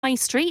High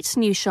Street,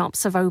 new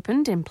shops have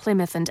opened in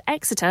Plymouth and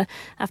Exeter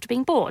after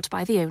being bought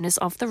by the owners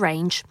of the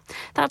range.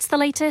 That's the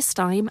latest.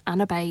 I'm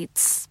Anna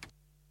Bates.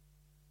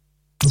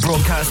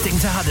 Broadcasting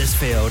to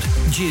Huddersfield,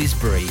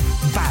 Dewsbury,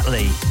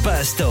 Batley,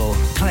 Birstall,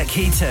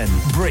 Cleckheaton,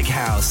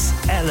 Brickhouse,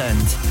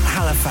 Elland,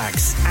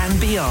 Halifax and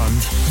beyond.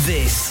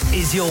 This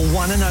is your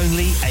one and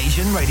only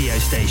Asian radio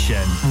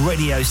station,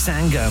 Radio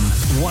Sangam,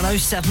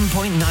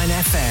 107.9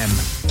 FM.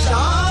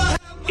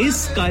 Us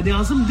Quaid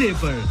Azam day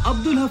پر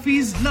عبدال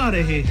حفیظ لا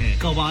رہے ہیں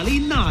qawwali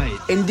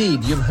night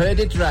Indeed, you've heard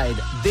it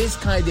right. This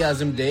Qaid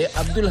Azam Day,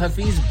 Abdul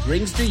Hafiz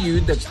brings to you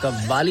the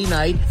Qawwali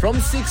Night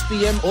from 6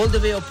 p.m. all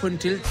the way up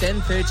until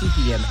 10:30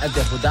 p.m. at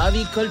the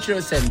Hudawi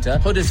Cultural Centre,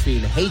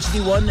 Huddersfield,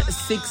 HD1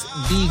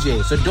 6DJ.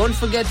 So don't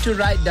forget to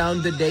write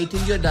down the date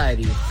in your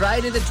diary.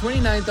 Friday the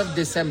 29th of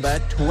December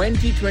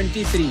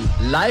 2023.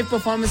 Live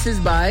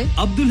performances by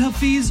Abdul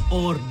Hafiz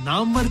اور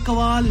نامور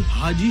قوال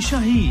حاجی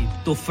شاہین.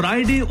 تو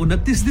Friday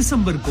 29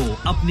 دسمبر کو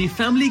اپنی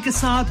family کے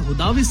ساتھ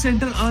ہداوی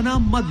centre آنا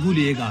مت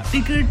بھولیے گا.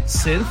 ٹکٹ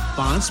صرف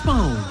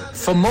 £5.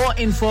 For more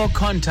info,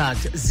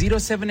 contact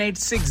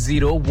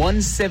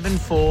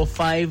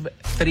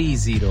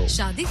 07860174530.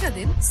 شادی کا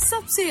دن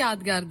سب سے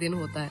یادگار دن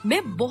ہوتا ہے.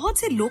 میں بہت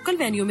سے لوکل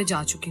وینیو میں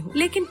جا چکی ہوں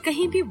لیکن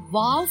کہیں بھی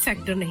واو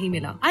فیکٹر نہیں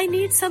ملا. I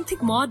need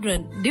something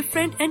modern,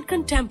 different and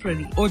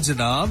contemporary. او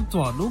جناب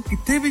تانوں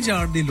کتے بھی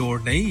جان دی لوڑ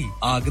نہیں.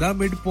 آگرہ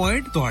مڈ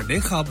پوائنٹ تواڈے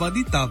خواباں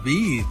دی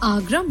تعبیر.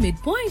 Agra Mid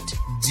point?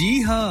 جی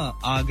ہاں,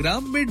 آگرہ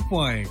مڈ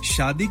پوائنٹ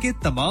شادی کے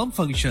تمام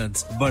functions,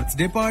 birth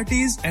day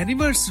parties,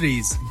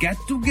 anniversaries, get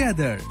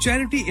together,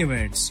 charity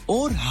events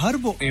اور ہر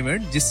وہ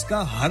ایونٹ جس کا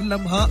ہر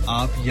لمحہ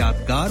آپ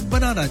یادگار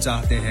بنانا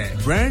چاہتے ہیں.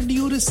 Brand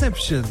new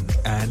reception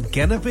and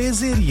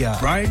canapes area,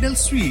 bridal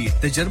suite,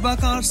 تجربہ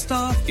کار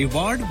سٹاف,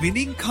 ایوارڈ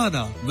وننگ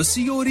کھانا,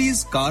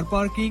 وسیوریز, کار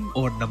پارکنگ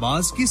اور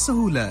نماز کی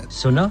سہولت.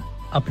 سنا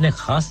اپنے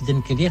خاص دن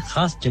کے لیے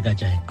خاص جگہ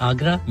جائیں.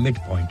 Agra Mid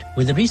Point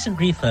with a recent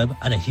refurb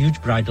and a huge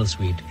bridal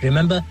suite.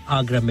 Remember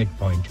Agra Mid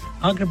Point,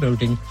 Agra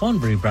Building,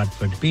 Thornbury,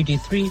 Bradford,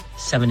 BD3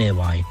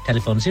 7AY.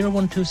 Telephone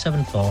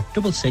 01274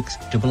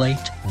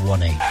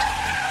 668818.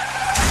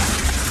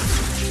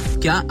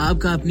 کیا آپ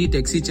کا اپنی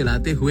ٹیکسی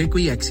چلاتے ہوئے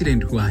کوئی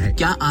ایکسیڈنٹ ہوا ہے؟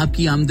 کیا آپ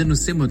کی آمدن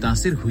اس سے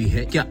متاثر ہوئی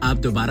ہے؟ کیا آپ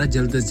دوبارہ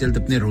جلد از جلد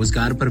اپنے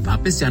روزگار پر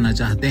واپس جانا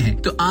چاہتے ہیں؟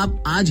 تو آپ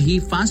آج ہی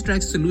فاسٹ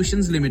ٹریک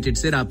سولوشنز لمیٹڈ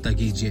سے رابطہ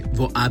کیجئے.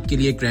 وہ آپ کے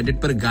لیے کریڈٹ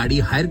پر گاڑی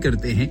ہائر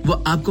کرتے ہیں. وہ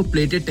آپ کو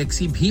پلیٹڈ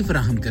ٹیکسی بھی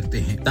فراہم کرتے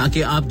ہیں تاکہ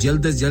آپ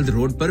جلد از جلد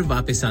روڈ پر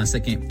واپس آ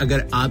سکیں. اگر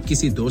آپ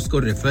کسی دوست کو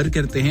ریفر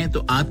کرتے ہیں تو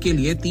آپ کے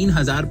لیے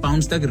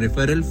 £3000 تک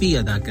ریفرل فی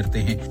ادا کرتے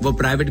ہیں. وہ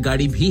پرائیویٹ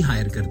گاڑی بھی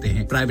ہائر کرتے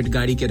ہیں. پرائیویٹ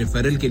گاڑی کے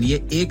ریفرل کے لیے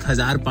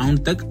 £1000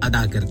 تک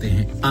ادا کرتے ہیں.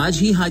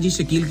 آج ہی حاجی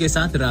شکیل کے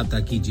ساتھ رابطہ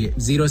کیجئے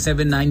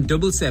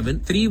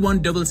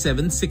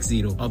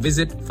 07977317760 اور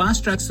visit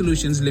Fast Track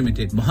Solutions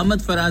Limited,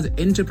 Mohammad Faraz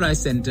Enterprise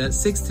Centre,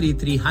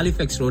 633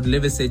 Halifax Road,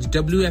 Liversedge,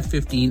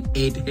 WF15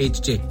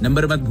 8HJ.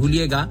 Number مت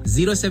بھولیے گا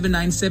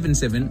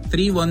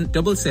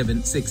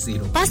 07977317760.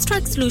 Fast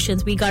Track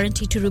Solutions, we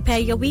guarantee to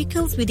repair your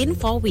vehicles within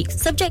 4 weeks,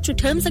 subject to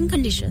terms and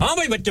conditions. ہاں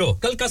بھائی بچوں,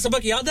 کل کا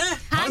سبق یاد ہے؟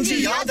 ہاں جی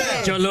یاد ہے.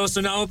 چلو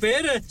سناؤ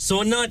پھر.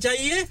 سونا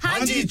چاہیے؟ ہاں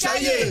جی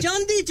چاہیے.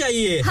 چاندی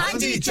چاہیے؟ ہاں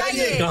جی چاہیے.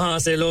 کہاں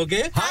سے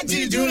لوگے؟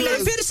 حاجی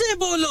جولرز. پھر سے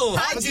بولو.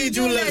 حاجی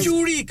جولرز.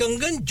 چوڑی,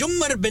 کنگن,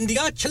 جمر,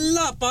 بندیا,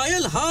 چھلا,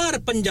 پائل, ہار,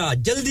 پنجا.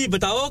 جلدی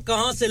بتاؤ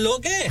کہاں سے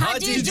لوگے؟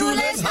 حاجی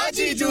جولرز.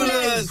 حاجی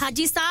جولرز.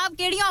 حاجی صاحب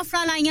کیڑی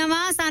آفر لائیاں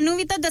وا سانو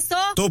بھی تو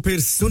دسو. تو پھر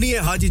سنیے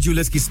حاجی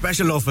جولرز کی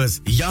اسپیشل آفرز.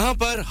 یہاں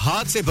پر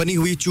ہاتھ سے بنی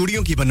ہوئی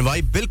چوڑیوں کی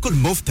بنوائی بالکل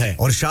مفت ہے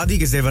اور شادی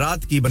کے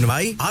زیورات کی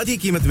بنوائی آدھی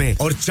قیمت میں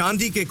اور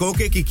چاندی کے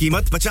کوکے کی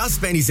قیمت 50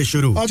 پینی سے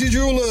شروع. Haji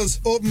Jewelers,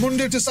 open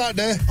Monday to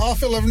Saturday,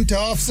 11:30 to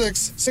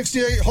 6:30,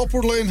 68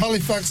 Hopwood Lane,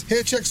 Halifax,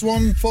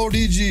 HX1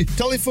 4DG.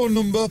 Telephone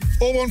number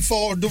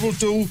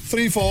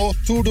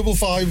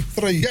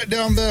 01422342553. Get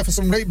down there for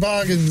some great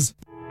bargains.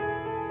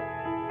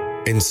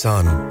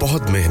 انسان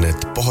بہت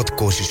محنت, بہت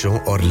کوششوں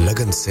اور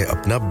لگن سے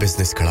اپنا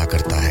بزنس کھڑا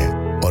کرتا ہے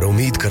اور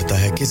امید کرتا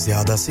ہے کہ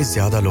زیادہ سے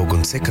زیادہ لوگ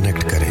ان سے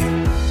کنیکٹ کریں.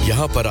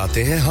 یہاں پر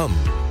آتے ہیں ہم,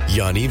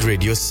 یعنی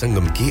ریڈیو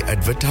سنگم کی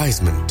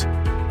ایڈورٹائزمنٹ.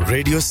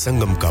 ریڈیو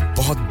سنگم کا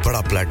بہت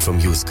بڑا پلیٹ فارم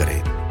یوز کریں.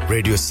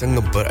 ریڈیو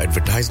سنگم پر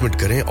ایڈورٹائزمنٹ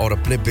کریں اور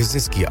اپنے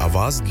بزنس کی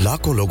آواز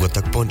لاکھوں لوگوں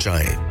تک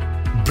پہنچائیں.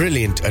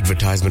 Brilliant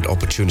advertisement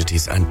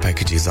opportunities and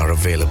packages are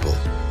available.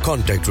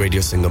 Contact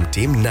Radio Sangam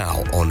team now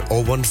on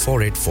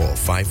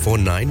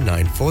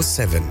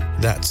 01484549947.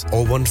 That's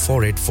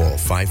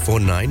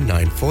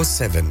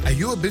 01484549947. Are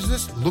you a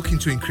business looking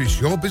to increase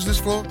your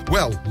business flow?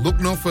 Well, look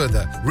no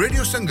further.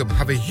 Radio Sangam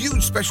have a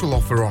huge special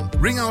offer on.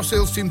 Ring our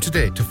sales team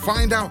today to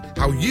find out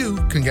how you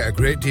can get a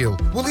great deal.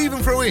 We'll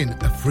even throw in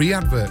a free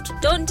advert.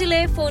 Don't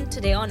delay, phone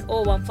today on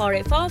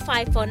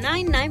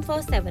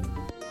 01484549947.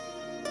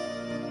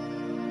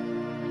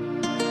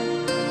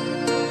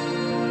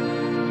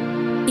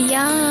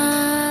 Ya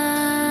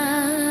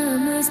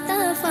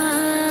Mustafa,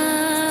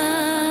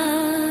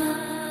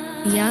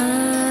 Ya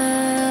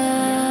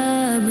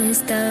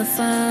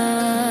Mustafa,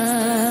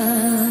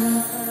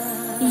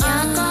 Ya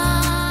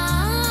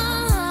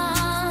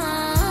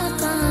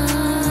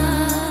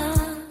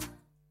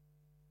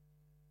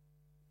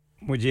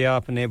मुझे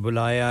आपने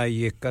बुलाया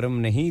ये कर्म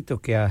नहीं तो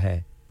क्या है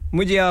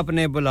मुझे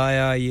आपने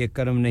बुलाया ये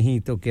कर्म नहीं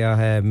तो क्या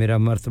है मेरा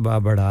मर्तबा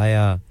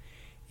बढ़ाया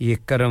ये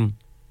कर्म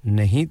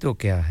नहीं तो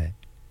क्या है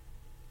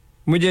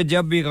मुझे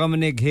जब भी गम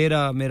ने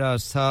घेरा मेरा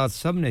साथ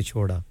सबने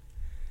छोड़ा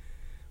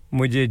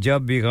मुझे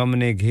जब भी गम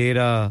ने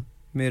घेरा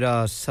मेरा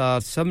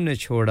साथ सबने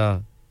छोड़ा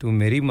तू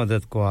मेरी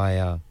मदद को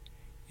आया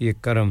ये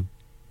कर्म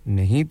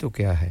नहीं तो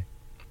क्या है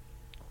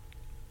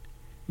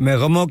मैं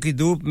गमों की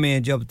धूप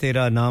में जब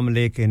तेरा नाम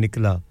लेके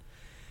निकला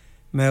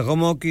मैं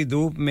गमों की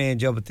धूप में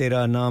जब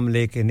तेरा नाम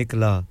लेके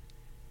निकला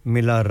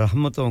मिला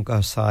रहमतों का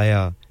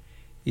साया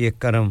ये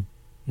कर्म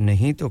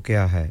नहीं तो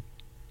क्या है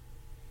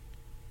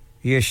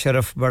ये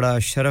शरफ बड़ा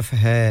शरफ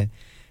है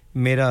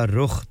मेरा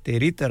रुख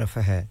तेरी तरफ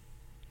है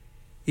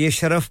ये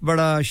शरफ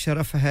बड़ा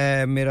शरफ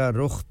है मेरा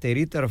रुख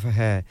तेरी तरफ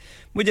है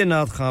मुझे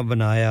नात खां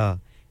बनाया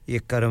ये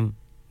कर्म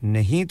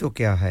नहीं तो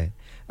क्या है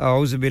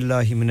औज़ु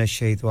बिल्लाहि मिनश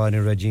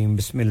शैतानिर रजीम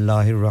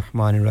बिस्मिल्लाहिर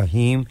रहमानिर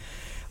रहीम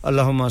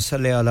अल्लाहुम्मा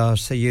सल्लि अला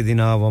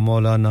सय्यिदिना व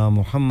मौलाना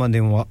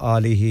मुहम्मदिन व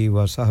आलिहि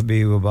व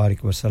सहबिहि व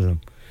बारिक वसल्लम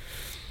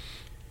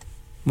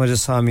मौजूद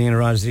सामीन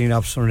नाज़रीन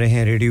आप सुन रहे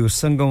हैं रेडियो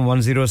संगम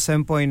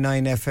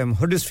 107.9 एफएम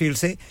हडर्सफील्ड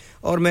से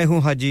और मैं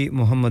हूं हाजी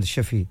मोहम्मद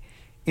शफी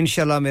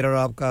इंशाल्लाह मेरा और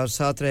आपका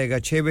साथ रहेगा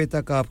 6 बजे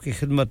तक आपकी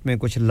खिदमत में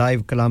कुछ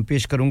लाइव कलाम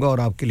पेश करूंगा और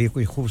आपके लिए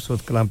कोई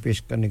खूबसूरत कलाम पेश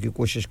करने की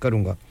कोशिश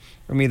करूंगा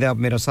उम्मीद है आप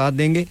मेरा साथ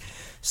देंगे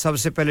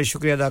सबसे पहले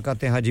शुक्रिया अदा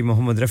करते हैं हाजी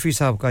मोहम्मद रफ़ी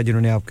साहब का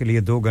जिन्होंने आपके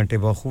लिए 2 घंटे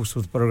बहुत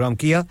खूबसूरत प्रोग्राम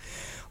किया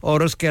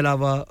और उसके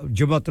अलावा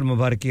जुम्मतुल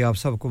मुबारक की आप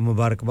सबको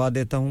मुबारकबाद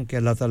देता हूं कि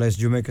अल्लाह ताला इस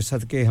जुमे के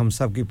सदके हम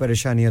सब की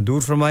परेशानियां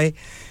दूर फरमाए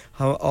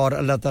और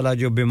अल्लाह ताला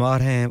जो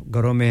बीमार हैं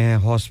घरों में हैं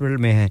हॉस्पिटल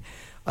में हैं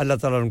अल्लाह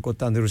ताला उनको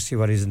तंदुरुस्ती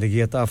वाली ज़िंदगी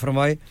अता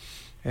फरमाए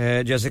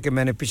जैसे कि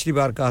मैंने पिछली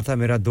बार कहा था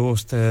मेरा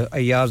दोस्त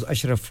अय्याज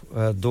अशरफ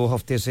 2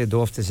 हफ्ते से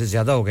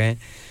ज़्यादा हो गए हैं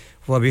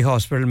वो अभी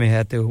हॉस्पिटल में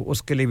है तो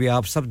उसके लिए भी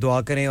आप सब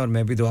दुआ करें और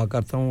मैं भी दुआ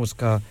करता हूं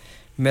उसका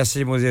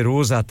मैसेज मुझे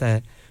रोज़ आता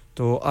है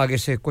तो आगे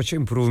से कुछ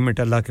इंप्रूवमेंट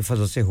अल्लाह के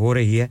फजल से हो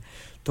रही है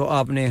तो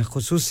आपने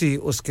खुसूसी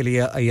उसके लिए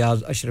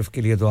अय्याज अशरफ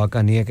के लिए दुआ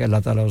करनी है कि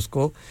अल्लाह ताला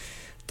उसको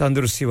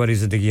तंदुरुस्ती वाली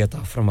ज़िंदगी अता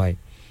फरमाए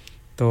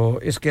तो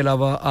इसके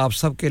अलावा आप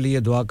सब के लिए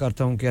दुआ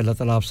करता हूं कि अल्लाह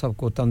ताला आप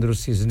सबको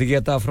तंदुरुस्ती ज़िंदगी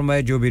अता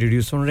फरमाए जो भी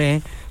रेडियो सुन रहे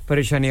हैं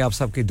परेशानी आप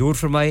सबकी दूर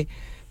फरमाए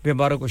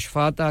बीमारों को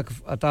शिफा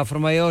अता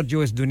फरमाए और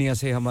जो इस दुनिया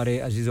से हमारे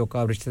अजीज़ों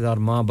का रिश्तेदार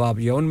माँ बाप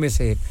या उनमें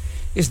से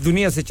इस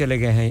दुनिया से चले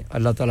गए हैं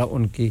अल्लाह ताला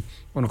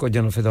उनको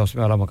जन्नत फिरदौस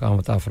में आला मकाम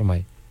अता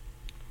फरमाए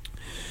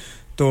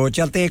तो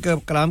चलते हैं एक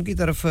कलाम की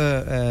तरफ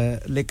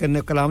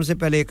लेकिन कलाम से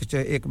पहले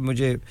एक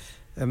मुझे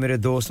मेरे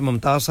दोस्त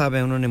मुमताज़ साहब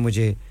हैं उन्होंने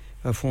मुझे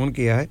फ़ोन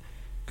किया है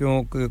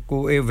क्योंकि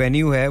कोई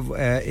वेन्यू है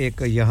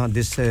एक यहाँ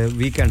दिस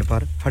वीकेंड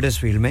पर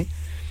हडर्सफील्ड में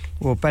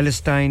वो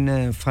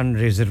पैलेस्टाइन फंड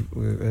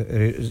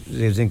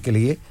रेजिंग के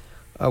लिए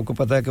आपको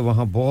पता है कि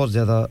वहाँ बहुत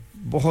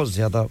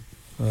ज़्यादा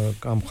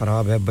काम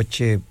ख़राब है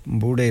बच्चे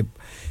बूढ़े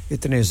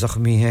इतने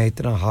ज़ख्मी हैं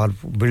इतना हाल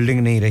बिल्डिंग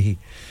नहीं रही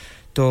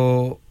तो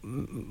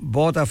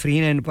बहुत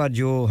अफरीन है इन पर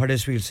जो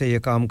हडर्सफील्ड से ये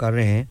काम कर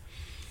रहे हैं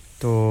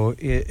तो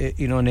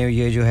इन्होंने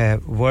ये जो है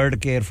World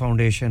Care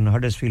Foundation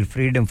Huddersfield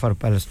Freedom for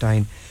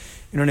Palestine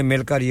इन्होंने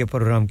मिलकर ये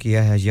प्रोग्राम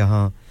किया है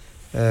यहाँ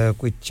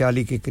कोई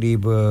 40 के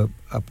करीब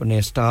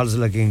अपने स्टॉल्स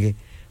लगेंगे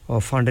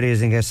और फंड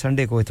रेजिंग है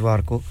संडे को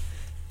इतवार को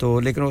तो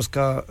लेकिन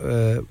उसका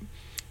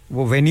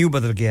वो वेन्यू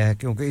बदल गया है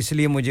क्योंकि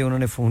इसलिए मुझे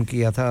उन्होंने फ़ोन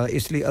किया था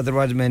इसलिए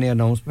अदरवाइज़ मैंने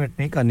अनाउंसमेंट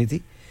नहीं करनी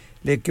थी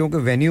लेकिन क्योंकि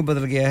वेन्यू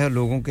बदल गया है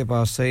लोगों के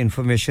पास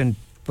इन्फॉर्मेशन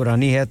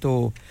पुरानी है तो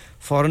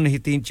फ़ौरन ही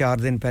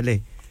 3-4 दिन पहले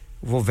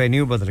वो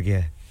वेन्यू बदल गया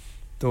है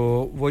तो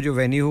वो जो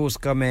वेन्यू हो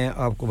उसका मैं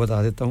आपको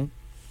बता देता हूँ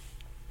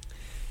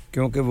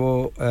क्योंकि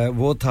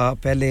वो था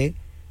पहले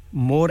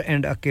मोर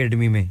एंड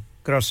एकेडमी में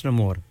क्रॉसनर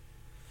मोर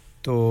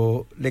तो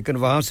लेकिन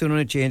वहाँ से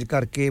उन्होंने चेंज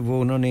करके वो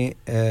उन्होंने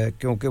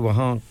क्योंकि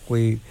वहाँ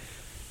कोई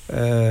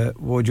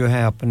वो जो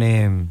है अपने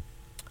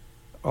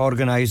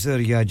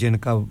ऑर्गेनाइज़र या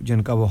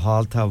जिनका वो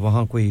हाल था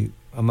वहाँ कोई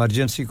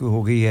इमरजेंसी कोई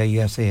हो गई है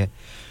या ऐसे है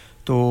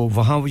तो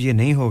वहाँ ये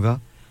नहीं होगा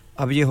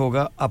अब ये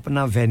होगा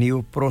अपना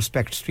वेन्यू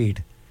प्रोस्पेक्ट स्ट्रीट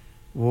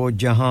वो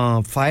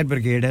जहाँ फायर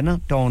ब्रिगेड है ना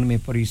टाउन में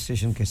पुलिस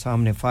स्टेशन के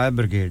सामने फायर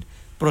ब्रिगेड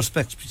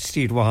प्रोस्पेक्ट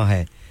स्ट्रीट वहाँ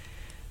है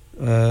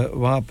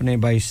वहाँ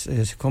अपने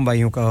सिखों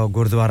भाइयों का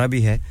गुरुद्वारा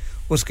भी है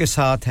उसके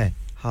साथ है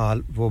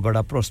हाल वो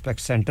बड़ा प्रोस्पेक्ट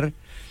सेंटर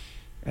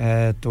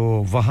तो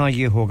वहाँ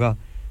ये होगा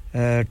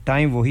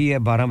टाइम वही है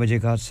 12 बजे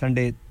का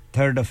संडे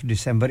 3rd of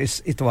December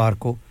इस इतवार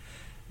को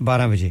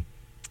 12 बजे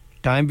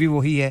टाइम भी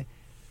वही है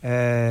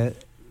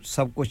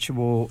सब कुछ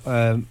वो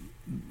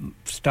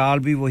स्टॉल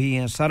भी वही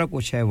हैं सारा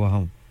कुछ है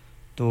वहाँ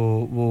तो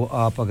वो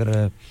आप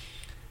अगर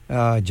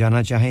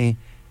जाना चाहें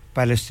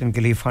पैलेस्टाइन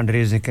के लिए फंड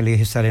रेजिंग के लिए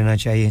हिस्सा लेना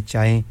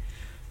चाहें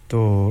तो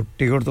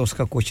टिकट तो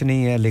उसका कुछ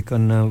नहीं है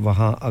लेकिन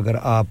वहाँ अगर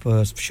आप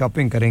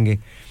शॉपिंग करेंगे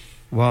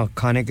वहाँ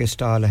खाने के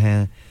स्टॉल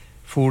हैं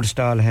फूड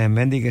स्टॉल हैं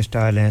मेहंदी के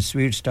स्टॉल हैं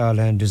स्वीट स्टॉल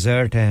हैं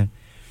डिज़र्ट हैं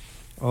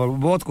और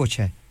बहुत कुछ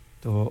है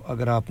तो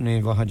अगर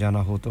आपने वहाँ जाना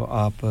हो तो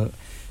आप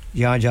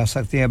यहाँ जा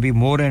सकते हैं अभी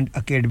मोर एंड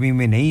एकेडमी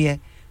में नहीं है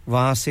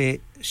वहाँ से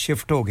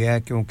शिफ्ट हो गया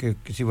है क्योंकि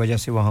किसी वजह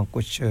से वहाँ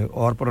कुछ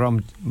और प्रोग्राम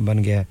बन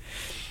गया है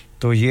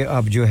तो ये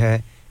अब जो है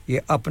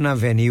ये अपना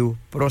venue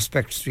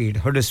Prospect Street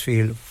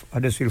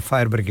Huddersfield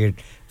fire brigade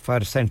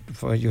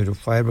जो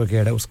फायर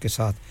ब्रिगेड है उसके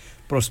साथ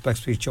प्रोस्पेक्ट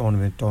स्ट्रीट टाउन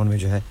में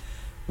जो है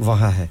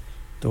वहां है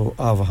तो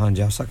आप वहां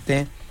जा सकते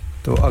हैं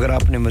तो अगर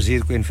आपने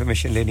मजीद कोई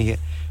इंफॉर्मेशन लेनी है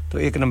तो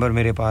एक नंबर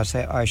मेरे पास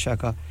है आयशा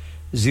का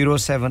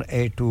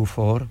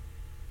 07824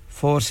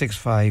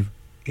 465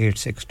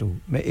 862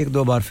 मैं एक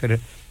दो बार फिर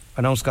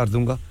अनाउंस कर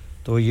दूंगा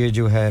तो ये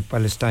जो है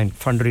पैलेस्टाइन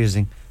फंड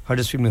रेजिंग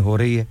हडर्सफील्ड में हो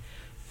रही है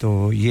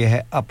तो ये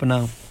है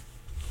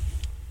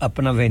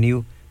अपना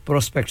वेन्यू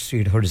प्रोस्पेक्ट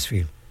स्ट्रीट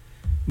हडर्सफील्ड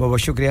बहुत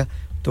शुक्रिया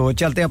तो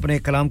चलते हैं अपने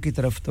कलाम की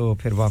तरफ तो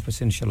फिर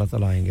वापस इंशाल्लाह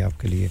ताला आएंगे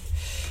आपके लिए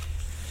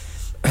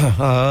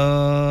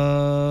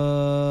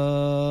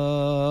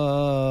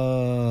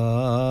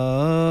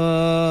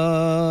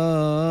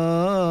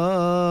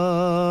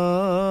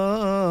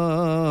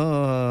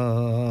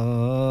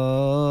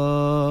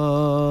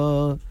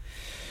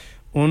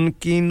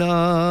उनकी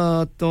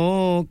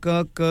नातों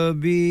का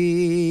कभी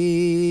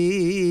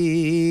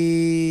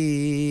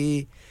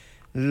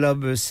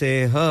लब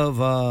से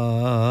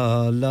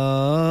हवाला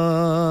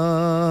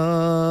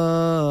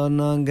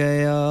न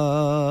गया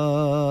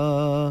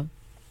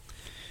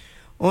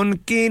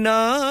उनकी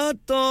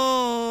नातों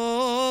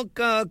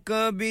का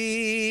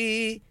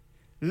कभी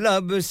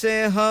लब से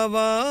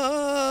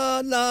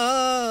हवाला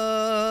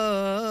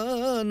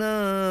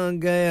न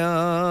गया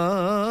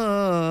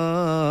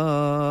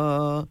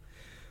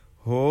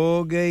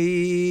हो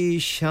गई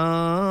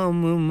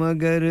शाम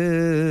मगर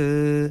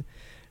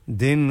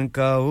दिन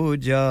का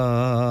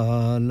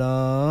उजाला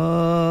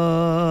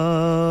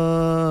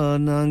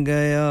न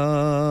गया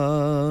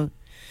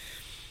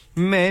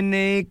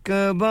मैंने एक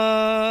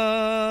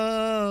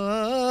बार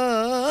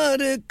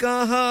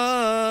कहा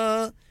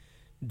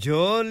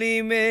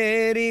झोली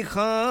मेरी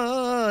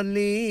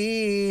खाली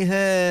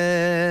है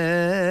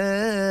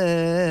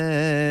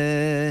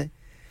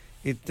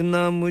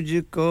इतना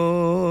मुझको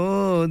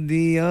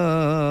दिया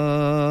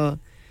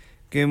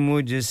कि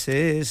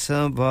मुझसे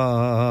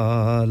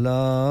संभाला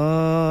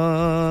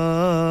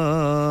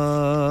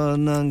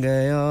न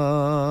गया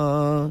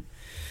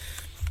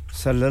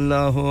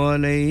सल्लल्लाहु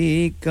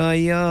अलैका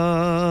या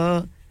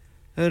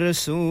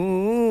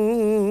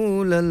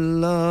रसूल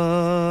अल्लाह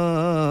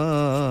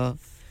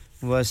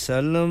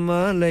वसल्लम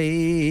अलैका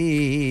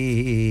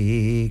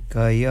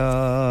या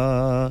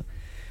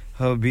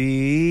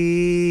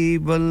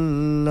हबीब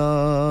अल्लाह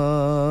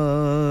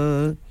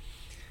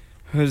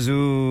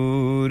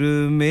हुजूर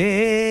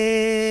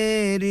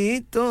मेरी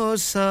तो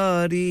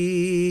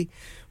सारी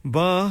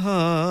बहार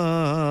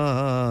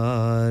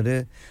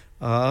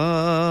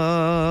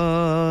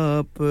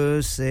आप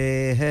से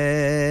है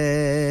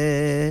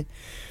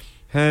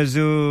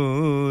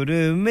हुजूर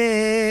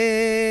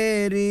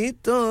मेरी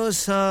तो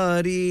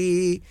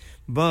सारी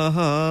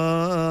बहार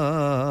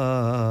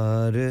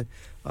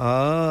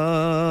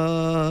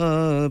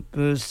आप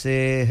से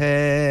है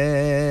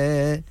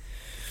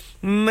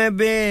मैं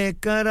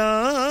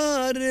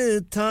बेकरार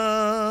था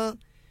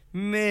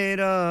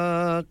मेरा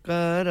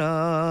करार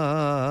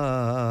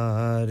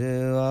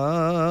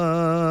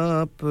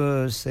आप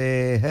से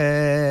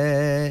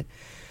है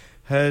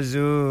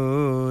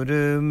हुजूर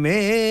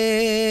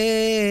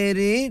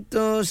मेरी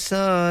तो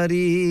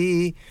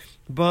सारी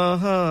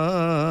बहार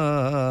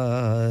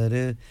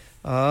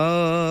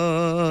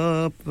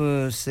आप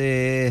से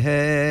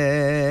है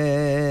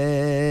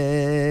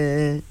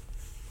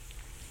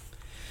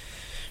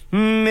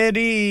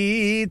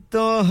मेरी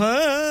तो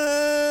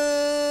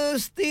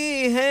हस्ती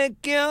है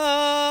क्या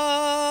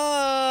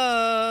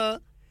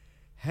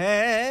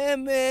है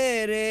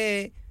मेरे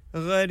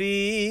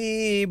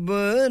गरीब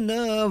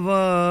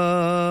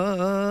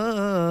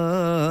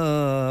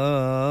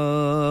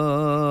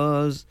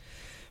नवाज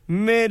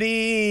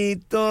मेरी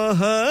तो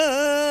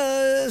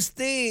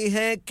हस्ती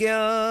है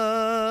क्या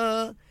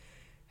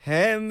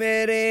है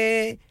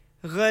मेरे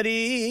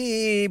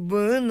गरीब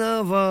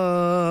नवाज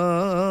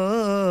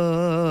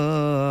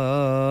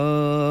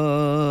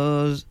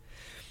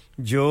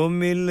जो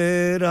मिल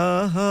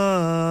रहा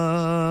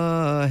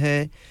है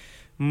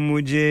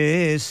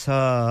मुझे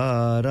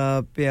सारा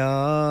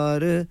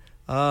प्यार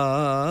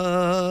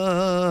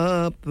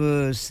आप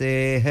से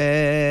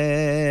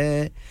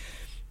है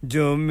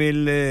जो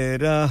मिल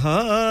रहा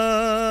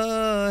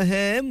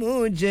है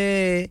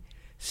मुझे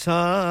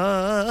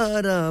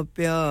सारा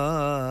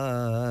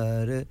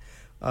प्यार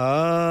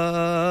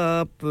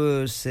आप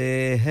से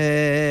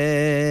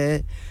है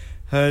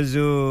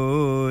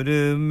हुजूर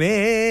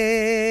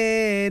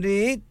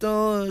मेरी तो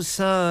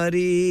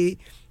सारी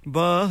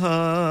बहार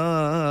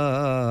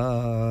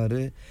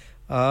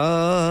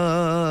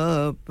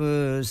आप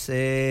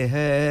से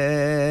है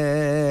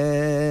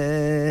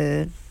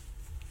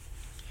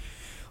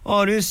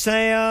और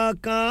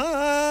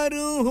सयाकार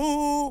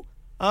हूँ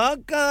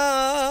आका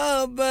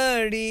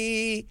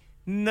बड़ी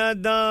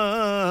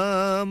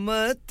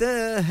नदामत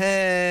है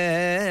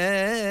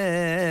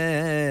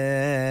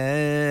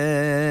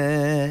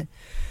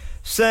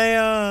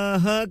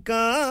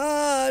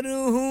सयाहकार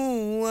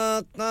हूँ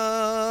आका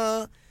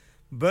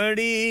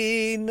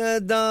बड़ी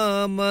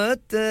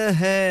नदामत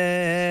है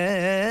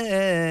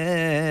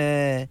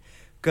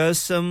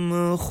कसम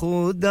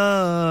खुदा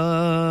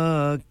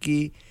की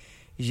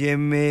ये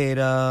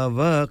मेरा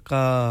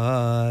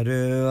वक़ार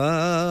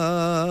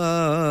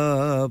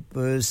आप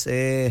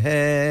से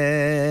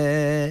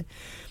है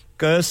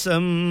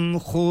कसम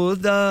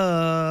खुदा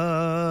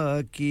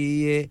की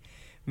ये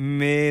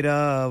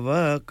मेरा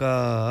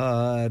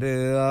वक़ार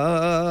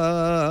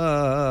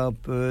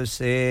आप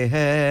से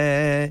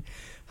है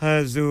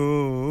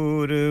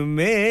हजूर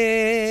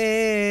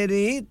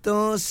मेरी तो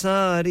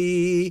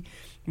सारी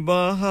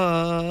बहार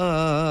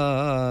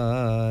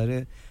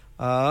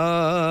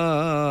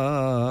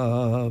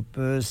आप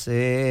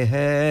से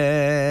है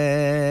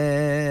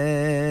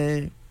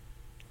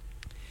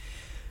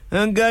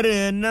अगर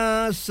ना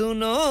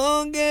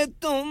सुनोगे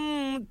तुम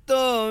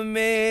तो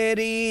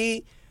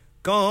मेरी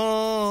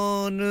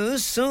कौन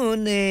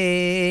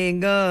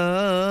सुनेगा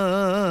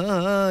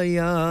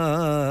या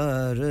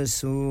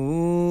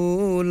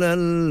रसूल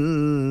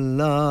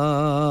अल्लाह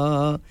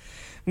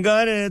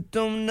अगर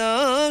तुम ना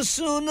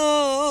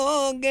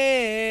सुनोगे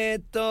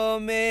तो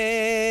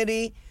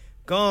मेरी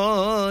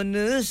कौन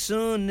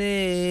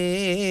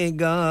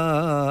सुनेगा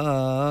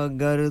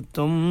अगर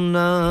तुम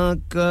ना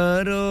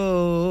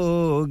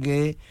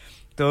करोगे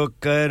तो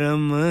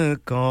करम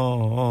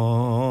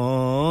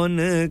कौन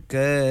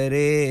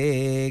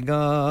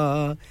करेगा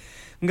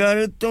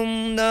अगर तुम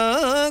ना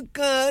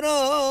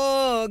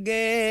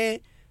करोगे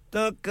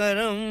तो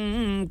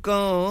करम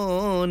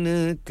कौन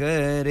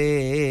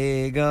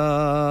करेगा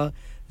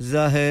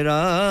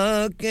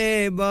ज़हरा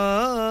के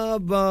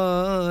बाबा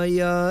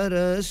या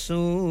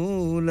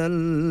रसूल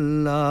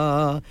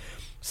अल्लाह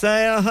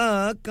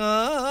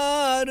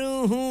सयाहकार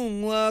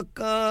हूँ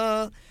आका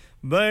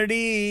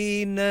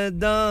बड़ी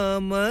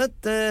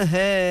नदामत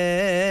है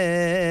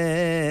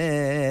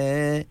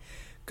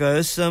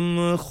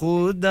कसम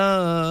खुदा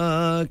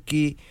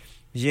की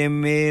ये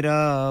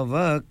मेरा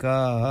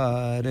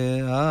वक़ार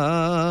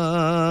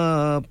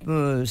आप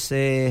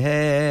से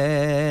है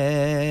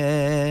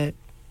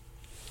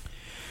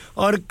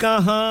और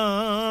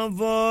कहाँ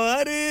वो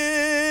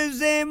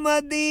अर्ज़े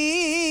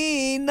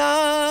मदीना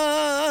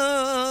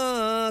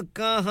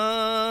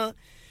कहाँ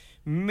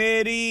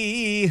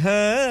मेरी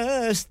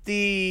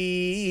हस्ती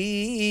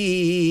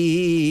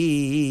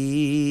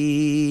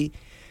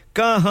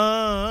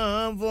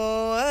कहाँ वो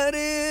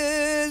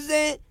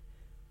अर्ज़े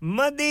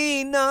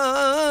मदीना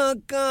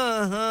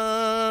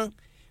कहाँ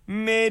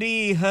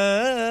मेरी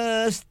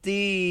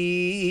हस्ती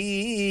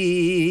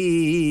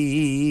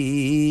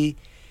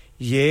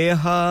ये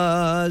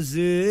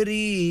हाज़री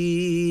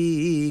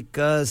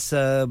का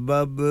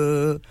सबब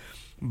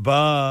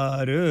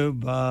बार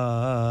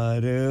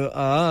बार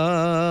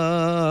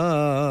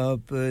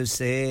आप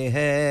से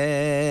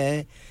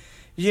है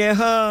ये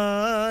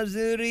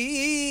हाज़री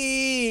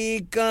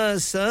का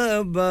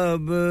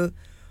सबब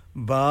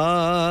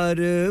बार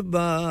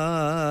बार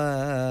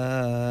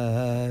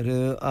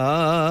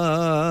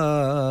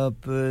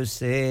आप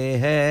से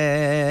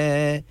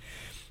है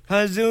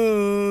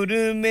हजूर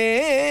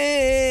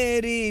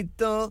मेरी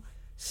तो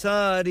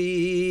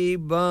सारी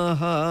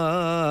बहार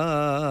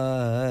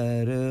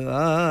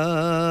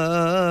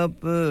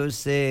आप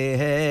से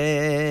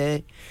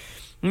है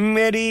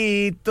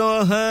मेरी तो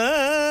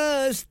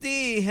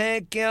हस्ती है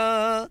क्या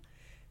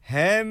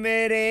है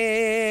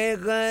मेरे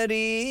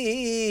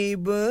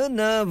गरीब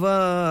नवाज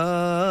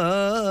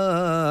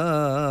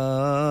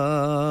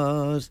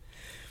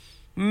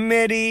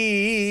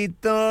मेरी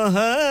तो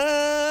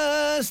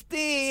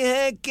हस्ती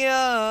है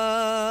क्या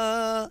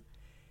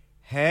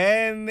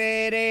है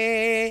मेरे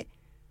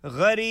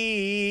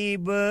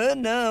गरीब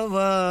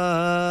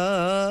नवाज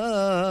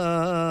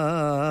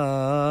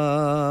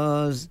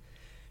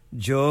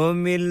जो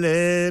मिल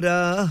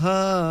रहा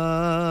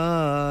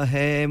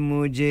है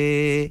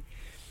मुझे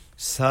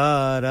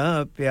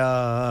सारा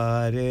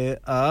प्यार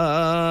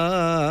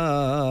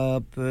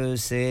आप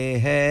से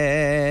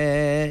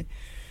है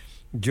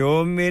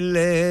जो मिल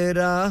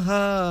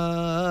रहा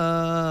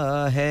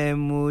है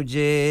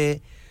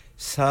मुझे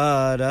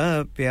सारा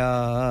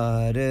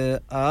प्यार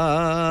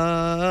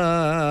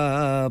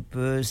आप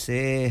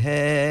से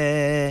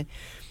है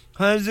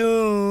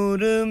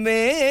हजूर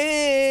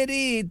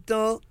मेरी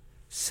तो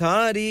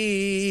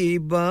सारी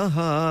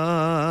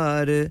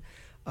बहार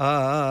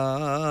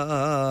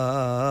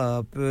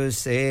आप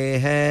से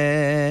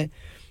है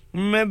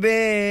मैं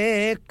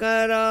बेकरार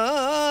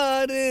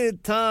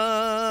था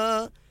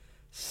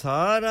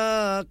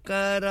सारा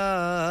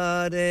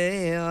करार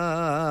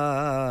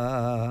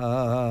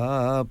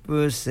आप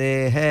से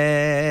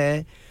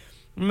है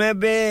मैं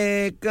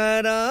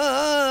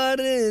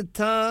बेकरार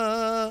था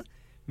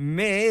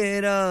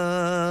मेरा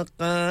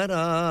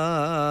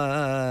करार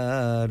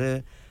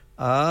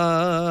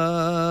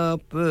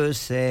आप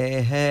से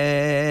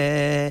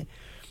है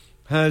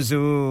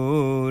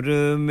हजूर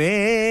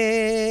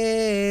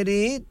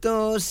मेरी तो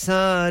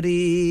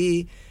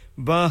सारी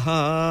बहार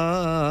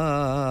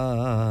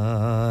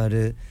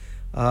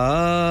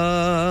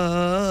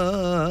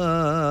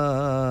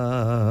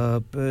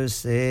आप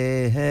से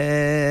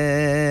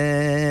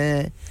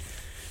है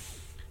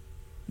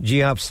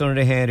जी आप सुन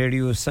रहे हैं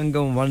radio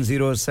Sangam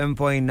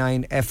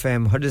 107.9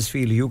 FM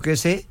Huddersfield UK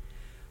से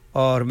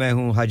और मैं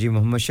हूं हाजी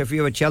मोहम्मद शफी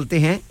और चलते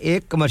हैं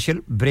एक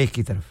कमर्शियल ब्रेक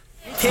की तरफ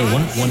So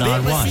one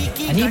hour one,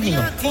 an evening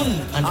of fun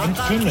and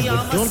entertainment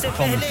with dual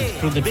performances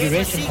through the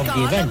duration of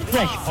the event.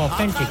 Fresh,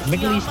 authentic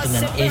Middle Eastern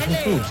and Asian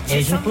foods,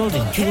 Asian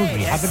clothing,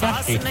 jewellery,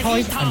 haberdashery,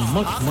 toys and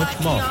much, much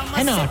more.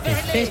 Henna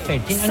artists, face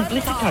painting and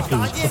glitter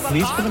tattoos. So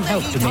please come and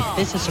help to make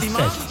this a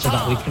success so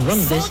that we can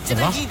run this the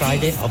last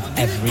Friday of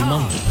every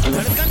month.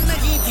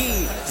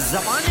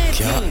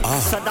 क्या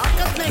आप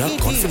अपना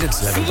confidence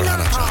level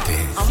बढ़ाना चाहते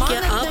हैं?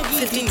 क्या आप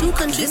 52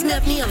 countries में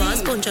अपनी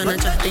आवाज पहुंचाना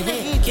चाहते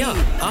हैं? क्या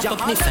आप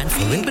अपनी फैन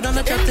फॉलोइंग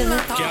बनाना चाहते हैं?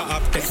 क्या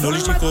आप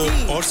टेक्नोलॉजी को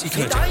और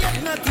सीखना चाहते हैं?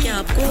 क्या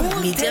आपको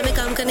मीडिया में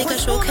काम करने का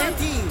शौक है?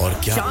 और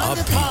क्या आप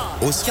भी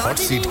उस हॉट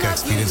सीट का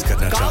एक्सपीरियंस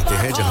करना चाहते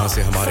हैं जहां से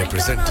हमारे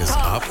प्रेजेंटर्स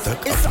आप तक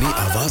अपनी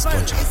आवाज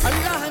पहुंचाते हैं?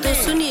 तो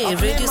सुनिए,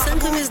 radio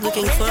Sangam is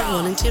looking for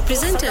volunteer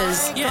presenters.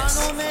 Yes,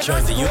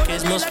 join the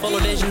UK's most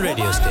followed Asian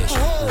radio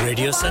station,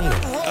 Radio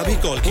Sangam. अभी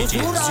कॉल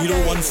कीजिए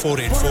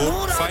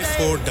 01484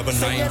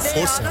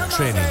 549947.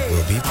 Training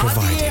will be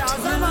provided.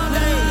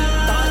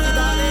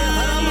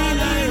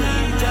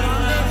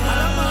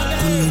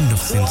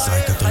 नफ्सिन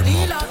ज़ायक़तुल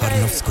मौत हर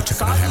नफ्स को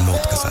चखना है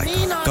मौत का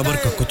ज़ायक़ा कब्र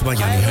का कुतबा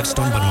यानी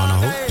हेडस्टोन बनवाना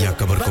हो या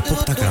कब्र को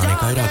पुख्ता कराने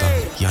का इरादा हो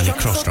यानी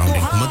cross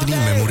rounding Madani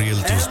memorial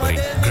Dewsbury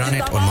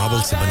granite और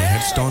मार्बल से बने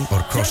हेडस्टोन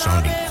और क्रॉस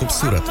राउंडिंग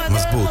खूबसूरत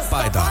मजबूत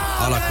पायदार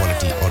आला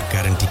क्वालिटी और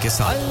गारंटी के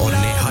साथ और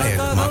निहायत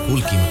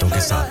माकूल कीमतों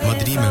के साथ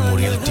मदनी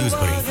मेमोरियल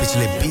ड्यूसबरी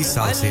पिछले 20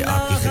 साल से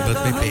आपकी खिदमत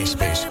में पेश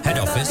head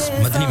office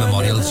Madani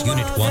memorials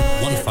unit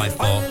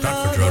 154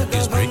 Bradford road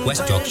Dewsbury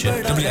West Yorkshire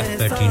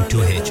WF13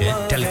 2HA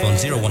telephone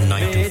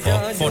 01924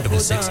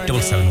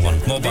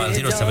 466 mobile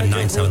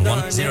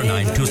 07971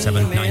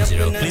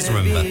 092790. Please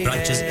remember,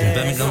 branches in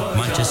Birmingham,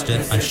 Manchester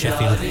and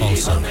Sheffield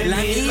also.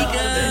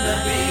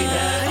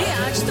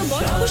 आज तो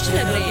बहुत खुश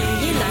लग रहे हैं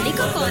ये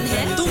लानिका कौन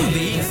है तुम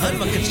भी हर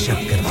वक्त शक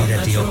करती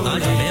रहती हो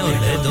आज मैं और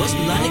मेरे दोस्त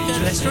लानिका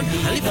रेस्टोरेंट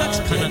हैलिफैक्स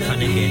खाना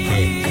खाने गए थे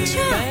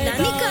अच्छा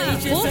लानिका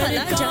वो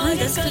वाला जहां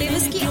 10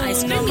 फ्लेवर्स की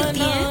आइसक्रीम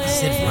मिलती है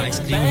सिर्फ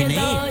आइसक्रीम ही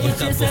नहीं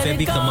उनका बुफे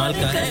भी कमाल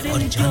का है और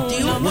जानती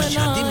हो वो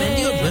शादी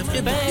मेहंदी और बर्थडे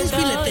बुकिंग्स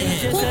भी लेते हैं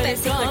वो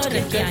पैसे खर्च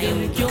करके आए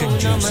होंगे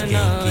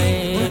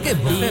उनके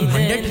buffet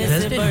Monday to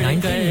Thursday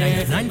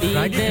 1999 Friday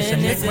to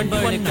Sunday 2199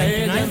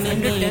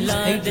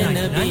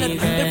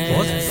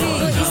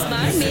 इस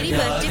बार मेरी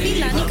बर्थडे भी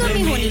लानिका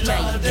में होनी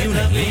चाहिए क्यों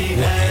नहीं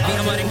वो है भी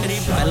हमारे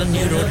करीब Elon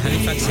new road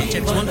Halifax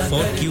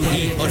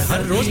HX14QE और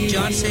हर रोज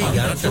 4 से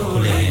 11 तक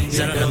खुले हैं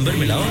जरा नंबर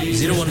मिलाओ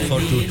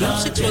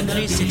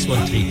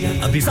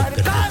 01422613613 अभी बुक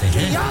कर देते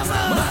हैं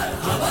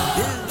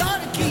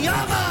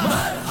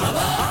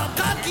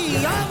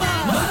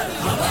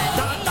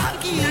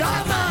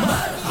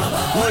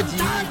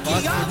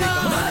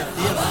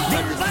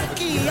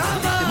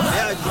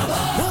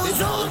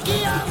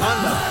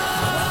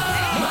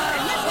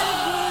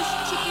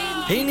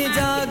इन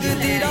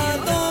जागती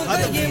रातों का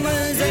ये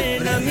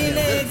मंजर न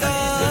मिलेगा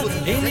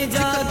इन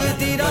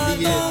जागती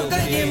रातों का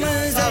ये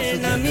मंजर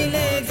न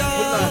मिलेगा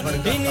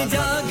इन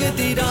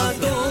जागती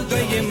रातों का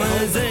ये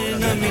मंजर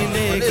न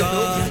मिलेगा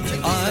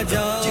आ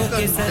जाओ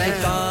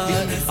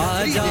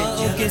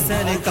के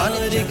सरकार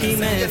की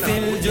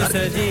महफिल जो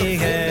सजी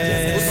है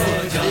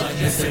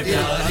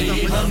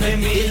हमें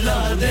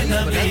मिलाद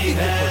नबी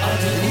है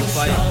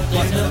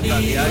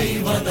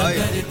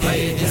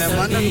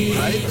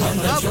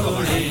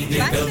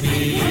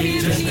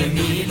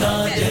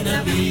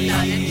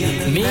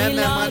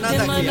मिलाद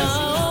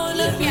मनाओ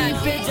नबी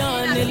पे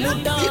जान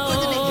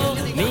लुटाओ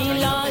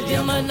मिलाद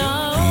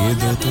मनाओ ये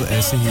दो तो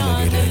ऐसे ही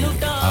लगे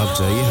रहेंगे आप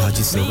जाइए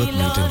हाजी सोबत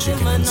meet and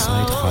chicken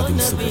inside Khadim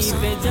super से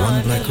 1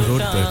 Black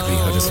Road Berkeley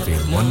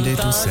Huddersfield Monday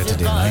to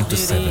Saturday 9 to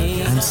 7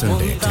 and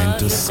Sunday 10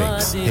 to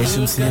 6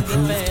 HMC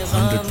approved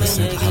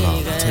 100% halal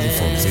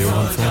telephone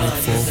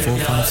 01484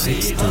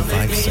 456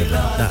 257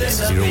 that's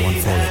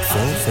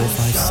 01484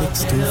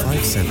 456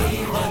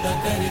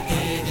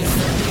 257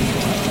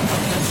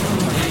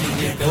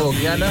 हो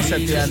गया ना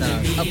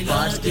सत्यानाश अब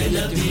पास के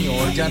लिए कहीं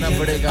और जाना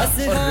पड़ेगा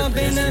और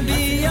मैं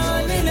तुम्हें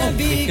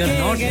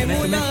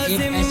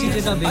एक ऐसी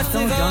जगह भेजता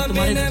हूँ जहाँ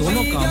तुम्हारे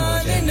दोनों काम हो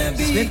जाए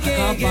स्विफ्ट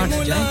कार पार्ट्स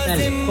जाएं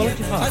पहले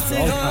क्वालिटी पार्ट्स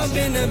ऑल कार्स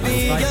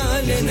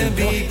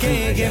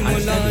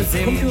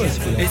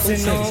इस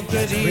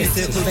नौकरी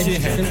से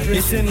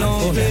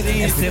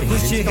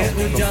खुश है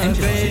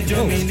जावे जो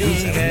मिली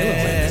है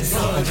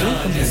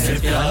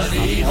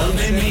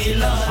हमें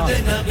मिलाद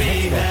नबी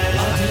है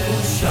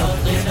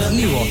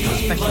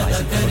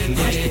specializing in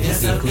domestic vehicle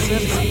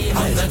servicing,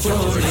 tyre,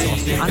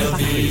 exhaust and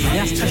battery,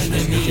 gas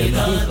testing,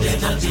 German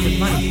vehicles, accident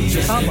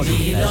management, car body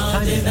repairs,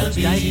 time reports,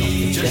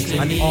 diagnostic checks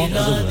and all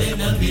other work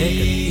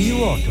undertaken. EU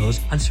Autos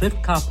and Swift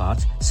Car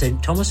Parts, St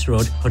Thomas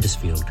Road,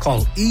 Huddersfield.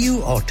 Call EU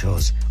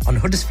Autos on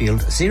Huddersfield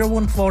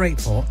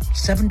 01484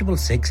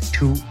 766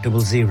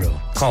 200.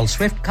 Call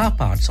Swift Car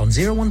Parts on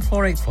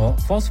 01484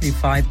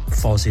 435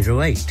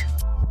 408.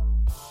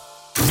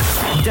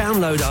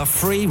 Download our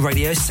free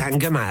Radio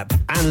Sangam app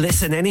and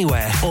listen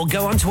anywhere or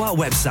go onto our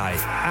website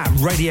at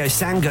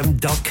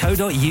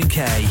radiosangam.co.uk.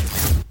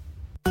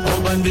 ओ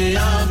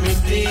बंदिया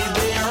मिट्टी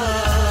दिया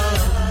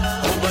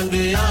ओ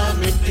बंदिया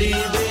मिट्टी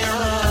दिया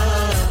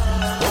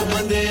ओ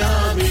बंदिया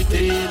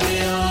मिट्टी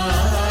दिया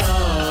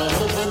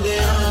ओ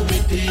बंदिया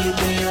मिट्टी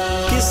दिया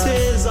किसे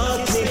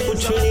जात नी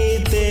पुछनी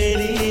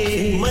तेरी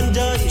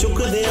मंजा चुक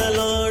दिया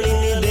लाणी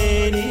नी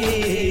देनी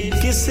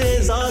किसे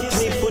जात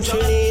नी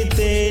पुछनी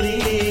तेरी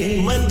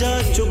मंजा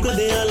चुक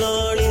दिया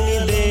लाणी नी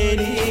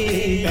देनी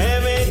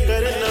एवे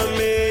करना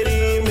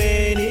मेरी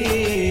मेरी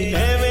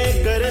एवे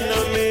करना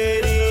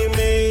मेरी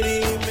मेरी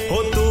हो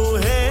तू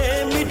है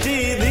मिट्टी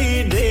दी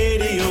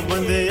ढेरी ओ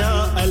बंदिया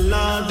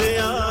अल्लाह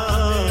दिया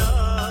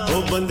ओ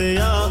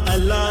बंदिया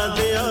अल्लाह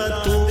दिया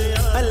तू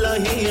अल्लाह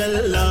ही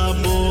अल्लाह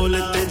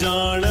बोलते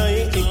जाना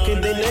एक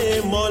दिन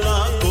मौला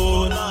को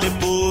ते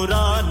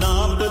पूरा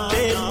नाप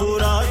ते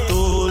पूरा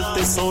तोल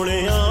ते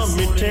सोहणिया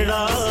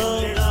मिठड़ा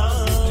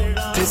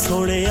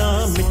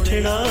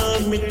मिठड़ा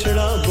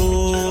मिठड़ा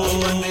बोल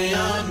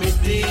बंदिया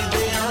मिट्टी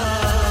दिया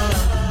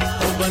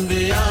ओ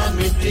बंदिया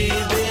मिट्टी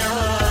दिया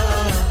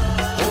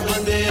ओ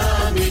बंदिया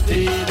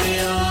मिट्टी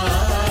दिया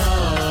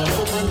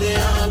ओ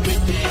बंदिया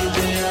मिट्टी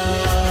दिया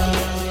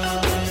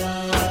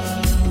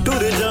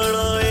टुर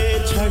जाना ए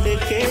छड़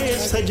के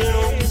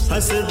सजणों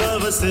हसदा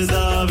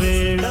वसदा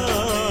वेड़ा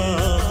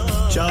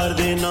चार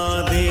दिना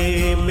दे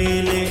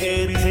मेले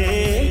थे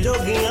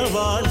जोगियां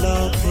वाला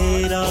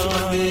तेरा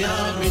बंदिया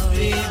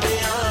मिट्टी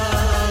दिया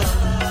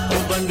ओ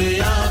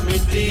बंदिया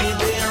मिट्टी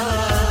दिया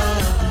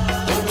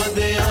ओ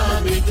बंदिया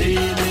मिट्टी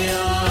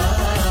दिया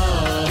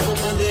ओ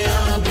बंदिया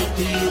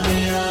मिट्टी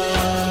दिया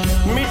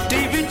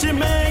मिट्टी विच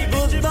मैं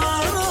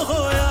गुजार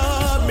होया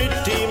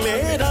मिट्टी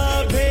मेरा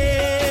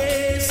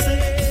भेस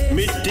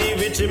मिट्टी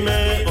विच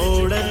मैं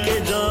ओढ़ के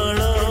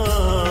जाना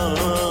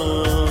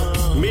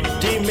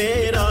मिट्टी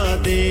मेरा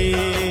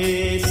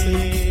देश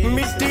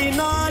मिट्टी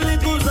नाल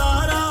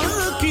गुजारा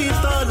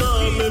कीता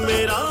नाम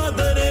मेरा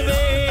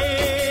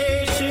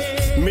दरवेश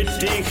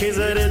मिट्टी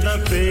खिजर दा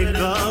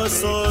फेका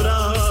सोरा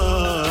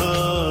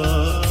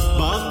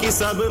बाकी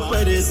सब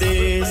परदेस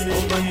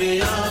ओ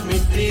बंदिया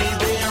मिट्टी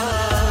दिया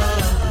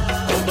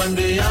ओ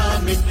बंदिया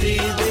मिट्टी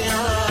दिया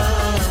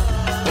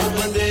ओ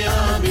बंदिया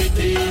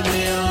मिट्टी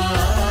दिया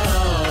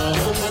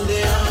ओ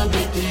बंदिया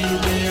मिट्टी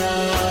दिया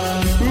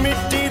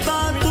मिट्टी दा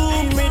तू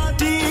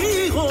मिट्टी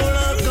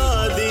होना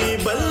कादी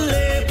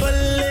बल्ले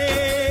बल्ले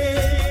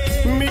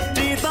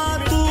मिट्टी दा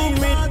तू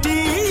मिट्टी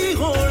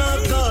होना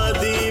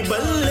कादी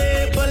बल्ले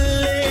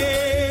बल्ले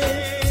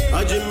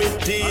अज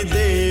मिट्टी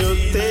दे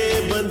उत्ते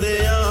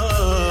बंदिया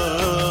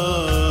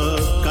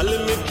कल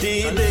मिट्टी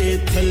दे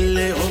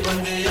थल्ले ओ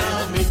बंदिया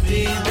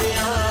मिट्टी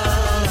दिया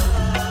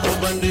ओ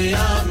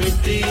बंदिया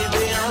मिट्टी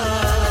दिया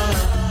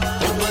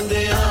ओ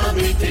बंदिया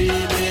मिट्टी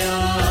दिया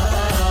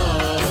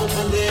ओ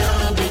बंदिया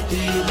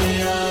मिट्टी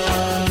दिया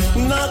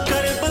ना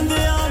कर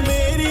बंदिया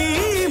मेरी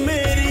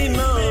मेरी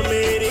ना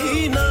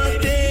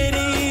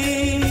तेरी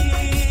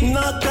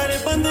ना कर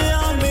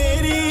बंदिया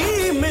मेरी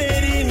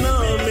मेरी ना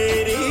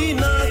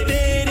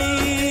तेरी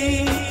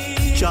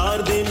चार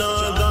दिना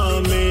दा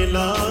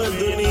मेला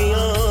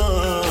दुनिया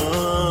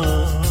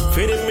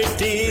फिर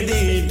मिट्टी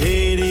दी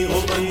ढेरी ओ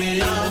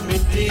बंदिया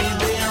मिट्टी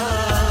दिया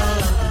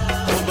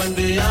ओ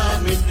बंदिया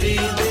मिट्टी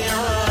दिया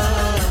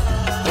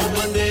ओ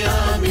बंदिया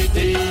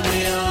मिट्टी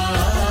दिया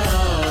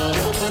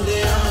ओ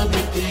बंदिया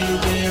मिट्टी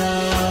दिया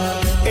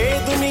ए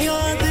दुनिया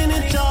दिन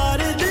चार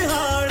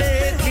दिहाड़े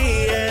की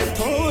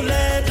ऐथों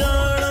ले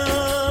जाना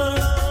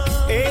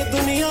ए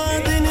दुनिया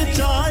दिन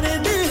चार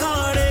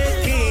दिहाड़े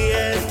की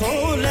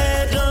ऐथों ले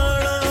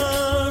जाना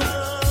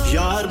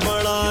यार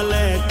बड़ा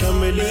ले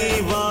कमली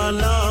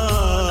वाला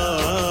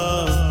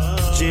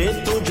जे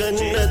तू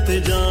जन्नत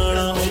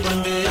जाना ओ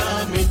बंदिया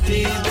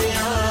मिट्टी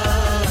दिया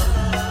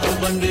ओ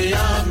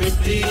बंदिया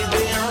मिट्टी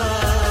दिया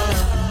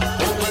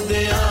ओ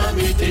बंदिया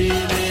मिट्टी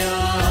दिया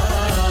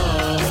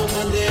ओ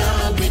बंदिया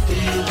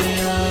मिट्टी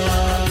दिया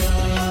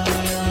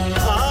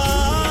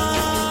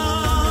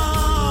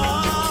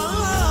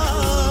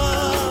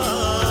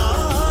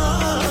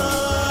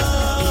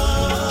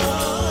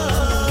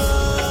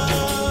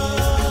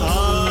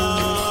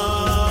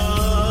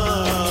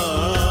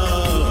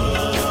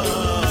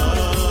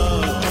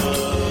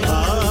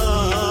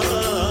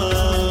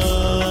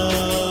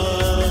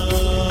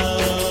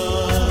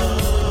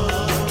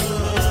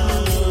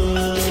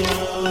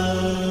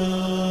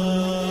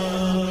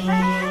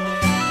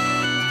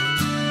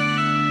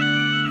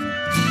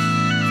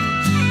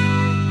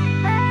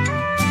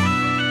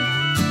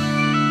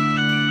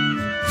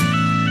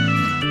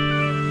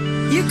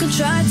You could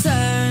try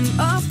turn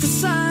off the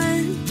sun.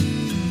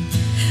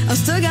 I'm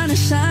still gonna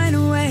shine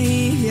away,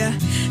 yeah,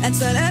 and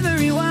tell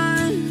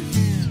everyone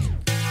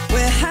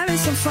we're having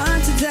some fun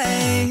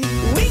today.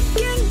 We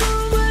can go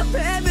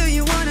wherever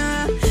you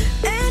wanna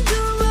and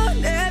do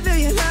whatever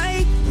you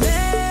like.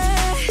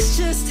 Let's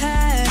just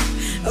have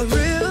a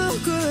real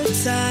good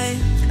time.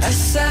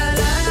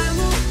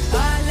 Assalamu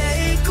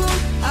alaikum,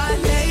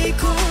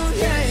 alaikum,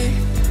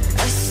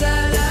 yeah.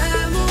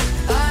 Assalamu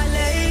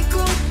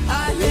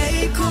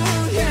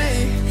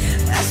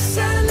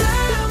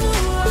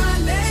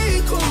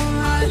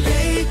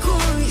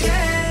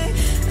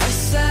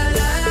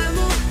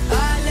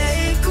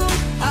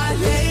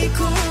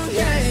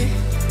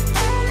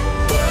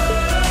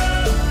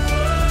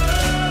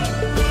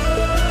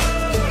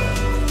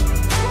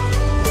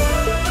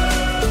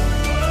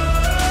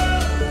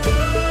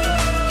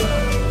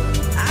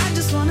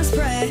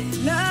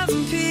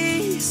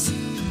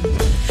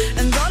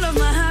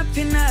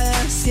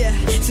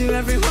to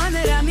everyone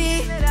that I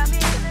meet,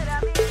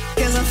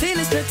 'cause I'm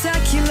feeling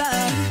spectacular.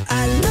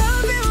 I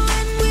love it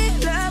when we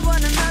love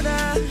one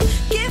another.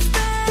 Give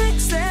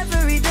thanks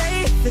every day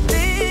for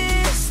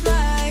this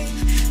life,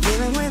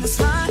 living with a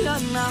smile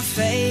on our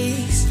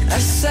face.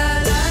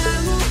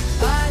 Assalamu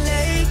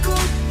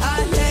alaikum,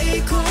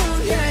 alaikum,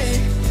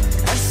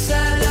 yeah.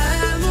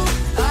 Assalamu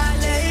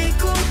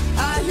alaikum,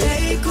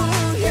 alaikum,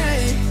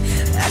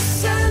 yeah.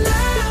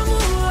 Assalamu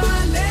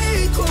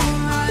alaikum,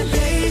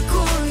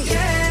 alaikum,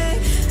 yeah.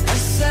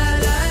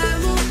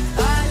 Assalamu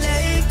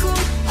alaikum,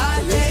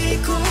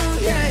 alaikum,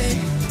 yeah.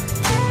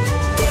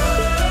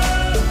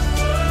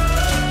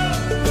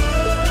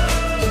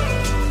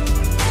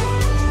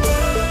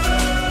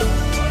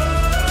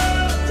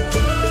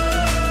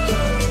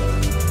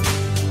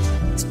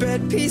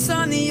 Spread peace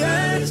on the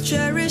earth,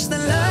 cherish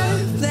the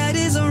love that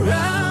is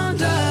around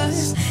us.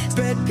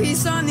 Spread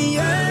peace on the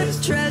earth,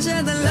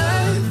 treasure the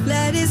love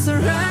that is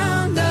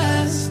around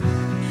us.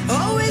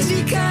 Always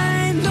be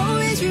kind,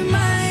 always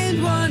remind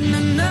one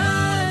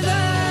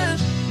another.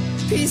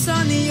 Peace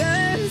on the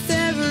earth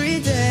every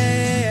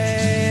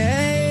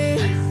day.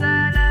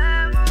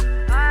 Assalamu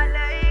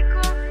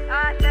alaikum,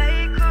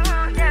 alaikum,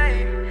 yeah.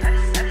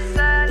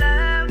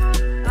 Assalamu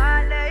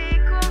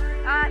alaikum,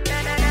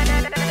 alaikum.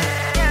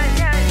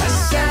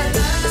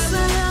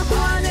 Assalamu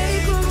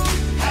alaikum.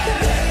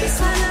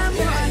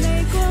 Assalamu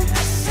alaikum.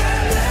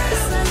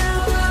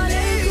 Assalamu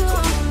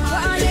alaikum. Wa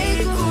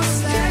alaikum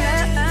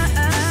assalam.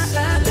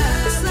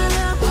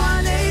 Assalamu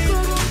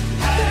alaikum.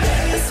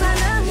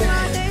 Assalamu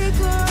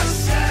alaikum.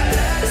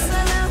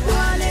 Assalamu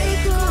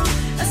alaikum.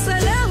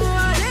 Assalamu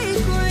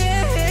alaikum,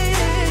 yeah.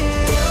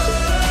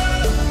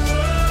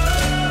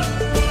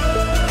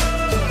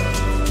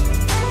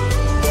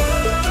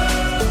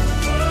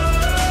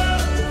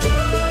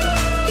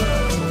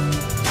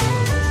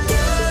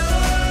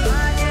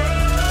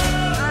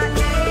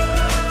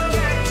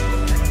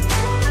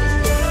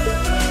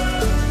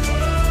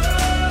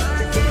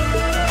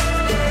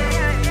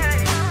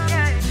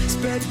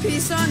 Spread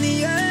peace on the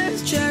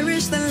earth,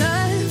 cherish the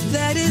love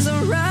that is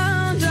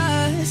around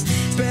us.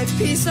 Spread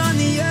peace on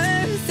the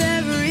earth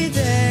every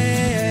day.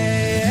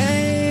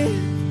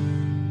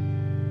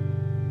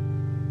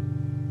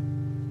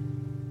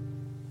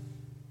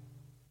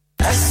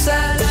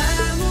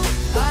 Assalamu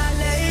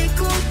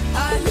alaikum,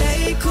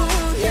 alaikum,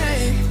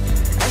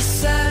 yeah.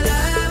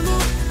 Assalamu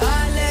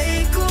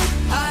alaikum,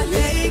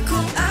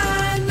 alaikum. I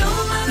know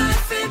my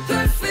life ain't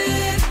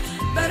perfect,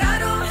 but I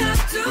don't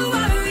have to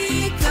worry,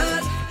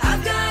 'cause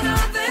I've got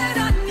all that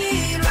I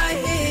need right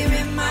here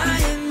in my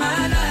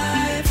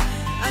life.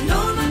 I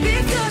know my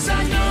because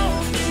I know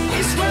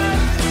it's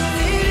worth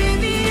it in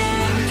the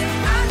end.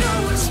 I know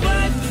it's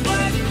worth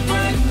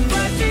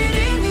it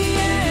in the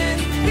end,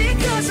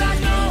 because I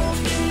know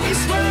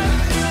it's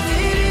worth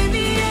it in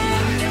the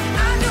end.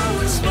 I know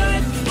it's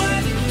worth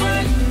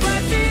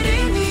it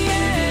in the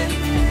end.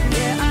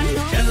 Yeah, I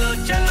know. चलो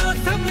चलो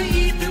सब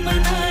ईद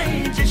मनाएं,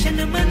 जश्न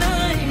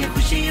मनाएं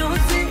खुशियों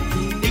से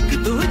एक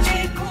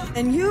दूजे को.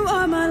 And you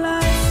are my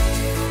life.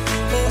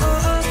 Oh,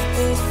 oh, oh,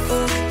 oh,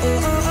 oh,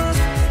 oh, oh.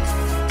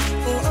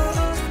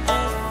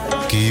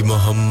 की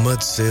मोहम्मद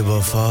से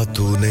वफा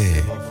तूने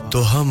तो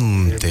हम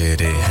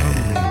तेरे हैं,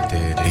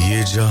 ये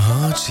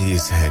जहां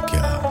चीज है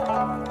क्या,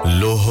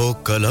 लोहो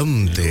कलम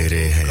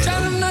तेरे हैं.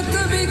 जन्नत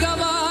भी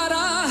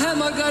गवारा है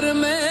मगर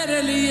मेरे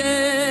लिए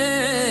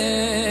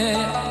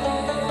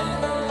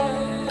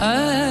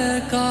ऐ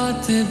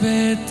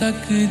कातिबे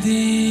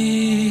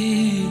तकदीर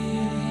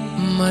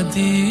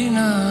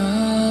मदीना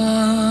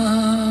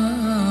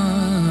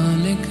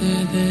लिख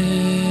दे.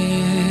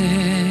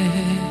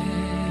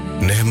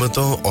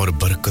 नेमतों और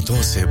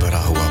बरकतों से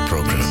भरा हुआ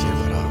प्रोग्राम,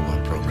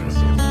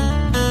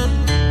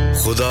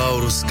 खुदा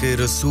और उसके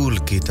रसूल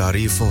की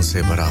तारीफों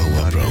से भरा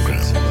हुआ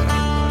प्रोग्राम,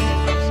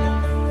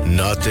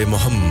 नाते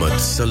मोहम्मद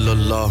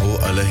सल्लल्लाहु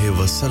अलैहि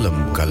वसल्लम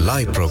का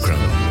लाइव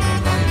प्रोग्राम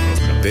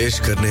पेश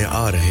करने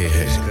आ रहे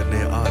हैं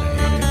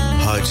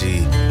हाजी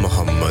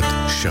मोहम्मद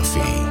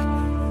शफी.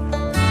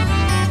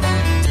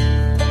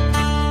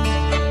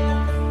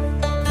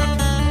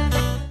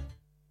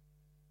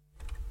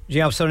 जी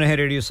आप सुन रहे हैं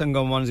रेडियो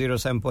संगम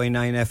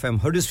 107.9 एफएम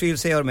हडर्सफील्ड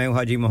से और मैं हूं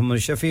हाजी मोहम्मद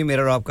शफी.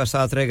 मेरा और आपका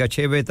साथ रहेगा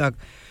 6 बजे तक.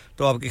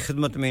 तो आपकी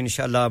खिदमत में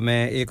इंशाल्लाह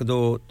मैं एक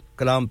दो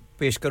कलाम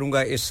पेश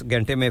करूंगा इस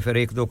घंटे में, फिर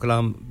एक दो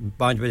कलाम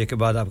 5 बजे के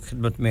बाद आपकी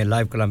खिदमत में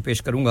लाइव कलाम पेश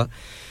करूंगा.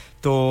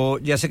 तो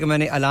जैसे कि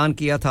मैंने ऐलान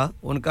किया था,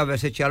 उनका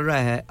वैसे चल रहा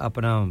है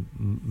अपना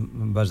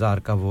बाज़ार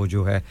का वो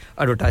जो है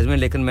एडवर्टाइजमेंट,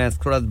 लेकिन मैं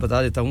थोड़ा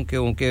बता देता हूं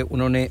क्योंकि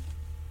उन्होंने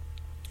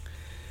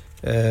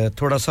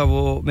थोड़ा सा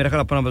वो मेरा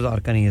ख्याल अपना बाज़ार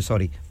का नहीं है,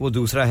 सॉरी वो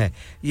दूसरा है.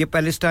 ये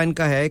पैलेस्टाइन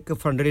का है, एक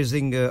फंड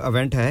रेजिंग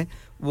इवेंट है,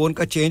 वो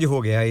उनका चेंज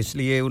हो गया है,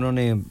 इसलिए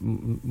उन्होंने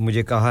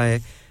मुझे कहा है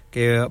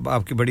कि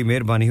आपकी बड़ी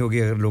मेहरबानी होगी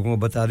अगर लोगों को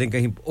बता दें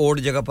कहीं और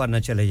जगह पर ना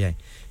चले जाएं,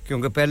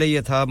 क्योंकि पहले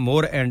ये था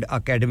मोर एंड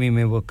एकेडमी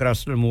में, वो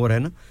क्रस्टल मोर है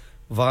ना,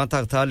 वहाँ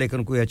तक था,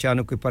 लेकिन कोई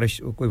अचानक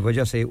कोई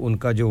वजह से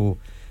उनका जो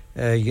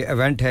ये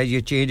इवेंट है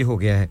ये चेंज हो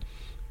गया है.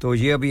 तो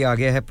ये अभी आ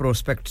गया है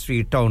प्रोस्पेक्ट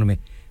स्ट्रीट टाउन में,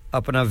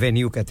 अपना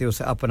वेन्यू कहते हैं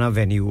उसे, अपना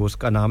वेन्यू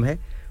उसका नाम है.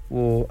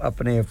 वो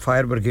अपने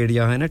फायर ब्रिगेड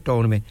यहाँ है ना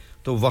टाउन में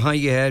तो वहाँ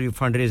ये है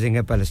फंड रेजिंग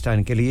है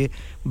पैलेस्टाइन के लिए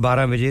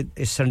 12 बजे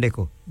इस संडे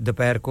को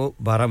दोपहर को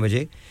 12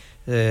 बजे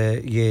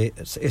ये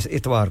इस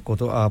इतवार को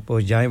तो आप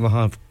जाएं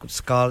वहाँ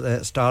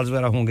स्टॉल्स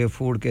वगैरह होंगे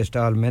फूड के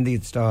stall mehndi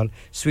stall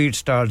sweet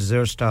stall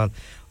desert stall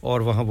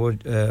और वहाँ वो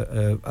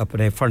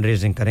अपने फंड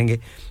रेजिंग करेंगे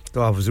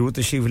तो आप ज़रूर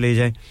तशरीफ ले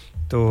जाएं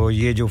तो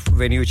ये जो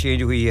वेन्यू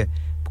चेंज हुई है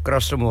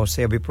कस्टमर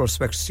से अभी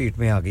प्रोस्पेक्ट स्ट्रीट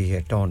में आ गई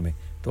है टाउन में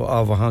तो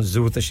आप वहाँ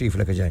ज़रूर तशरीफ़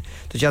लेकर जाएं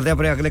तो चलते हैं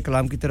अपने अगले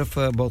कलाम की तरफ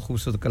बहुत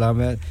खूबसूरत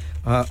कलाम है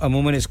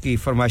अमूमन इसकी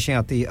फरमाइशें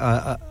आती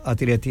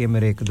रहती हैं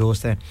मेरे एक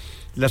दोस्त हैं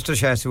लेस्टर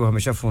शायर से वो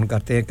हमेशा फ़ोन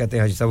करते हैं कहते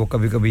हैं हाजी साहब वो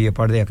कभी-कभी ये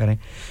पढ़ दिया करें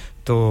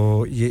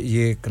तो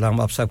ये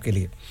कलाम आप सब के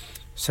लिए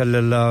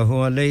सल्लल्लाहु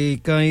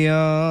अलैका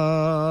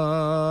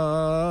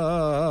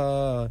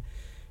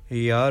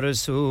या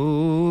रसूल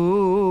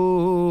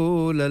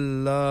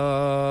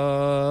अल्लाह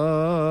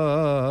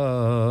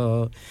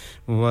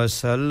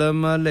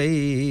वसल्लम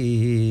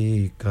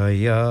अलैका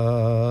या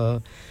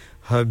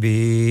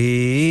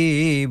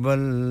हबीब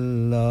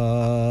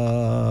अल्लाह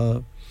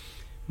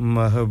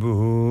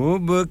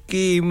महबूब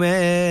की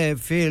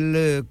महफिल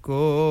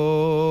को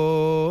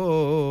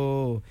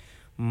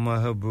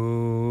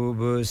महबूब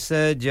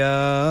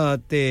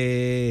सजाते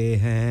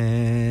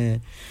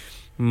हैं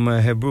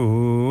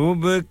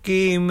महबूब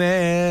की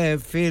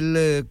महफिल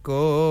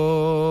को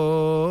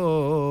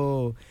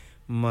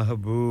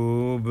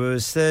महबूब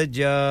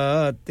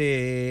सजाते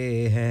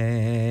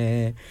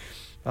हैं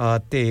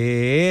आते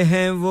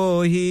हैं वो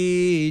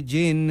ही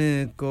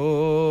जिनको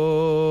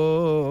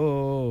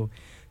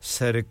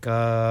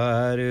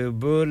सरकार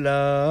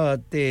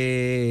बुलाते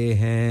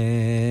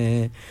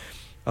हैं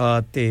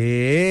आते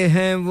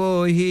हैं वो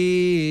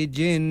ही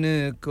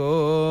जिनको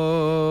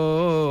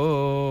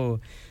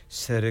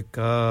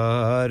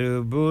सरकार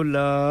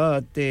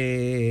बुलाते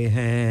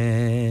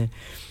हैं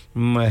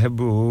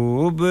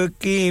महबूब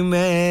की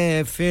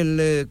महफिल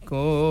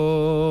को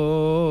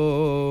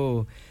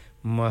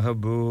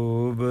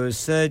महबूब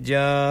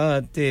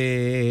सजाते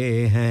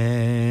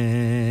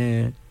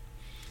हैं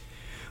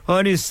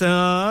और इस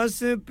आस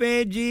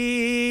पे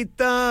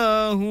जीता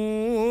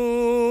हूँ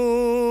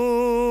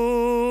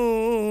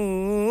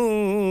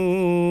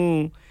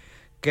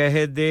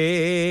कह दे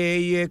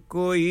ये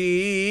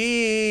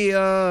कोई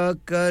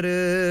आकर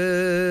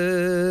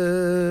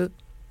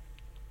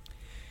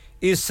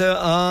इस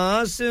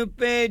आस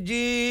पे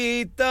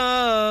जीता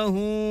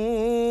हूँ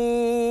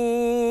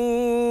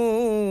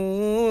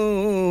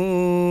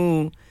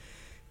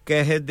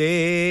कह दे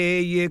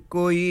ये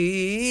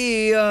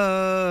कोई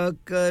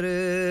आकर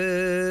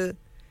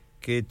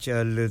कि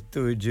चल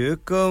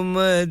तुझको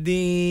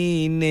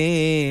मदीने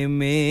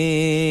में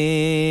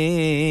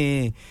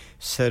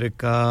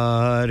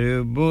सरकार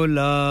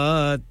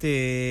बुलाते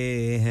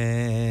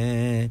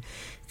हैं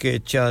कि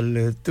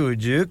चल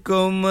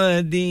तुझको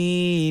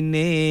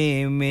मदीने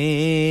में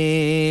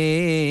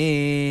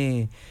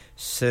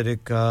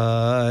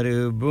सरकार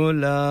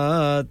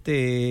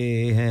बुलाते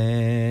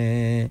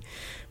हैं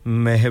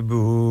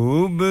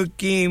महबूब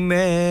की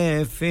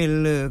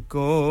महफिल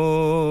को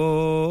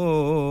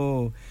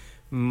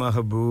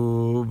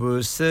महबूब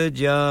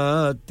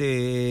सजाते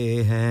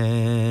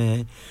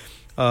हैं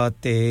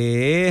आते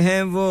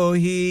हैं वो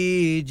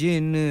ही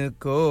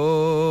जिनको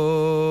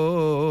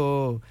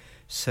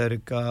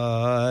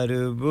सरकार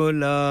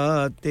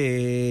बुलाते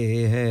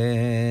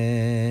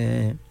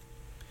हैं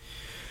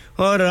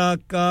और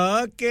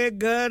आका के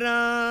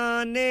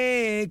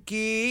घराने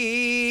की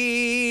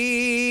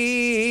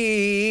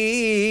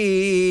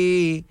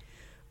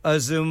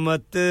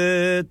अज़मत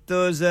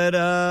तो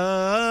ज़रा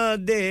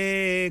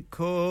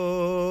देखो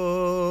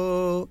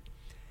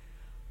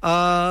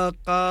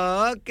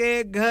आका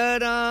के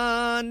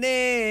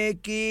घराने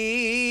की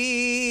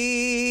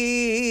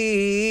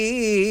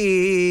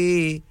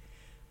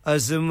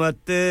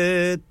अज़मत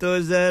तो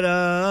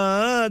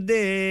ज़रा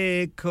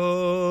देखो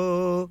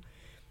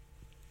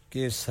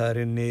कि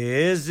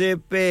सरनेज़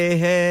पे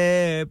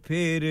है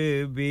फिर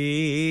भी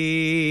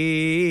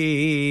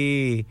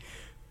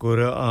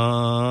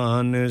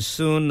कुरान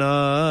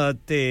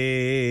सुनाते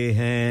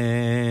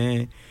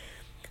हैं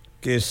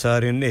कि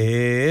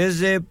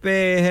सरनेज़ पे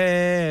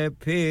है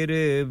फिर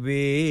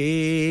भी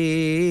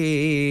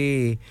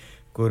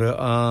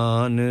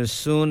कुरान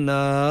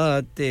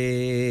सुनाते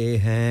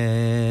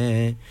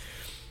हैं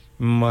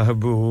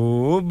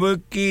महबूब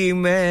की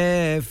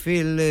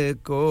महफिल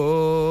को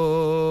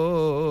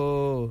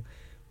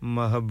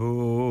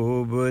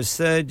महबूब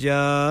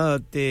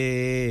सजाते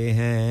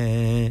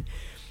हैं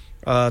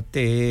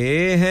आते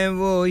हैं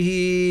वो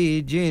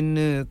ही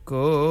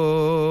जिनको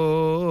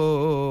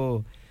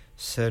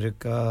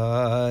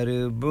सरकार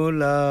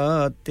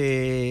बुलाते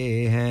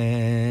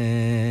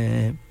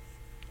हैं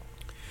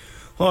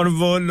और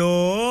वो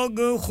लोग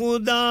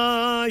खुदा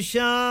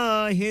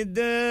शाहिद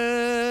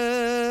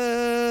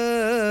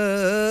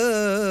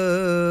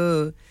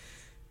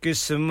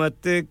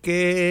किस्मत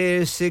के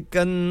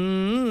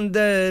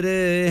सिकंदर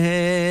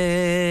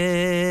हैं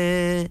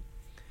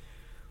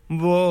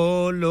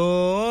वो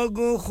लोग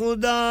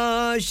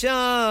खुदा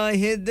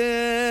शाहिद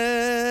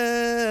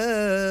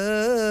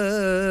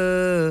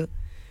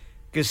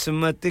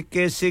किस्मत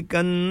के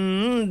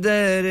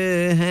सिकंदर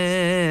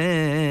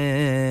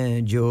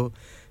हैं जो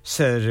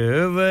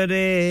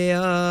सरवरे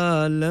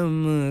आलम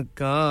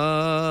का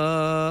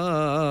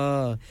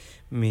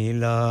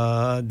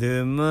मिलाद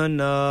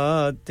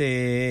मनाते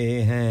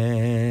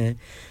हैं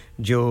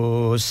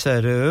जो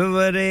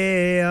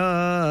सरवरे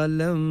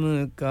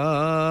आलम का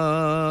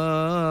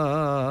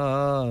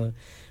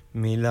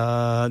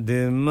मिलाद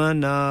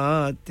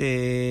मनाते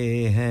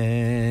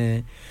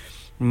हैं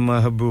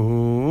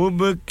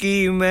महबूब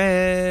की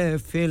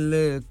महफिल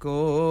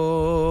को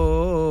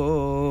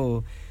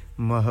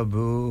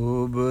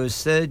महबूब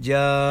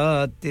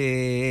सजाते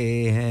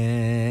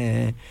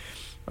हैं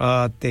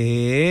आते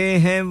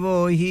हैं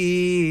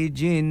वही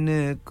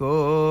जिनको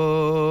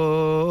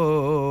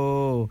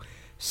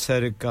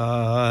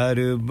सरकार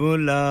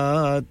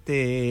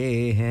बुलाते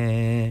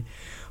हैं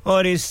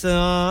और इस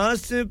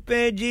आस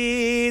पे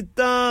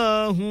जीता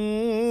हूँ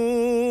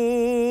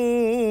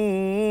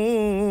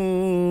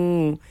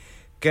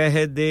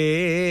कह दे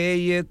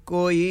ये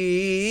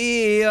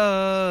कोई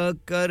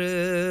आकर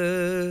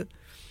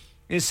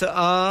इस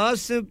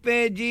आस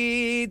पे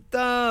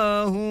जीता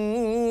हूँ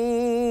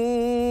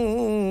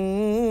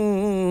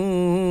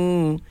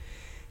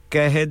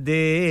कह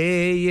दे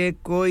ये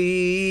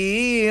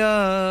कोई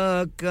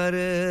आकर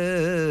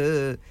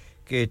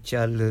कि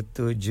चल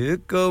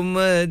तुझको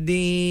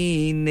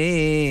मदीने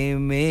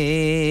में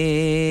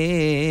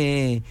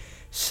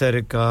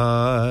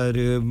सरकार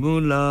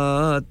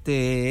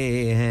बुलाते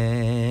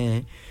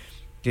हैं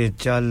कि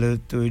चल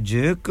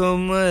तुझको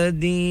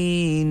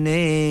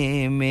मदीने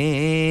में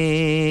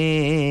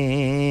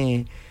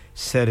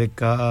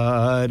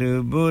सरकार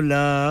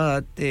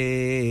बुलाते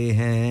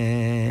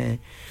हैं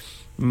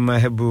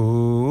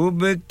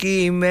महबूब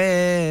की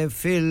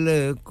महफिल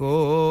को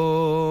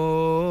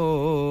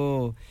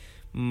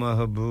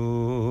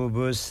महबूब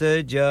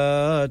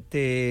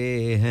सजाते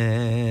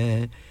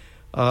हैं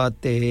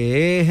आते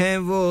हैं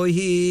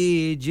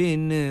वही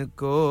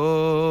जिनको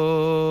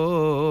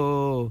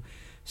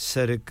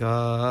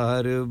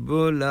सरकार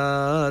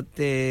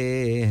बुलाते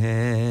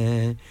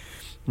हैं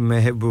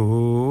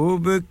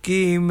महबूब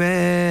की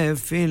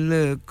महफिल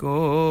को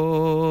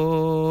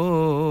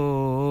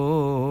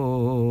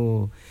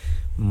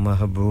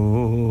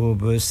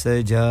महबूब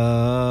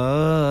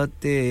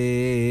सजाते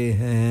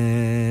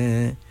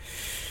हैं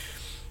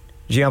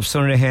जी आप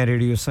सुन रहे हैं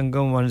रेडियो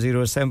संगम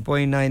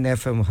 107.9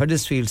 एफएम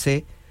हडर्सफील्ड से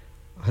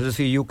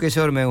हडर्सफील्ड यूके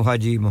से और मैं हूं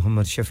हाजी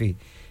मोहम्मद शफी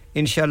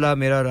इंशाल्लाह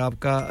मेरा और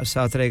आपका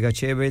साथ रहेगा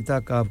 6 बजे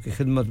तक आपकी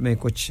खिदमत में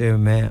कुछ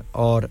मैं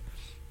और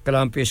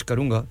कलाम पेश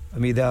करूंगा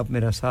उम्मीद है आप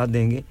मेरा साथ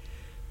देंगे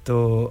तो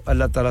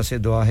अल्लाह ताला से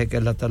दुआ है कि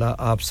अल्लाह ताला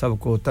आप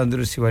सबको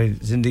तंदुरुस्ती वाली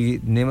ज़िंदगी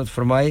नेमत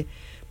फरमाए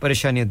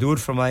परेशानियां दूर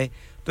फरमाए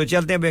तो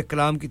चलते हैं बे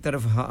कलाम की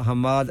तरफ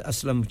हमाद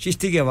असलम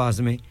चिश्ती की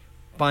आवाज़ में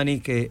पानी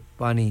के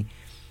पानी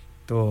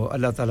तो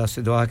अल्लाह ताला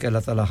से दुआ है कि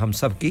अल्लाह ताला हम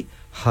सब की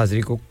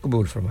हाज़िरी को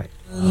कबूल फरमाए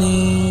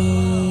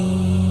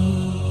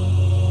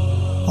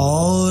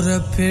और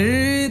फिर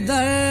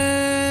दर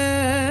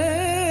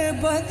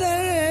बदर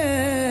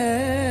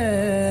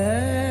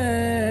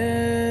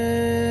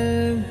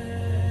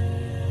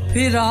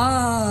फिरा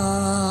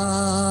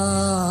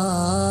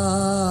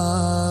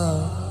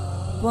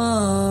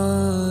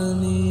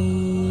पानी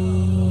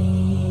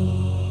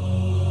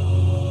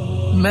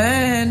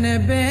मैंने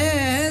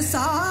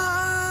बेसाख्ता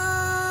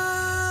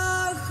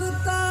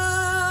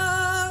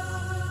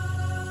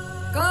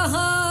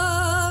कहा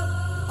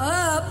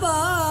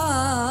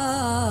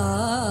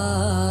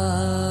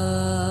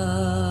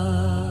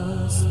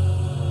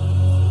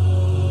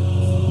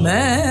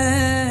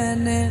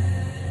मैंने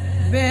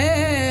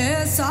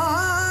बेसाख्ता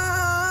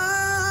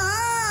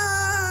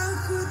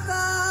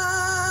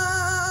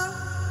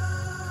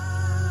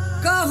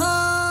कहा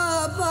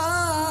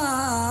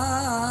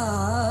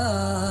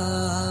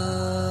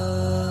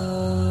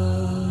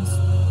बास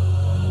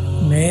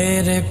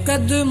मेरे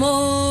कदमों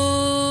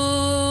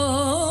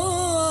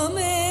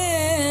में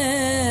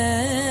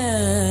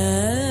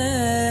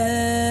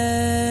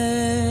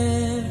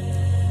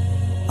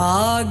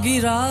आ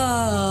गिरा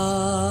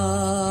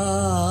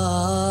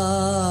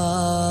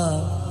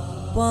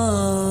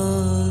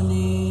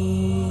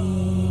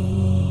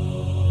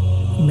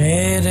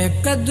मेरे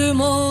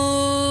कदमों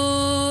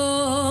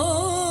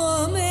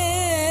में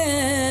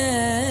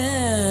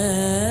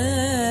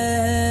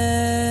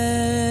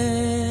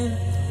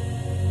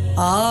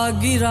आ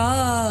गिरा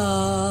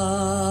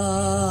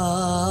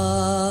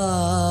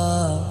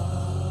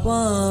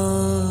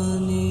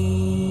पानी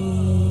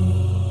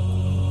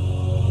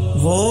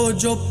वो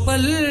जो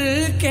पल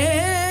के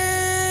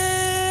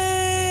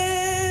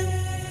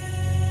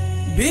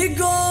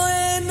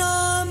भिगोए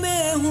नाम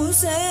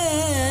हुसैन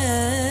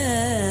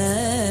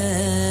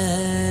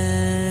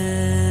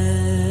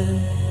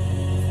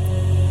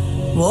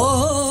वो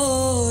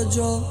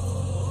जो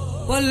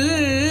पल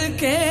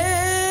के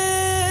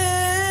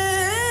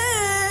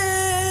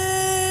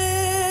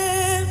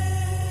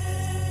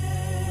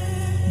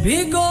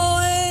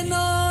भिगोए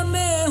नाम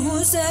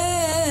हुसैन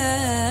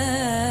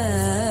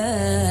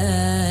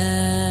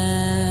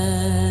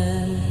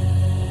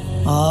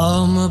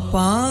आम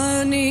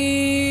पानी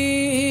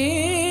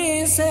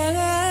से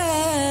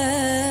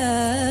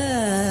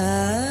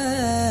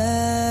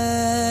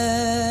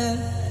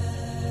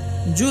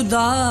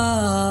जुदा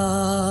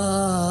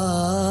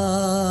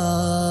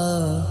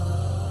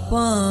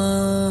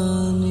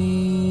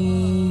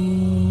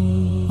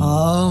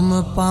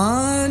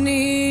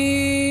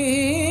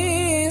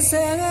पानी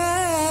से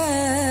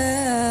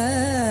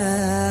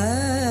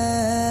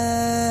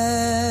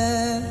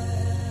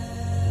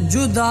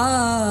जुदा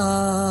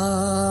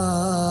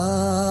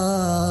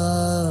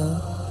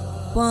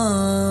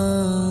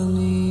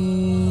पानी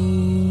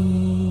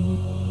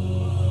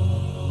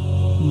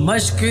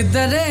मश्क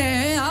दरे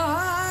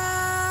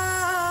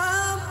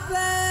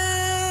पे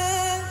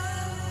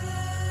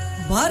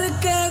भर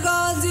के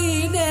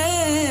गाजी ने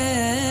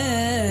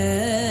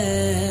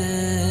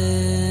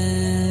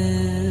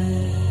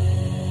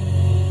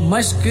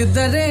मश्क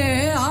दरे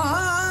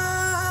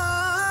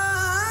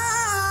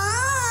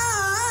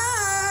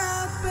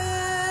पे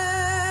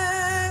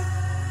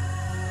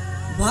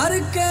भर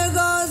के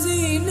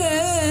गाजी ने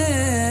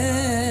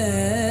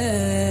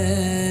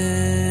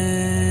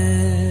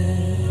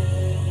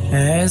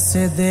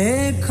ऐसे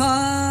देखा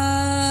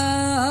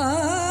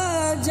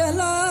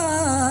जला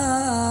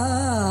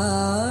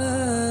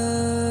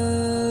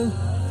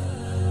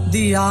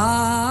दिया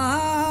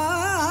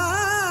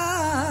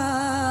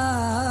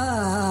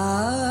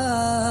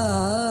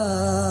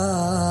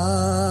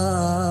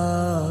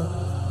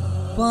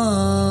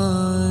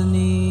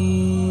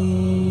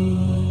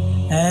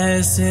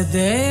ऐसे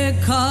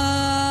देखा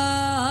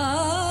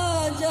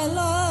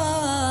जला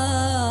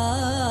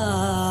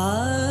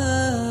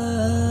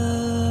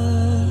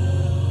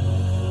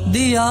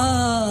दिया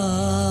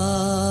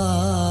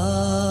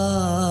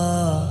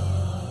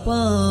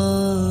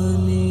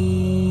पानी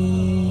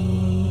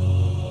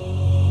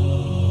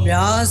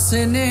प्यास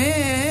ने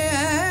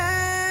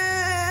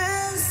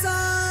ऐसा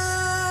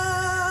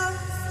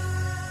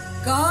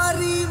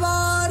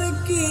कारीवार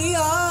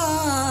किया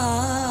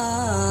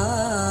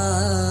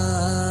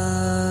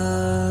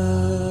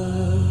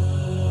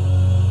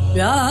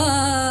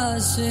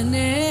प्यास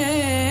ने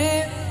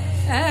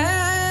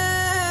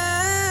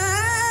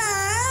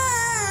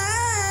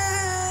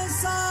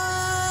ऐसा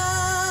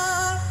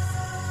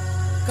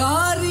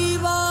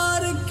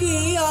कारीवार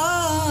किया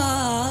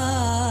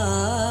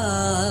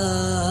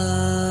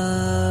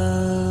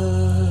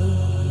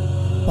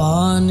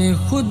पान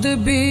खुद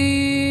भी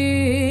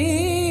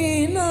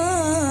ना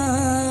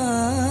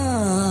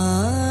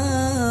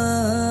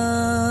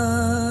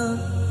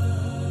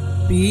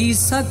पी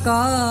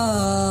सका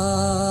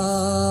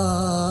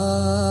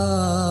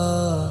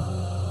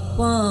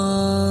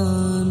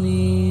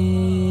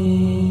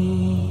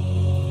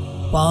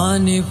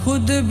पानी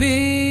खुद भी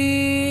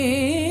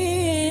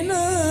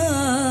ना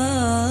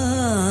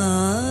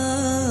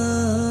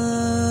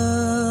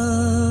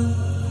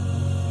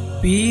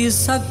पी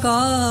सका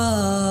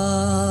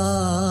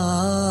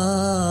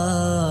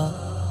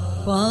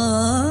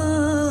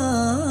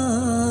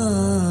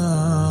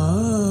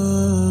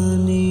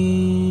पानी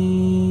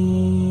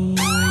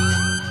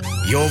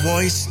Your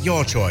voice,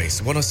 your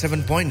choice.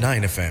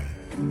 107.9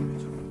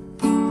 FM.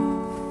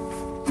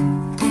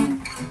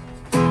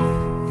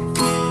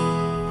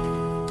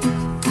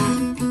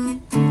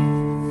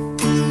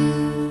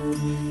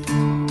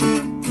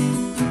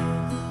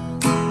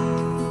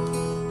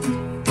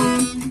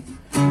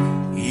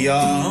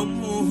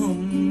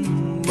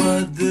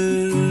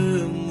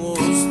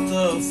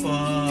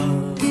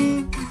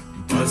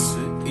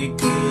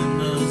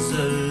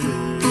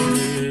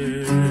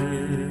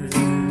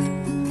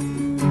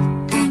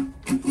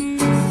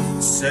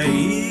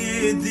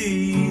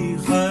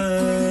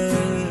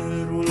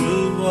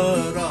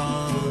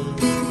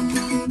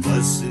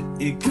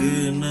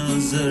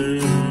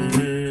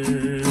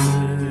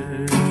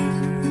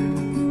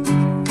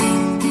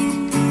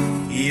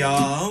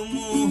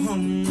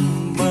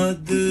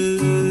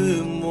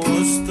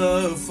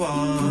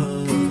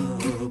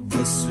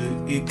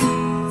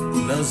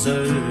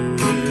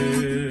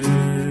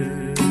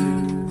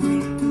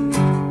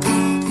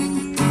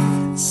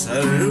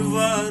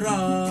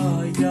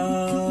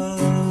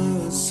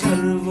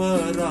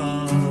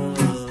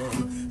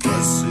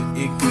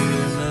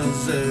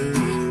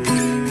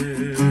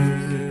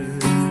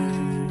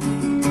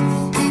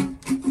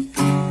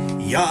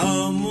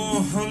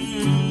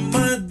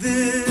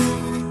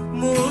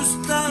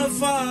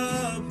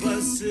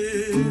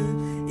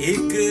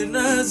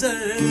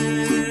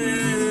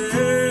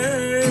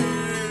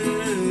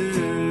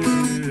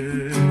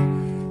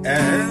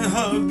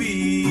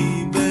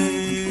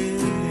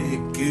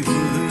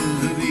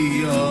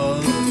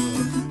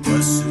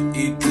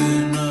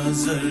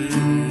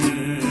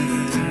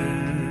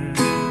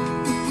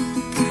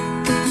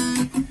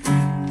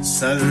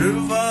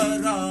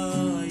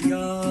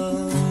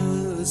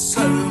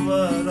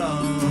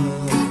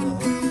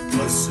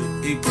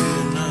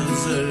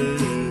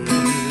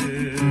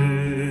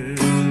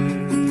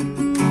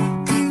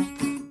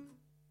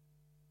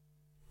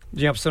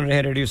 जी आप सुन रहे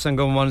हैं रेडियो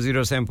संगम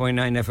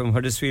 107.9 एफएम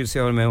हडर्सफील्ड से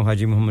और मैं हूं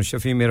हाजी मोहम्मद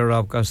शफी मेरा और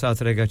आपका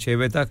साथ रहेगा 6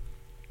 बजे तक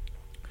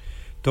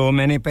तो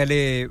मैंने पहले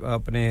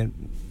अपने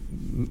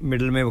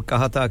मिडल में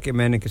कहा था कि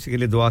मैंने किसी के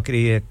लिए दुआ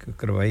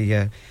करवाई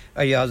है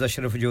अयाज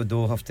अशरफ जो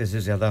 2 हफ्ते से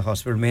ज़्यादा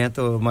हॉस्पिटल में है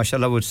तो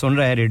माशाल्लाह वो सुन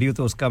रहा है रेडियो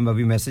तो उसका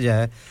अभी मैसेज आया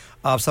है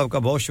आप सबका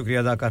बहुत शुक्रिया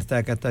अदा करता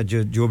है कहता है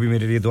जो भी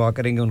मेरे लिए दुआ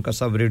करेंगे उनका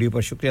सब रेडियो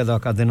पर शुक्रिया अदा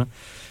कर देना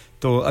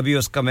तो अभी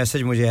उसका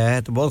मैसेज मुझे आया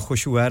है तो बहुत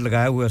खुश हुआ है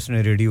लगाया हुआ है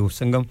उसने रेडियो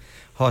संगम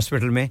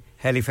हॉस्पिटल में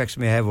हैलिफैक्स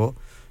में है वो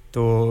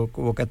तो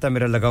वो कहता है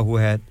मेरा लगा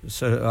हुआ है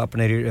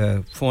अपने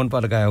फ़ोन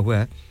पर लगाया हुआ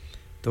है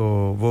तो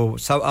वो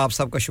सब आप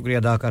सबका शुक्रिया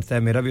अदा करता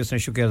है मेरा भी उसने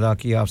शुक्रिया अदा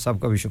किया आप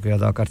सबका भी शुक्रिया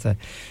अदा करता है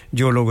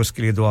जो लोग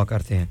उसके लिए दुआ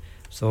करते हैं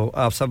सो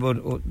आप सब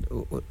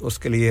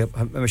उसके लिए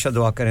हमेशा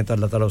दुआ करें तो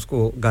अल्लाह ताला उसको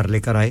घर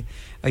लेकर आए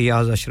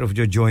अयाज अशरफ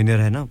जो जॉइनर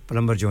है ना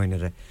प्लम्बर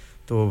जॉइनर है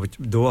तो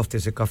 2 हफ्ते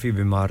से काफ़ी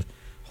बीमार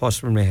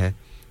हॉस्पिटल में है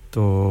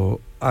तो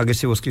आगे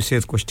से उसकी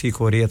सेहत कुछ ठीक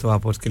हो रही है तो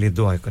आप उसके लिए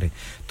दुआ करें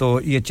तो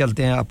ये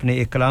चलते हैं अपने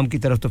एक कलाम की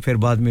तरफ तो फिर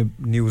बाद में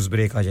न्यूज़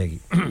ब्रेक आ जाएगी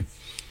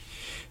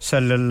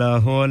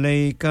सल्लल्लाहु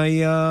अलैका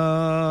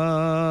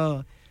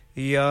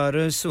या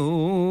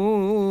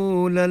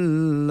रसूल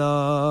अल्लाह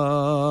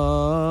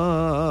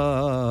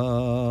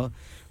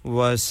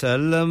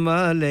वसल्लम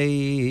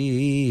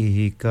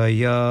अलैका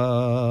या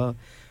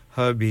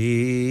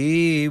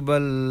हबीब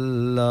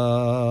अल्लाह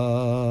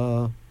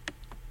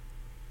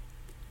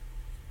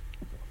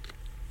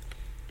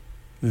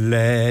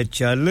ले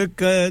चल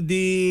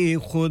कदी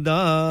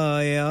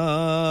खुदाया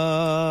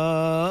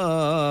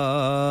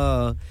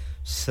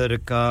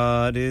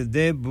सरकार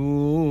दे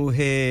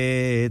बूहे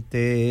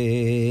ते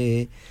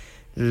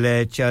ले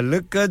चल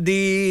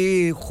कदी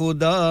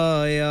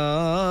खुदाया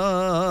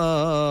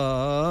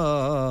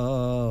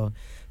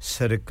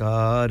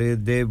सरकार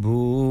दे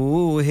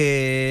बूहे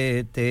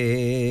ते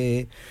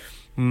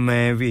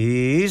मैं भी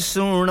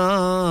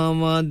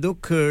सुनावा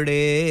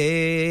दुखड़े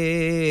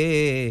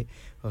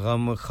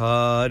गम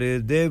खार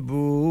दे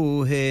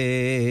बूहे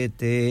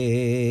ते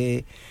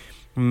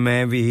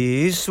मैं भी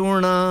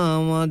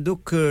सुनावा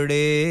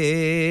दुखड़े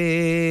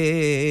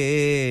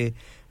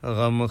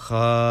गम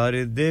खार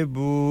दे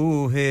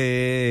बूहे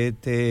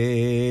ते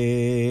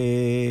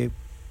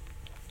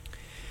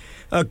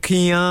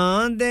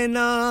अखियां दे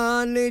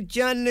नाल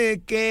चल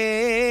के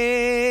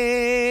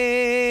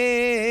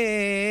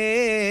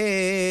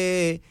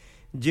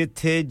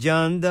जिथे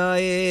जांदा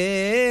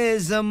ए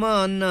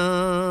ज़माना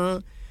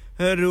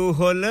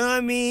रूहुल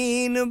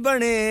अमीन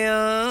बनिया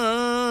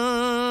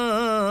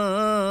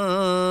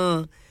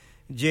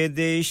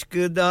जेदे इश्क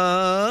दा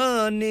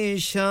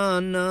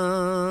निशाना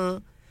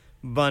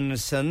बन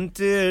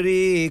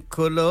संतरी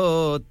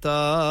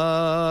खलोता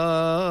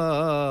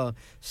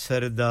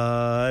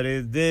सरदार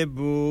दे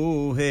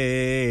बूहे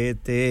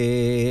ते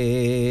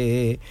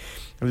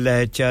ले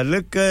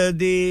चल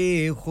कदी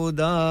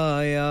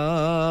खुदाया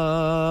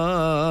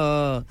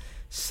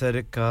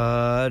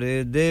सरकार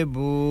दे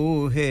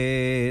बूहे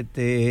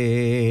ते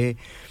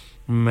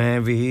मैं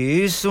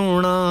भी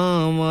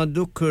सुनावा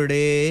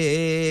दुखड़े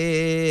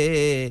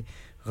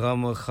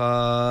गम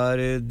खार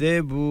दे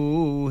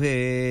बूहे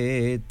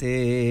ते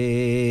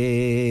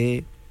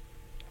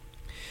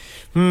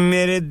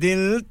मेरे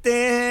दिल ते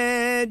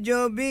है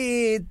जो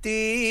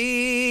बीती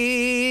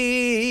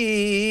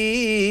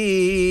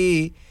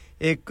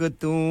एक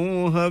तू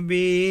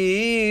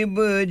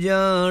हबीब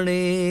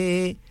जाने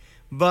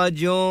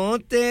बाजों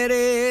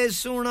तेरे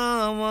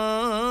सुनावा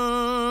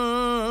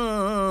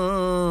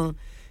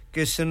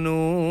किसनू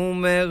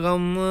मैं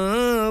गम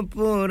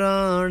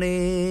पुराने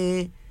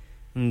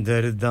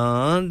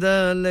दर्दां दा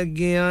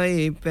लगया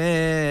ई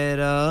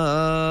पैरा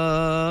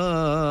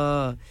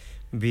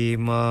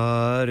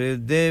बीमार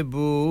दे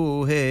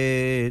बूहे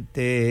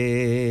ते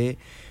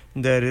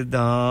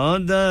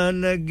दर्दां दा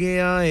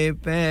लगया ई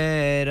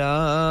पैरा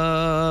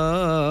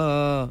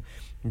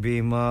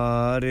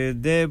बीमार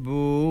दे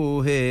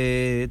बूहे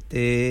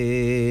ते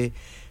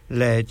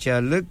ले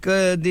चल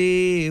कदी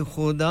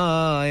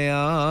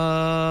खुदाया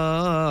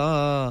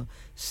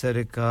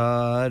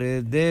सरकार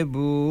दे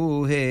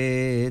बूहे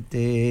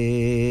ते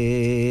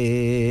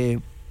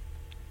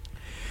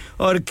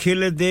और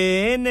खिल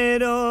देन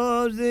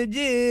रोज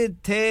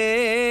जिथे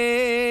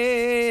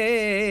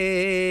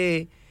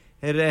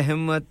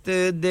रहमत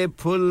दे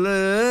फुल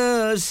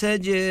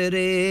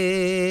सजरे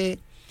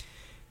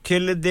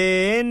खिल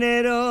देन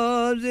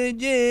रोज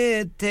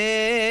जिथे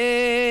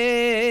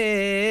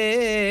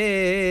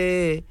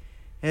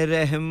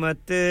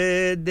रहमत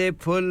दे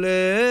फुल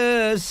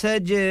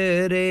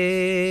सजरे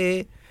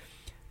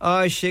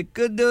आशिक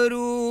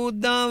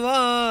दरूदां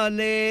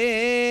वाले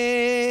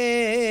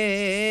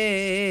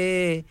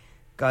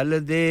कल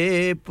दे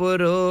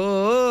परो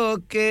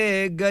के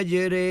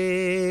गजरे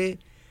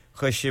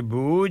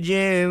खुशबू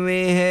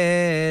जेवें है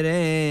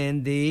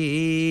रहंदी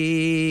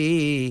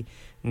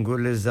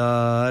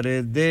गुलजार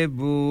दे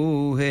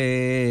बूहे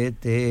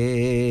ते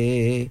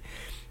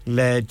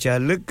ले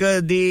चल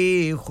कदी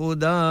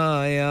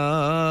खुदाया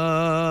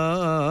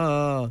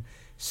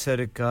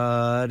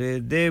सरकार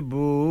दे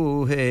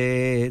बूहे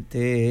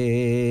ते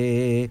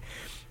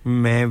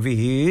मैं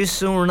भी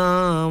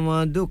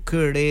सुनावा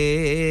दुखड़े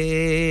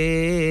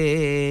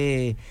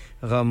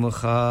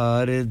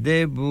गमखार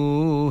दे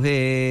बूहे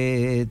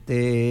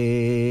ते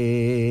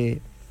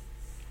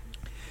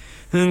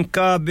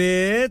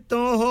काबे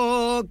तो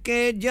हो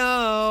के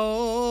जाओ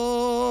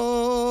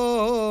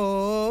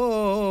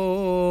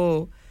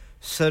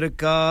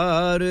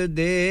सरकार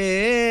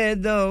दे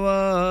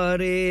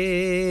दवारे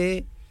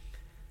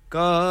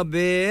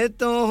काबे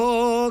तो हो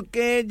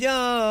के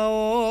जाओ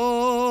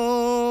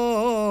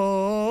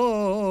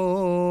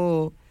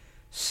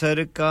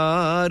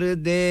सरकार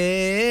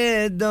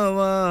दे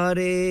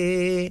दवारे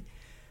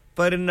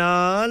पर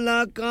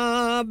नाला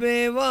काबे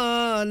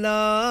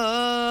वाला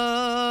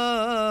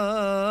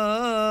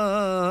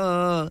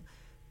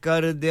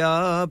कर दिया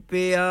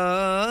पिया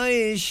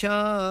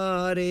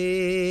इशारे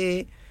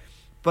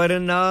पर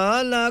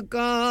नाला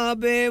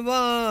काबे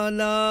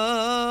वाला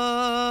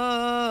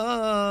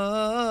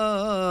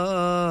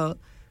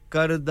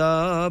करदा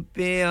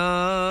पिया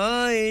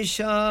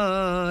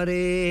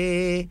इशारे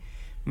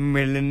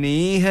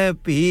मिलनी है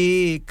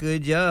पीक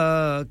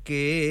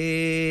जाके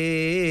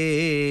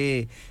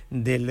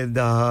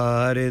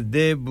दिलदार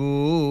दे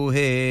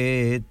बूहे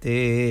ते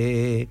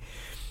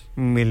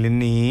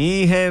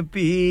मिलनी है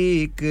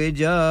पीक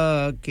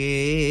जाके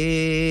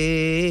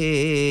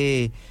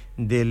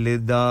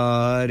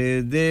दिलदार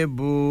दे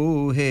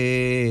बूहे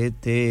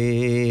ते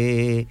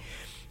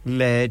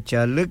ले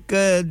चल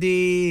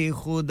कदी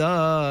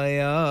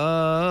खुदाया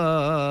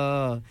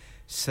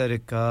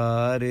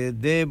सरकार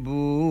दे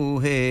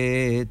बूहे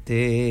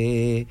ते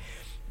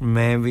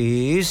मैं भी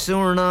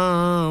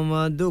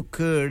सुनावा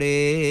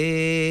दुखड़े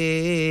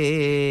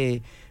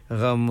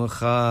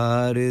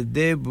गमखार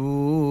दे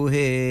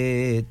बूहे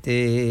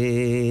ते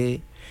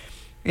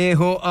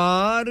एहो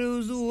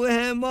आरज़ू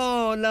है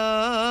मौला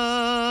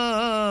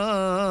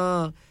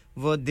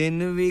वो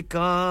दिन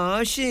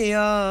विकाश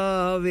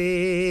आवे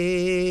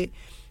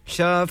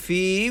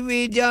शाफी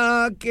भी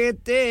जाके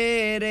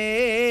तेरे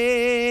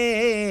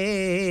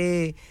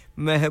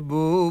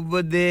महबूब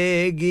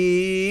दे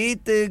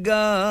गीत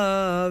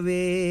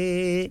गावे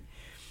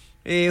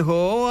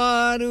एहो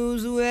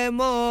आरज़ू है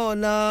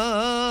मौला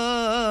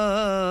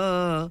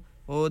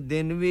ओ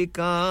दिन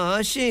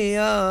विकाश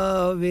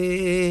आवे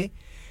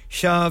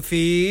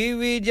शाफी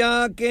भी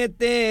जाके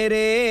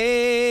तेरे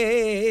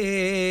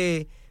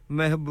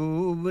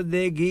महबूब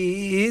दे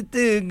गीत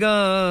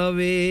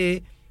गावे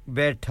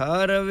बैठा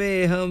रवे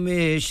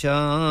हमेशा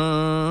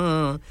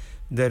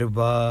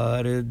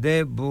दरबार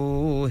दे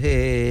बूहे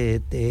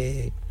ते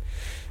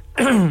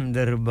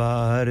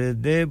दरबार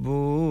दे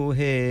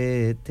बूहे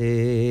ते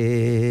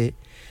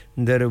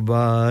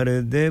दरबार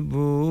दे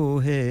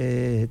बूहे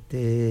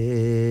ते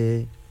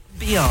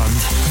Beyond,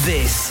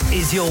 this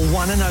is your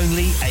one and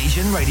only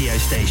Asian radio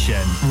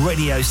station,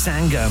 Radio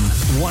Sangam,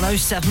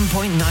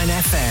 107.9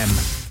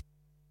 FM.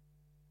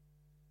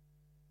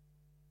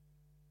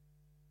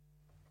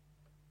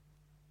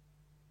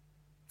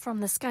 From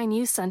the Sky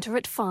News Centre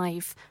at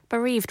 5,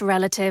 bereaved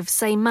relatives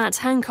say Matt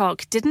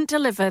Hancock didn't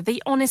deliver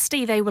the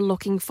honesty they were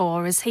looking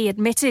for as he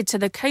admitted to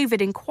the COVID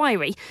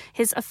inquiry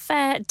his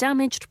affair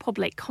damaged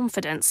public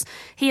confidence.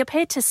 He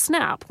appeared to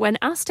snap when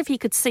asked if he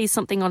could see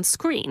something on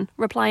screen,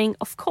 replying,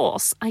 "Of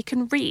course, I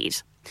can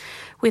read."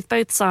 With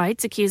both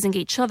sides accusing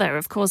each other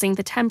of causing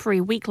the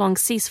temporary week-long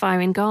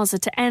ceasefire in Gaza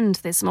to end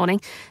this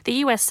morning, the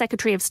US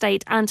Secretary of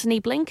State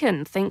Antony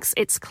Blinken thinks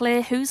it's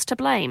clear who's to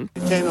blame.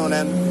 It came to an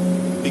end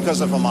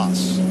because of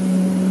Hamas.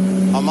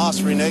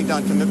 Hamas reneged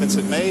on commitments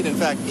it made. In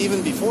fact,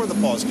 even before the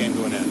pause came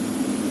to an end,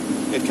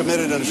 it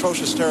committed an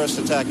atrocious terrorist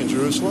attack in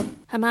Jerusalem.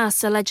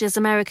 Hamas alleges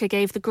America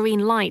gave the green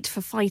light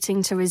for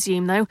fighting to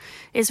resume, though.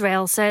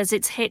 Israel says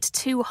it's hit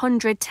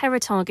 200 terror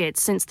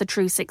targets since the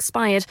truce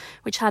expired,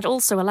 which had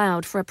also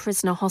allowed for a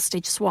prisoner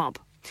hostage swap.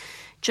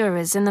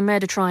 Jurors in the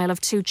murder trial of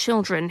two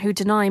children who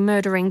deny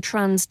murdering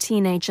trans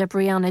teenager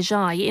Brianna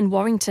Ghey in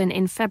Warrington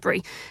in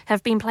February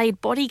have been played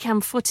body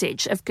cam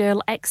footage of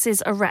girl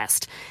X's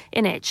arrest.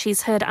 In it,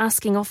 she's heard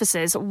asking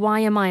officers,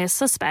 "Why am I a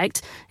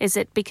suspect? Is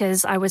it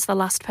because I was the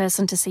last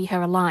person to see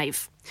her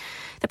alive?"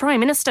 The Prime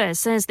Minister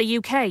says the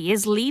UK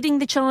is leading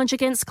the charge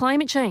against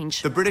climate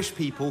change. The British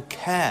people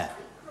care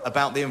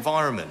about the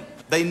environment.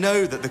 They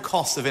know that the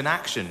costs of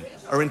inaction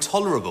are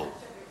intolerable,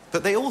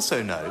 but they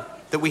also know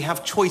that we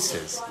have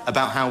choices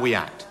about how we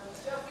act.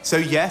 So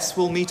yes,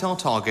 we'll meet our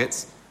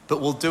targets, but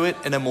we'll do it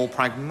in a more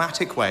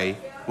pragmatic way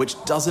which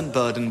doesn't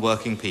burden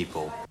working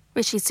people.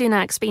 Rishi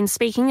Sunak's been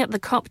speaking at the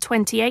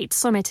COP28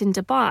 summit in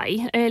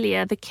Dubai.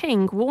 Earlier, the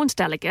King warned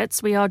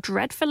delegates we are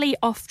dreadfully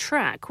off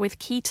track with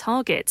key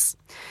targets.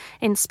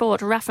 In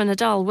sport, Rafa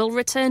Nadal will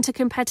return to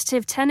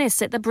competitive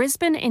tennis at the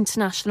Brisbane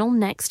International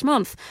next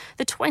month.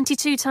 The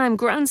 22-time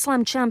Grand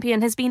Slam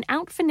champion has been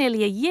out for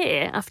nearly a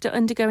year after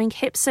undergoing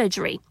hip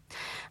surgery.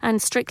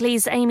 And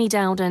Strictly's Amy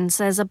Dowden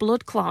says a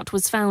blood clot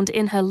was found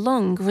in her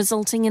lung,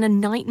 resulting in a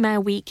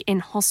nightmare week in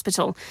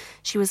hospital.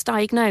 She was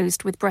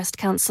diagnosed with breast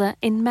cancer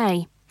in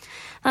May.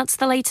 That's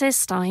the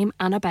latest. I'm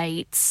Anna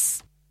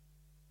Bates.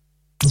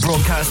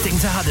 Broadcasting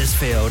to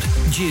Huddersfield,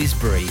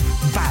 Dewsbury,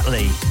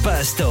 Batley,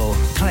 Birstall,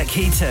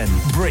 Cleckheaton,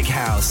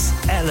 Brickhouse,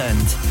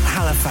 Elland,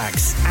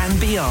 Halifax and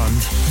beyond.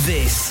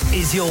 This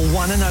is your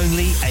one and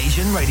only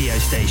Asian radio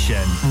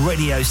station.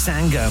 Radio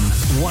Sangam,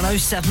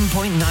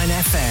 107.9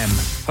 FM.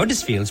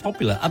 Huddersfield's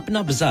popular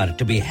Apna Bazaar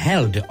to be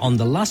held on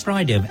the last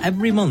Friday of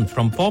every month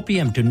from 4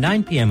 p.m. to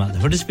 9 p.m. at the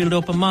Huddersfield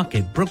Open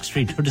Market, Brook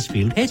Street,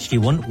 Huddersfield,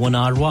 HD1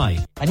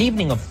 1RY. An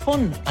evening of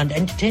fun and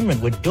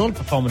entertainment with dual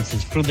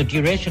performances through the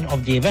duration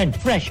of the event.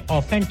 Fresh,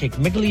 authentic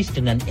Middle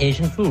Eastern and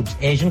Asian foods,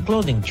 Asian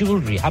clothing,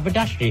 jewellery,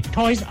 haberdashery,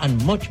 toys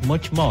and much,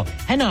 much more.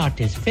 Henna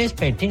artists, face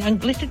painting and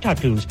glitter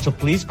tattoos. So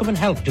please come and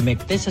help to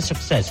make this a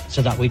success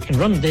so that we can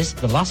run this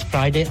the last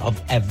Friday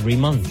of every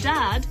month.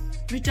 Dad,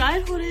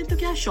 retire हो रहे हैं तो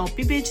क्या shop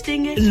भी बेच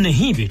देंगे?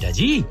 नहीं बेटा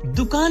जी,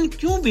 दुकान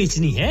क्यों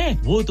बेचनी है?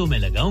 वो तो मैं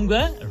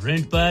लगाऊंगा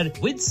रेंट पर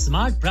with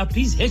smart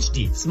properties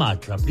HD.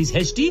 Smart properties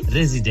HD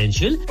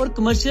residential और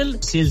कमर्शियल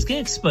सेल्स के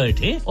एक्सपर्ट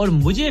हैं और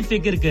मुझे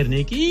फिक्र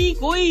करने की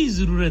कोई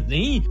जरूरत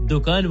नहीं।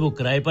 दुकान वो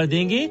किराए पर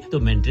देंगे तो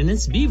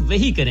मेंटेनेंस भी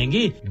वही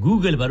करेंगे।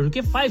 गूगल पर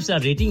उनके 5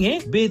 स्टार रेटिंग है,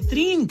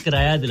 बेहतरीन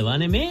किराया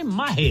दिलवाने में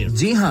माहिर।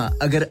 जी हां,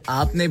 अगर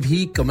आपने भी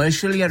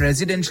कमर्शियल या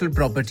रेजिडेंशियल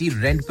प्रॉपर्टी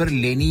रेंट पर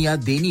लेनी या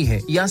देनी है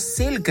या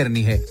सेल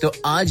करनी है तो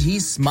आज ही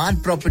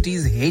स्मार्ट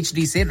प्रॉपर्टीज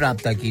एचडी से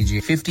राब्ता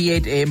कीजिए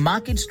 58A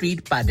Market Street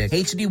Paddock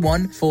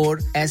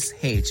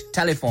HD14SH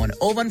telephone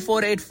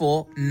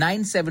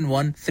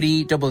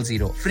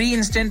 01484971300 free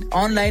instant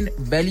online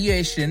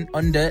valuation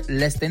under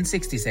less than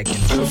 60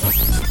 seconds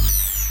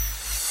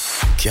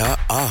क्या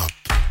आप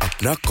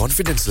अपना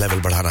कॉन्फिडेंस लेवल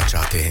बढ़ाना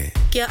चाहते हैं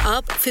क्या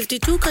आप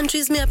 52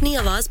 कंट्रीज में अपनी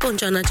आवाज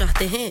पहुंचाना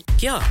चाहते हैं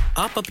क्या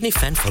आप अपनी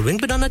फैन फॉलोइंग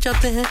बनाना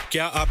चाहते हैं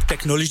क्या आप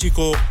टेक्नोलॉजी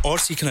को और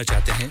सीखना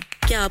चाहते हैं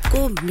क्या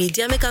आपको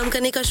मीडिया में काम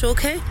करने का शौक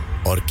है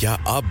और क्या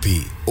आप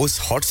भी उस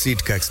हॉट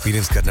सीट का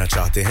एक्सपीरियंस करना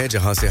चाहते हैं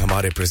जहां से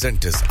हमारे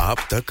प्रेजेंटर्स आप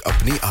तक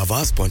अपनी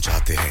आवाज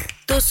पहुंचाते हैं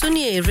तो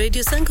सुनिए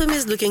radio Sangam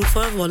is looking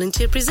for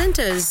volunteer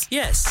presenters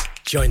yes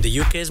join the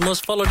UK's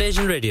most followed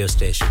Asian radio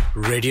station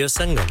Radio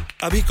Sangam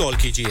abhi call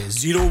kijiye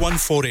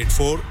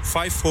 01484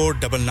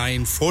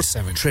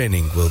 549947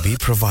 training will be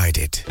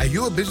provided Are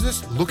you a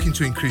business looking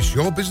to increase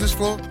your business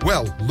flow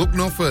well look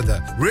no further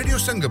Radio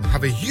Sangam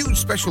have a huge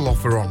special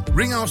offer on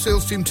ring our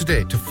sales team today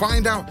to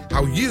find out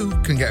how you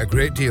can get a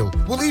great deal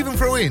we'll even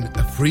throw in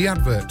a free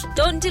advert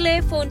Don't delay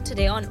phone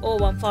today on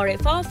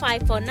 01484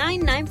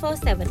 549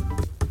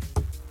 947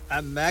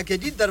 मैं के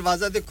जी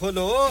दरवाजा दे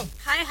खोलो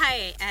हाय हाय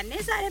एने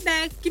सारे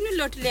bag किनु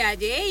लुट ले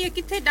आजे ये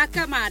किथे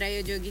डाका मार रहे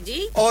हो जोगी जी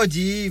ओ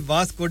जी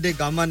वास्को डे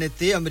गामा ने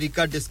ते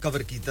अमेरिका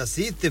डिस्कवर कीता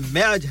सी ते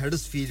मैं आज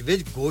हडर्सफील्ड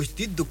विच गोश्त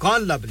दी दुकान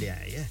लब ले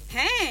आया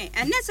है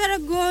एने सारा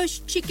गोश्त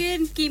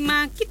चिकन कीमा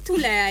किथु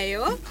ले आए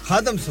हो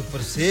खादम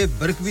सुपर से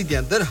बरकवी दे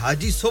अंदर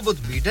हाजी सोबत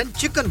मीट एंड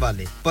चिकन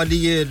वाले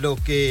पलिए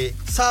लोके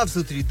साफ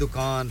सुथरी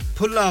दुकान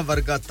फुल्ला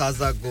वर्गा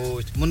ताजा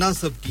गोश्त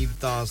मुनासिब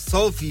कीमतां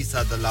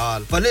 100%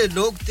 दलाल भले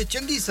लोग ते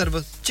चंगी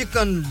service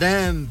chicken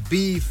lamb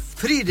beef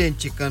free range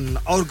chicken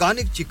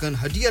organic chicken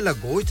हड्डी वाला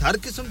गोश्त हर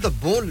किस्म दा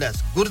बोनलेस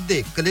गुर्दे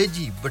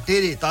कलेजी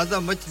बटेरे ताजा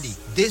मछली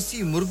देसी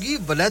मुर्गी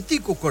बलाती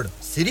कुकड़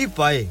सिरी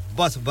पाए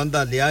बस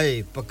बंदा ले आए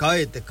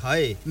पकाए ते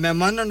खाए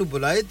मेहमानां नु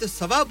बुलाए ते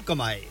सवाब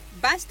कमाए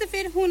बस तो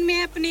फिर हुन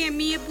मैं अपने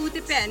अम्मी अब्बू ते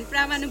भैन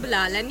भरावां नु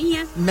बुला लनी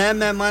है मैं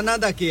मेहमानां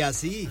दा किया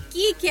सी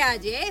की क्या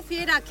जे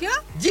फिर आखियो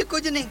जी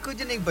कुछ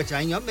नहीं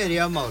बचाइयो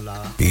मेरे मौला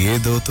ये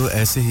दो तो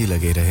ऐसे ही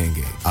लगे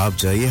रहेंगे आप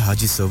जाइए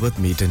हाजी सोबत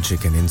meet and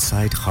chicken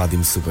inside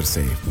Khadim super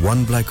से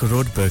 1 Black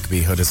Road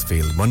Birkby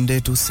Huddersfield Monday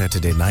to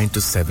Saturday 9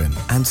 to 7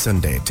 and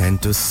Sunday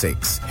 10 to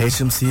 6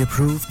 HMC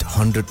approved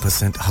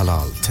 100%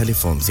 halal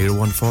telephone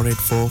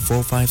 01484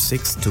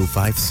 456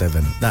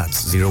 257 that's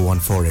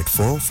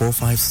 01484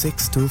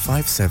 456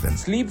 257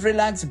 sleep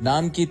relax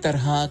नाम की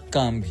तरह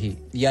काम भी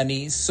यानी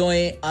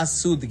सोए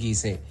आसूदगी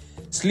से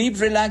स्लीप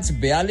रिलैक्स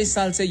 42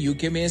 साल से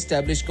यूके में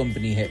एस्टैब्लिश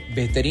कंपनी है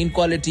बेहतरीन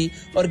क्वालिटी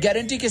और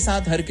गारंटी के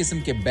साथ हर किस्म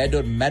के बेड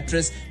और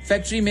मैट्रेस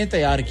फैक्ट्री में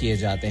तैयार किए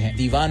जाते हैं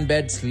दीवान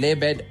bed slay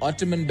bed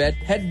ottoman bed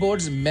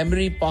headboards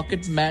memory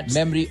pocket mat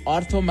memory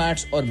ortho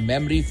mats और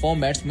मेमोरी फोम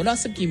मैट्स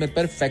मुनासिब कीमत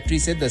पर फैक्ट्री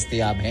से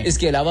दस्तयाब हैं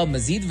इसके अलावा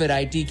मजीद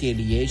वैरायटी के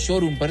लिए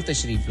शोरूम पर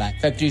तशरीफ लाएं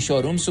फैक्ट्री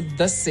शोरूम सुबह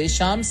 10 से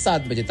शाम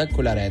 7 बजे तक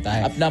खुला रहता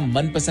है अपना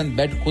मनपसंद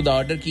बेड खुद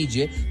ऑर्डर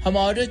कीजिए हम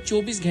ऑर्डर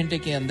 24 घंटे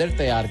के अंदर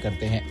तैयार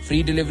करते हैं free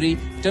delivery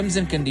terms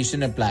and condition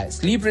apply.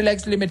 Sleep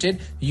Relax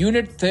Limited,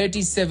 Unit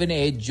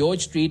 37A,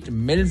 George Street,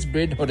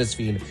 Millsbridge,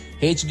 Huddersfield,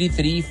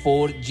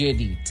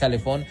 HD34JD.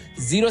 Telephone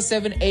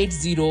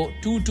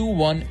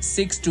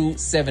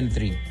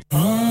 07802216273.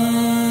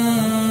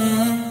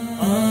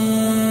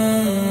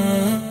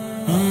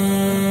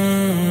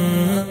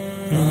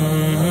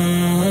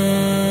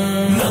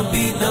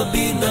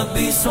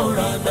 Nabi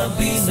Sora,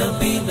 Nabi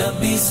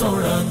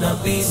Sora,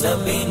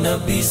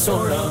 Nabi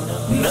Sora,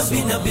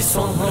 Nabi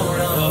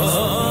Sora.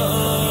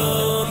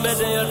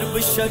 अरब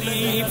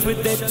शरीफ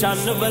दे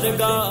चन्न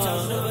वर्गा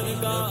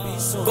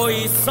कोई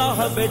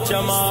साहब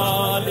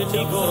जमाल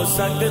नहीं हो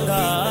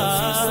सकदा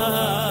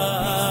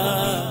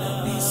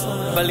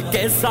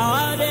बल्कि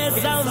सारे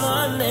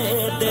ज़माने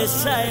दे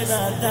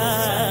शायरा दा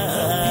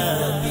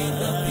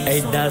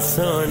ਐਡਾ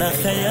ਸੋਹਣਾ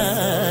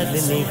ਖਿਆਲ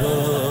ਨਹੀਂ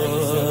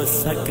ਹੋ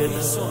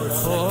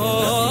ਸਕਦਾ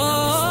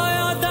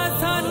ਓ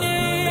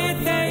ਦਸਾਨੀ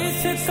ਤੇ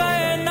ਇਸ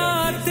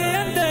ਕਾਇਨਾਤ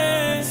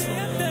ਅੰਦਰ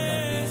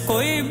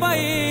ਕੋਈ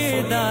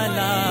ਬਈ ਦਾ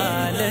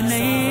ਲਾਲ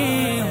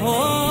ਨਹੀਂ ਹੋ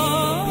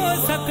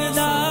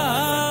ਸਕਦਾ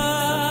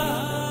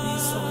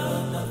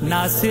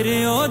ਨਾਸਿਰ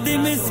ਉਹਦੀ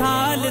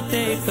ਮਿਸਾਲ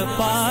ਤੇ ਇੱਕ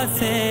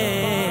ਪਾਸੇ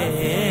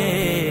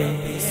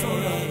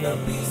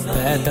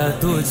ਪੈਦਾ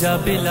ਦੂਜਾ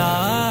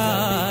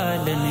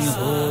ਬਿਲਾਲ ਨਹੀਂ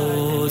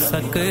ਹੋ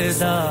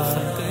ਸਕਦਾ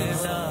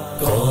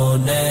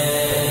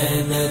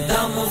ਕੌਨੈਨ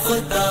ਦਾ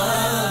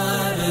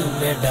ਮੁਖਤਾਰ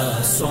ਮੇਰਾ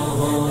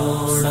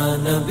ਸੋਹਣਾ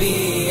ਨਬੀ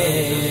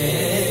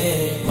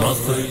ਏ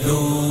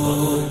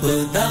ਮਖਲੂਕ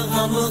ਦਾ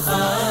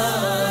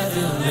ਗਮਖਾਰ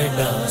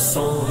ਮੇਰਾ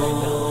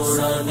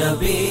ਸੋਹਣਾ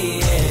ਨਬੀ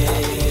ਏ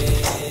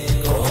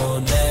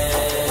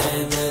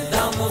ਕੌਨੈਨ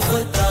ਦਾ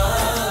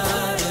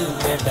ਮੁਖਤਾਰ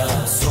ਮੇਰਾ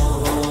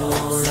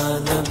ਸੋਹਣਾ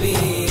ਨਬੀ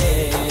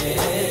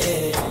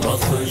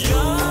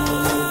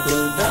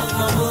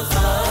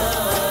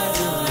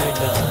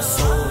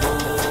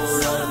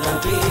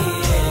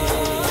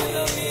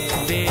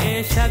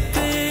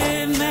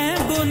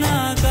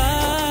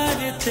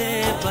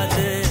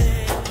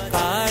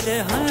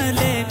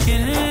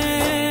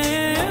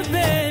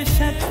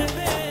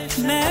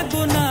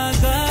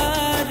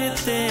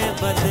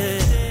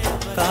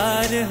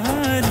कार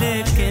हाँ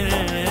लेकिन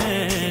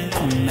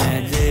मैं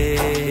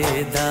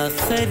जेदा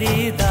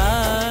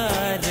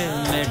खरीदार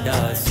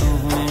मेरा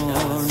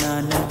सोहना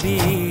नबी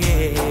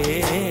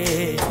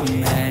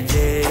मैं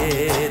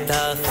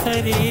जेदा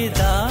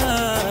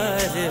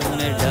खरीदार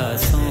मेरा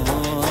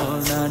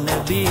सोहना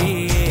नबी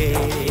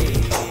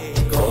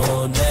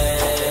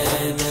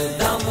कौनैन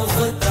दा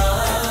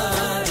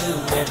मुख्तार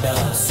मेरा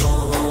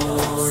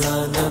सोहना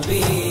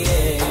नबी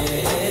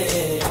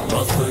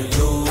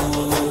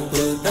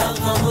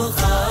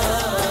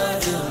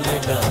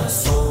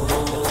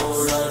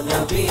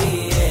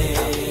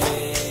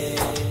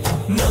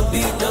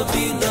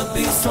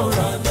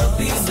Sora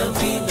nabi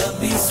nabi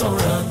nabi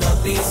sora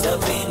nabi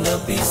nabi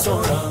nabi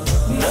sora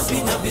nabi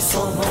nabi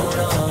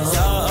sora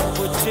ya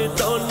kuch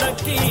to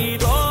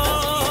nakiro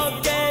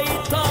gei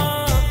tha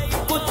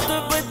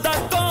kutub da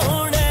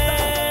kaun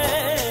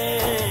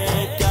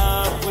hai kya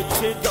kuch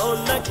to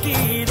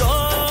nakiro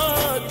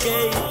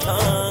gei tha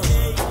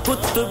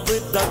kutub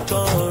da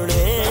kaun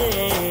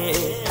hai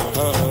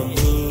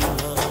hami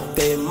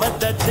te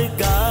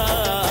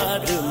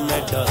madadgar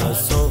mera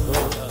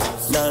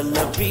sohna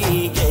nabi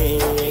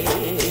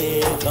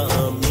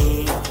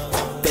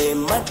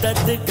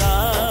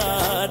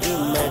मददगार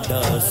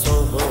मेरा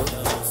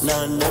सोहना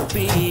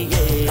नबी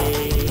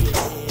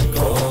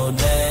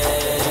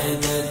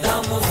कौनैन दा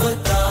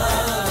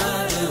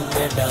मुख्तार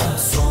मेरा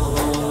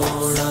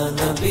सोहना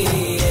नबी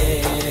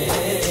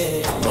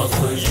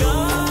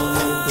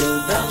मखलूक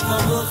दा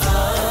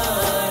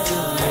गमखार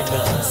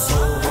मेरा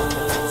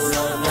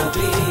सोहना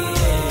नबी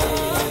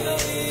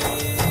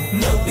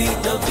नबी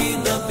नबी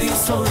नबी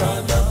सोहना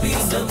नबी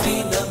नबी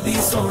नबी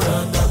सोहना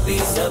नबी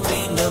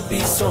नबी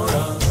नबी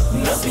सोहना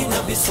नबी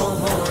नबी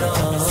सोहरा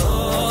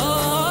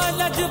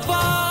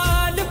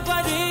लजपाल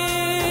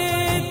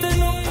परीत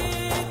नु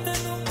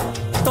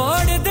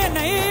तोड़ दे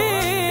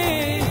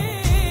नहीं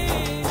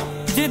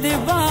जिदे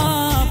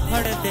बाँ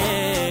फड़ दे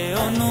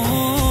ओनू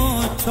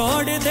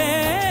छोड़ दे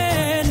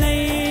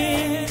नहीं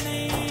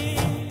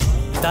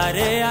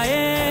तारे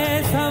आए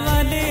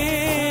सवाली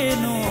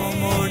नू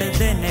मोड़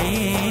दे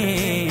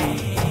नहीं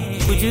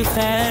कुछ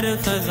खैर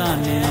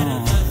खजाने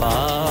पा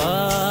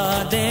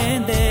दे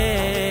दे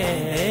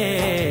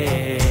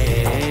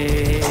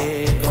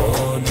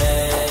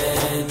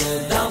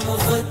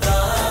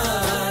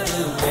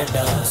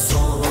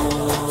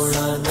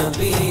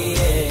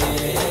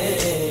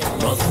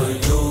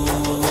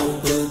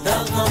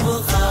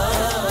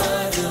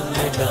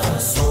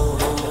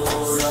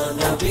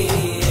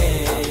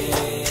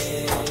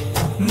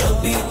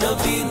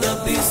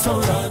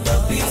Sora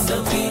nabi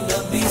nabi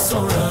nabi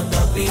sora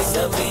nabi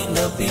nabi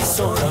nabi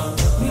sora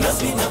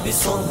nabi nabi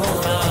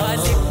sora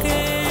खालिक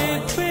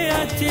पे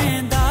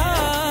अचेंदा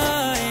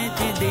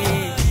जिदे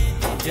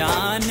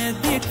जान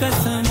दी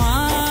कसमा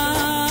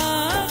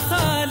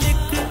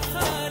खालिक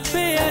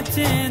पे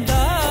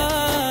अचेंदा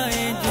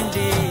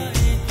जिदे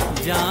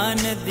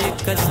जान दी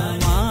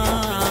कसमा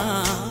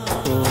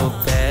ओ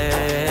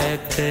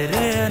पैकर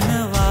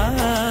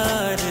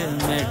अनवार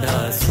मेरा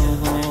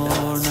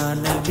सोहना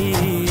नबी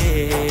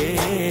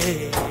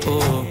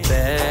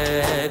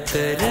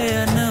कर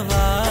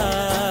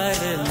अनवार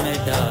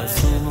मेरा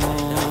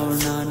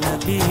सोहना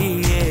नबी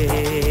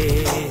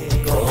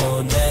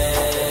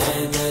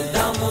कौनैन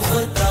दा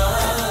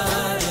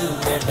मुख्तार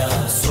मेरा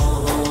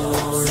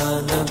सोहना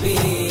नबी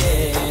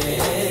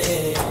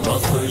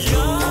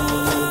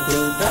मखलूक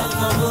दा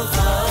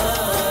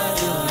गमखार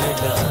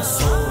मेरा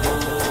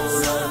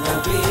सोहना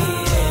नबी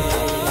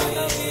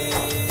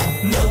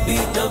नबी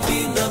नबी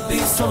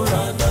नबी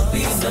सोहना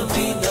नबी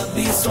नबी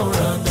नबी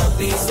सोहना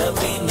नबी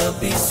नबी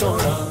नबी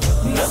सोहना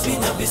नबी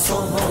नबी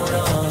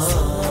सोहरा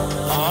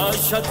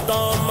आशता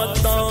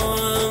मता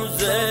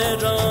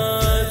ज़हरा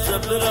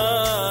ज़बरा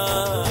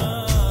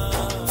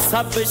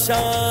सब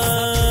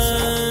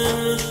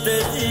शान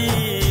तेरी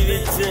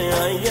विच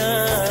आया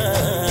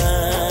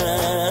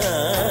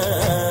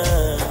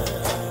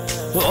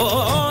ओ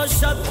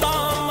शता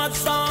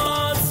मता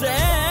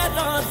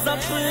ज़ेरा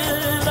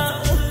ज़बरा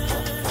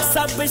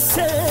सब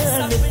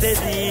शान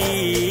तेरी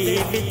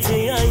विच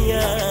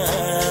आया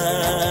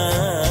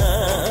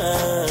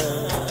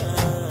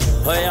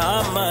होया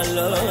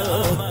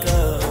मलोका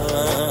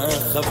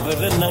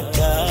खबर न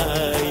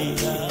काई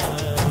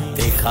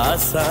ते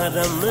खासा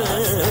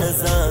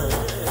रमज़ान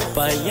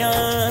पाया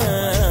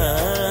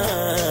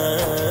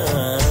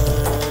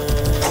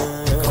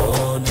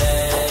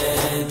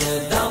कौनैन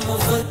दा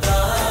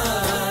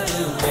मुख्तार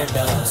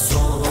मेरा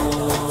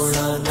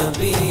सोना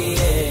नबी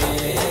है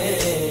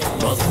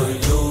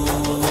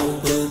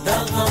मखलूक दा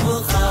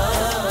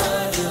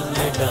गमखार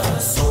मेरा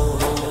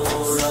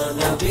सोना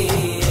नबी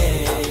है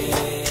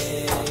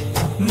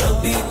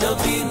नबी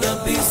नबी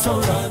नबी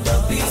सोना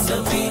नबी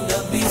नबी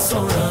नबी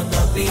सोना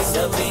नबी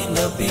नबी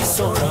नबी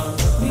सोना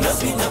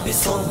नबी नबी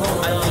सोना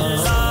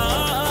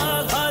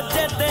अल्लाह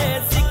जदे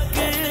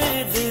जिक्र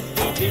दी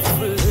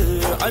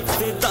रिफ़अत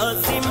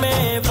दासी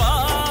में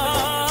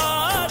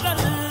वार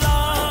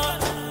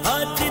अल्लाह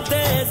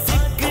जदे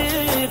जिक्र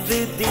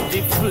दी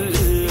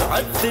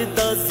रिफ़अत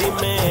दासी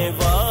में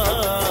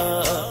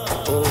वार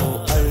ओ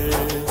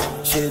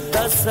अर्श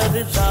दा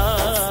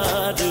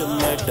सरदार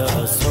मेरा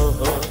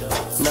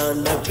सोना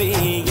नबी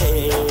है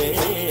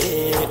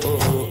ओ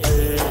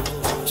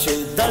अर्श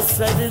दा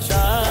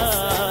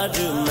सरदार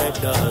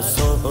मेरा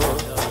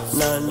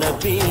सोना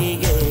नबी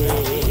है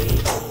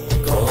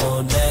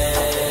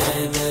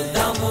कौनैन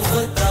दा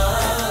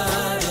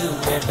मुख्तार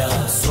मेरा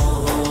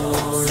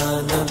सोना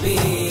नबी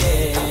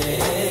है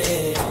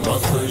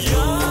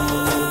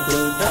मखलूक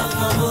दा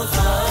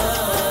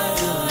गमखार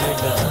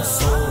मेरा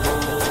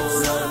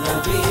सोना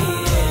नबी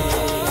है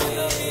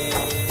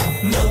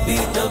नबी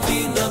नबी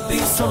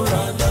नबी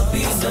सोना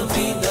नबी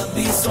नबी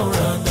नबी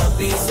सोना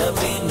नबी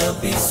नबी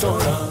नबी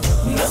सोना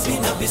नबी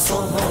नबी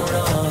सोना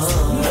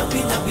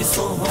नबी नबी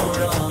सोना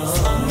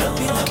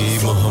नबी कि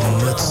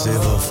मोहम्मद से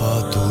वफा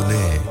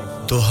तूने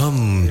तो हम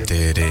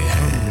तेरे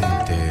हैं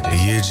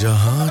ये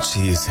जहां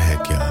चीज है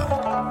क्या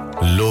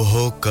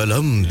लोहो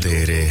कलम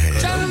तेरे हैं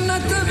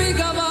जन्नत भी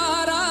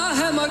गवारा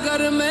है मगर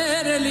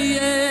मेरे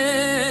लिए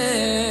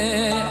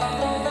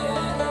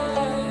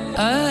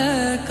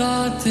ऐ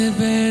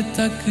कातिबे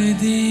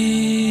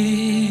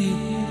तकदीर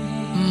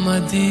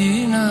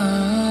मदीना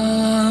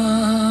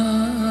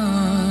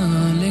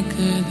लिख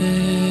दे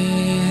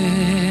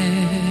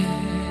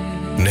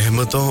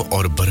नेमतों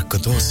और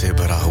बरकतों से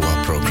भरा हुआ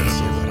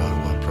प्रोग्राम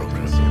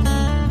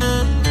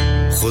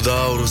खुदा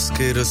और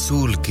उसके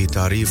रसूल की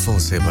तारीफों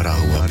से भरा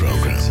हुआ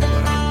प्रोग्राम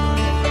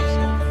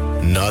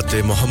नाते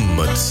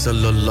मोहम्मद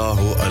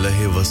सल्लल्लाहु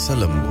अलैहि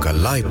वसल्लम का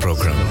लाइव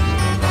प्रोग्राम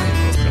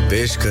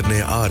पेश करने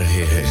आ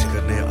रहे हैं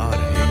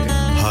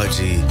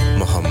हाजी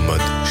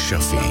मोहम्मद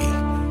शफी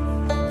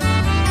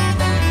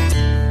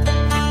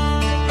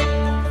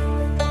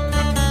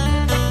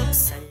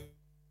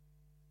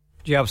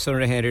जी आप सुन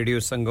रहे हैं रेडियो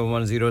संगम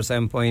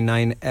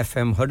 107.9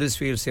 एफएम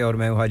हडर्सफील्ड से और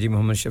मैं हाजी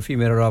मोहम्मद शफी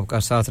मेरा और आपका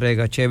साथ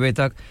रहेगा 6 बजे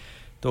तक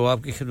तो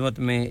आपकी खिदमत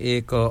में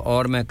एक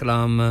और मैं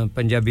कलाम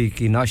पंजाबी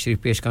की नात शरीफ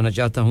पेश करना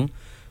चाहता हूं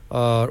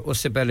और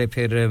उससे पहले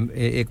फिर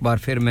एक बार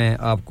फिर मैं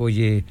आपको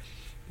ये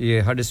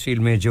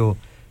हडर्सफील्ड में जो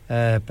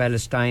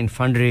पैलेस्टाइन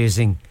फंड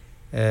रेजिंग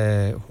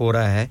हो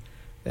रहा है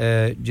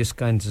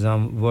जिसका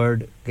इंतजाम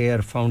वर्ल्ड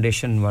केयर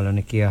फाउंडेशन वालों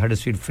ने किया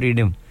हडर्सफील्ड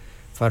फ्रीडम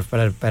फॉर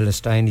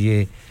पैलेस्टाइन ये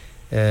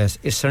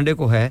इस संडे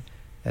को है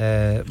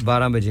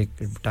 12 बजे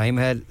टाइम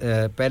है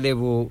पहले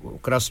वो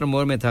क्रॉसर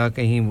मोर में था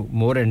कहीं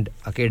मोर एंड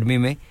एकेडमी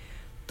में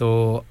तो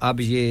अब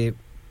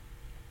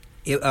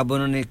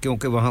उन्होंने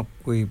क्योंकि वहाँ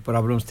कोई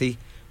प्रॉब्लम्स थी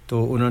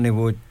तो उन्होंने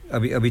वो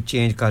अभी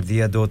चेंज कर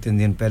दिया 2-3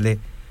 दिन पहले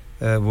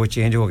वो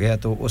चेंज हो गया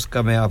तो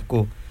उसका मैं आपको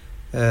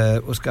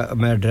उसका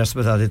मैं एड्रेस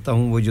बता देता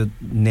हूँ वो जो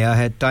नया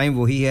है टाइम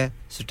वही है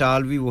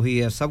स्टॉल भी वही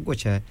है सब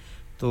कुछ है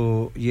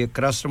तो ये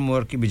क्रॉसर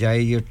मोर की बजाय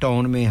ये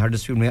टाउन में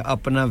हडर्सफील्ड में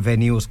अपना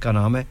वेन्यू उसका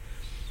नाम है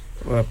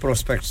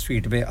प्रोस्पेक्ट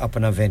स्ट्रीट में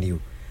अपना वेन्यू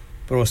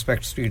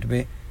प्रोस्पेक्ट स्ट्रीट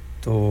में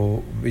तो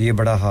ये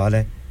बड़ा हाल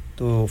है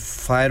तो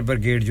फायर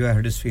ब्रिगेड जो है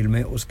हडर्सफील्ड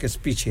में उसके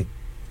पीछे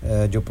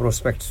जो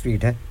प्रोस्पेक्ट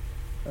स्ट्रीट है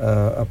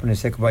अपने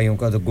सिख भाइयों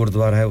का तो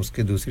गुरुद्वारा है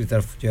उसके दूसरी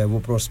तरफ जो है वो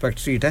प्रोस्पेक्ट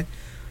स्ट्रीट है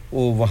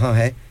वो वहाँ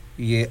है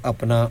ये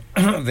अपना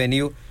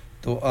वेन्यू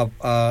तो अब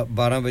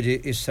 12 बजे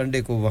इस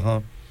संडे को वहाँ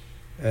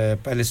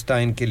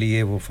पैलेस्टाइन के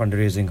लिए वो फंड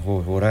रेजिंग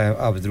हो रहा है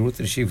आप ज़रूर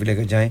तशरीफ़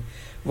लेकर जाएं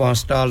वहाँ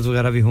स्टॉल्स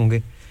वगैरह भी होंगे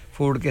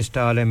फूड के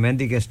स्टॉल हैं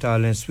मेहंदी के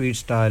स्टॉल हैं स्वीट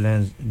स्टॉल हैं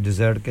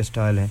डिज़र्ट के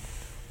स्टॉल हैं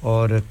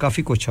और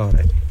काफ़ी कुछ और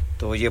है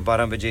तो ये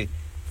 12 बजे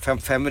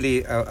फैमिली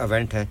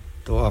इवेंट है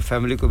तो आप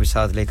फैमिली को भी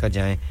साथ लेकर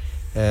जाएं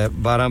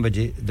 12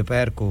 बजे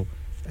दोपहर को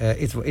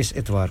इस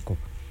इतवार को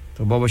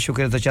तो बहुत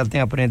शुक्रिया तो चलते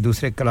हैं अपने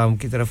दूसरे कलाम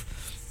की तरफ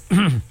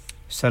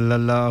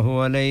सल्लल्लाहु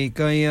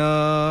अलैहि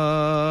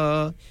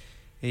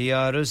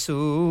या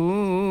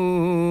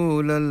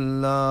रसूल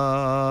अल्लाह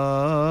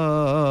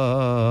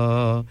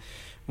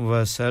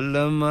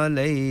वसल्लम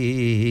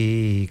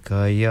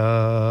अलैका या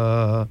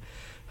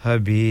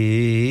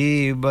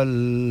हबीब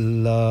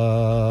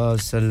अल्लाह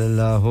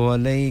सल्लल्लाहु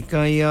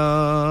अलैका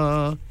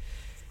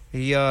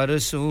या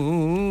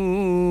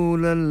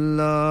रसूल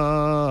अल्लाह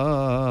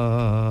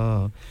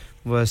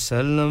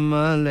वसल्लम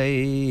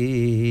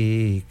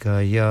अलैका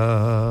या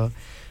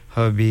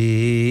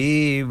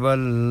हबीब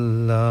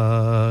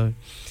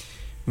अल्लाह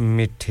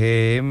मिठे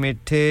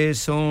मिठे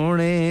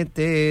सोने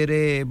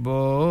तेरे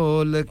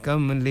बोल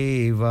कमली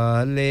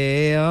वाले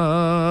आ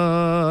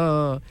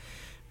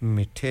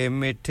मिठे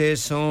मिठे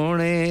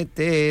सोने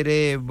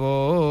तेरे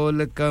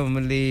बोल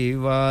कमली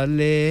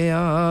वाले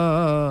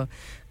आ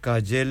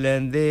कज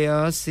लेंदे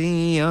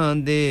आसियां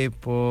दे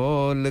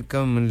पोल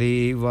कमली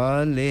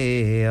वाले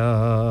आ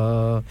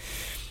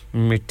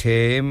मिठे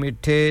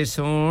मिठे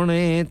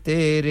सोने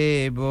तेरे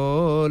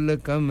बोल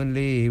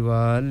कमली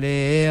वाले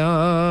आ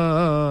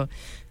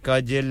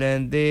कज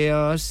लेंदे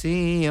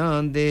आसियां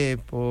दे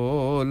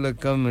पोल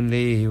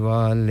कमली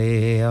वाले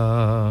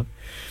आ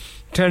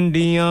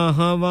ठंडियां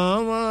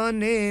हवावां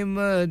ने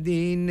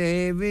मदीने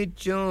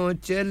विचों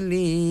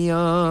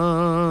चलियां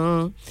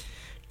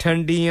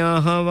ठंडियां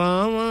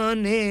हवावां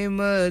ने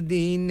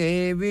मदीने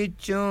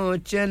विचों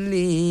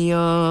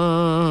चलियां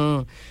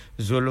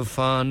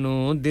जुल्फां नू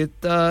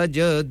दिता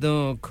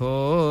जदों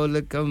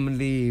खोल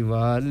कमली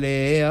वाले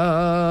आ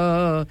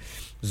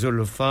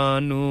जुल्फां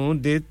नू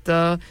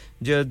दिता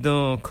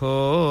जदों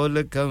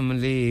खोल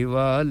कमली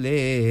वाले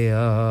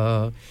आ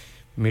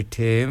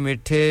मिठे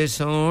मिठे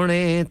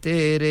सोने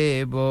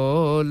तेरे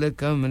बोल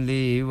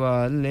कमली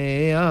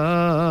वाले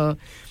आ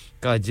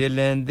कज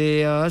लेंदे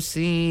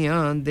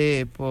आसियां दे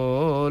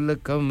पोल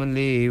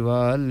कमली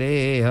वाले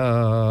आ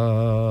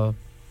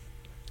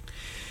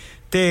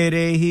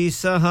तेरे ही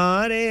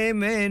सहारे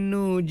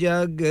मैनू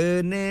जग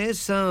ने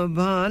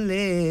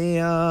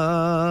संभालिया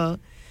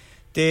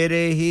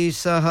तेरे ही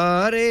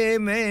सहारे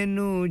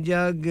मैनू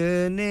जग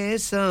ने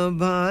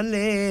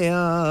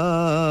संभालिया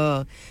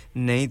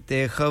नहीं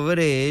ते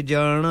खबरे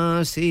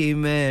जाना सी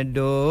मैं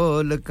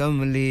डोल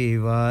कमली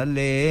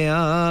वाले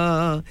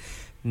आ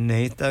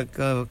नहीं तक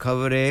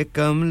खबरे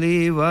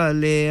कमली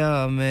वाले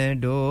आ मैं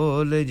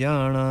डोल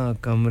जाना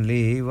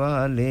कमली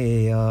वाले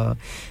आ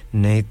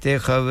नहीं ते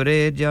खबरे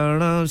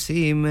जाना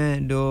सी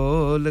मैं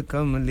डोल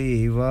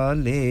कमली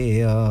वाले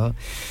आ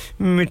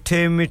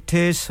मिठे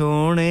मिठे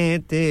सोने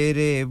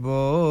तेरे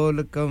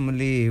बोल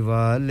कमली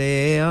वाले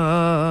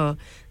आ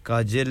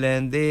कज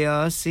लेंदे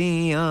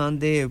आसियां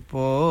दे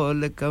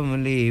पोल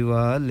कमली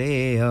वाले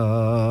आ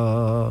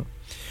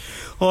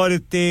और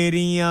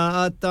तेरियां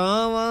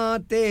अतावां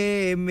ते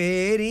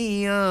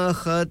मेरियां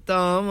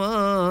खतावां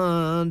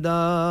दा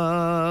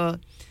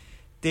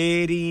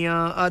तेरियां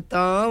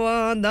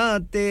अतावां दा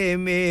ते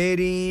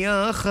मेरियां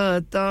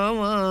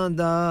खतावां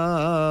दा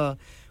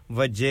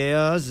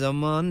वजया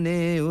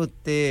ज़माने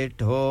उत्ते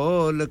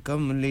ढोल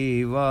कमली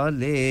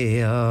वाले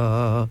आ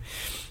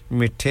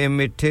मिठे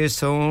मिठे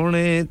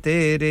सोने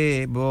तेरे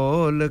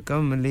बोल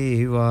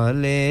कमली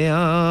वाले आ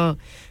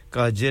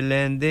कज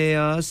लेंदे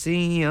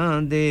आसियां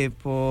दे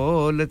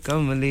पोल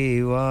कमली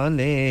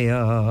वाले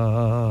आ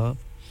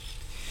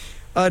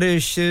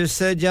अर्श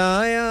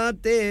सजाया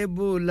ते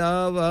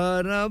बुलावा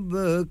रब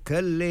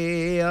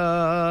खलिया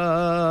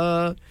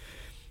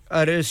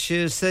अर्श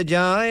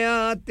सजाया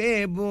ते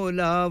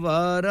बुलावा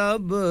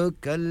रब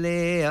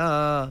खलिया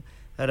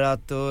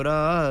रातों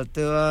रात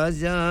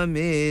आजा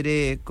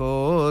मेरे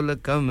कोल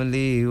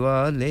कमली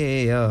वाले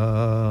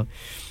आ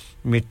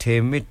मिठे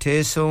मिठे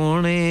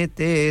सोने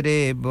तेरे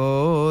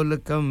बोल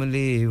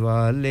कमली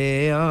वाले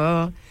आ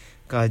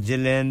कज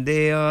लेंदे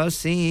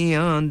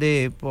आसियां दे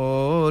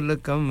पोल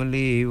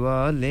कमली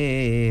वाले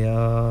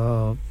आ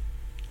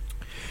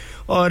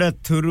और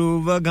अथरू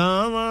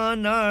वगावां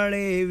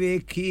नाले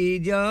वेखी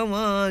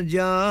जावां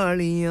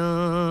जालियां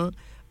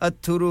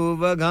अथरू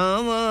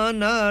वगावां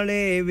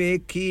नाले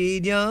वेखी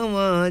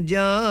जावां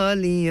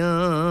जालियां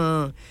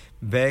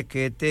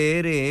बैके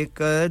तेरे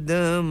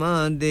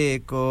कदमां दे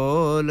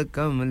कोल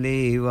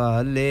कमली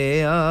वाले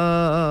आ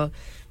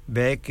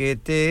बैके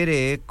तेरे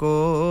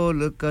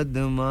कोल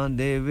कदमां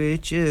दे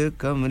विच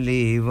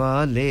कमली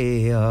वाले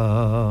आ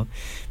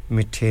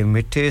मिठे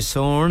मिठे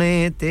सोने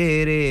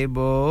तेरे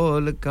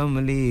बोल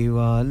कमली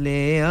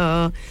वाले आ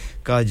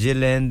कज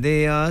लेंदे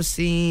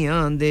आसियां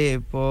दे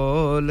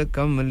पोल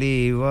कमली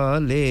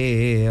वाले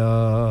आ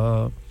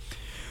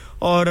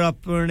और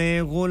अपने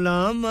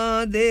गुलामां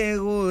दे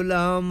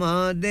गुलामां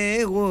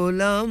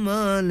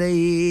लई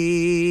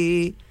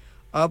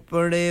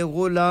अपने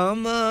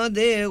गुलामां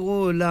दे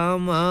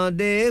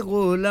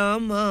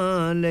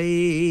गुलामां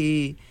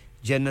लई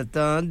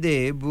जनता दे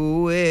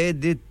बूए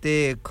दिते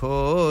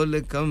खोल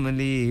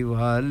कमली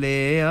वाले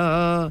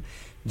आ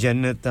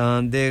जनता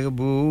दे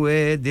बूए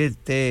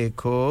दिते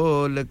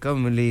खोल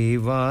कमली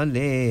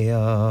वाले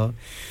आ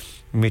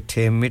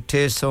मिठे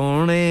मिठे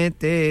सोने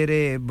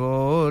तेरे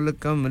बोल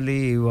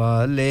कमली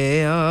वाले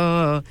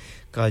आ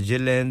कज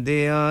लेंदे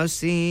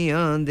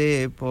आसियां दे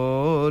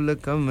पोल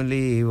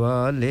कमली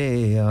वाले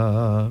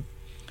आ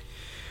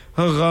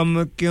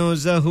गम क्यों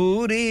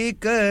ज़हूरी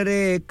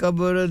करे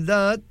कब्र दा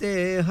ते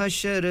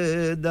हशर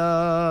दा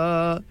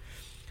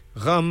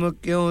गम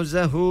क्यों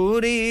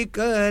ज़हूरी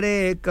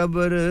करे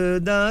कब्र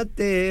दा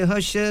ते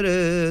हशर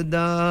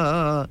दा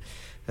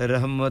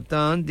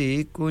रहमतां दी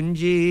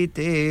कुंजी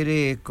तेरे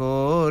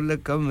कोल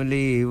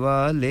कमली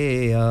वाले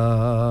आ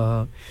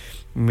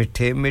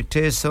मिठे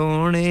मिठे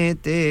सोने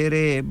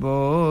तेरे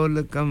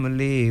बोल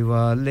कमली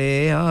वाले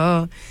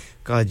आ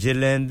कज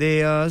लेंदे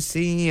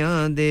आसियां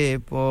दे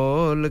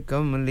पोल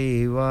कमली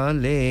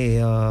वाले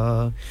आ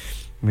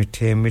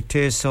मिठे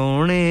मिठे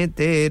सोने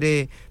तेरे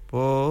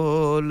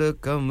पोल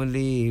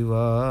कमली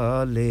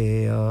वाले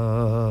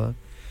आ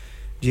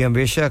जी हां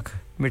बेशक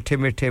मिठे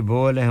मिठे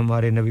बोल हैं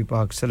हमारे नबी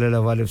पाक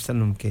सल्लल्लाहु अलैहि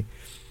वसल्लम के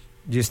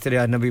जिस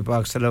तरह नबी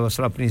पाक सल्लल्लाहु अलैहि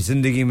वसल्लम अपनी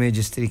जिंदगी में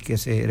जिस तरीके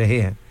से रहे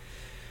हैं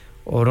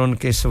और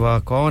उनके सिवा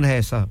कौन है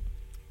ऐसा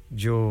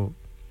जो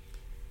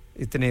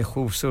इतने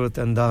खूबसूरत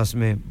अंदाज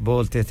में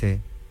बोलते थे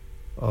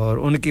और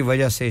उनकी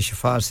वजह से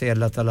शिफा से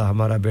अल्लाह ताला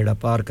हमारा बेड़ा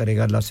पार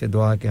करेगा अल्लाह से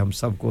दुआ कि हम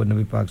सबको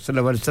नबी पाक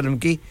सल्लल्लाहु अलैहि वसल्लम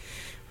की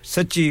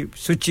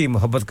सच्ची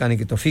मोहब्बत करने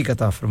की तौफीक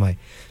अता फरमाए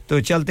तो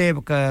चलते हैं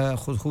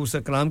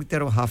खूबसूरत कलाम की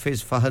तरफ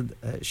हाफिज फहद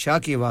शाह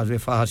की आवाज में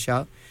फहद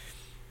शाह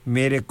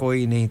मेरे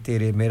कोई नहीं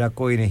तेरे मेरा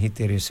कोई नहीं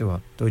तेरे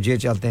सिवा तो ये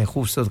चलते हैं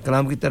खूबसूरत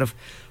कलाम की तरफ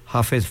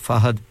हाफिज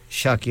फहद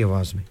शाह की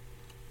आवाज में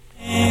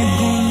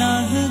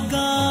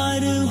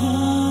गुनाहगार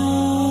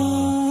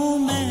हूँ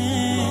मैं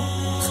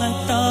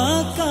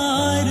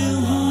खताकार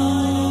हूँ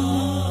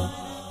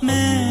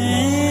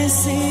मैं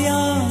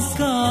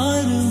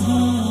सियाकार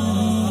हूँ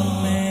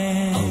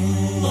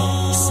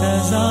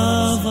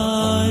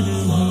सजावार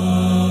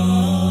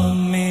हूँ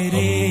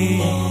मेरे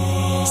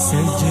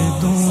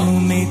सजदों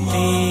में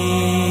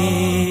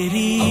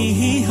तेरी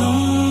ही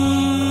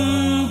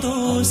हमदो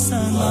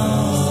सना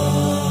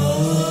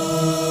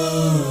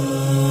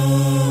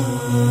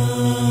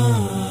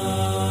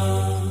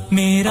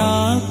मेरा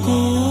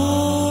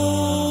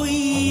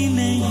कोई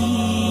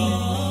नहीं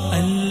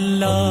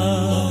अल्लाह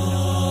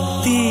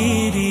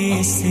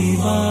तेरे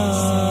सिवा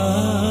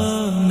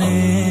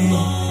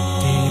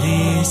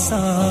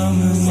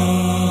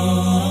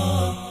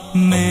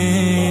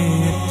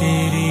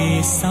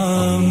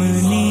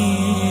सामने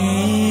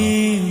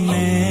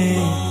मैं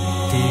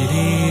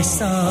तेरे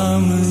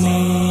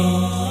सामने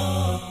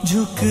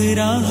झुक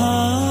रहा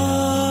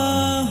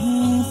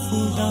हूँ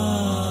खुदा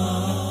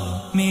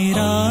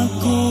मेरा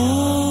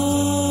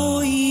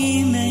कोई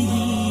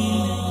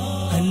नहीं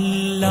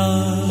अल्लाह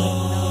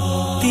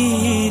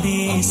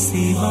तेरे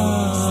सिवा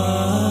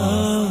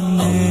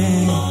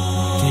मैं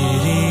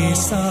तेरे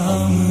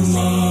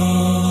सामने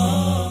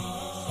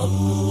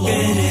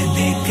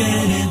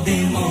कर दे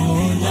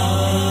मौला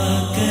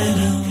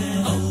करम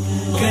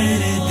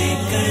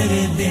कर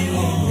दे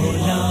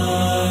मौला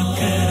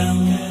करम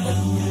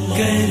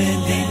कर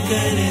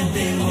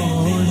दे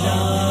मौला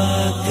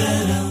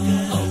करम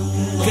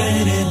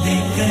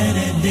कर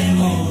दे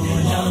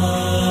मौला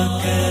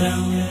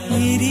करम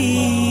मेरी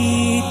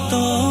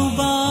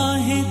तौबा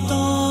है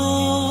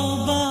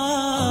तौबा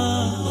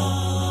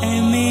ऐ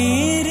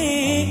मेरे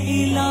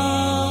इला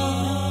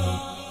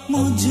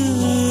मुझ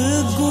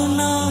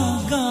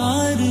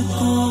गुनाहगार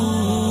को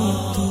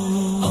तू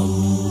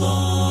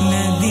न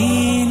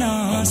देना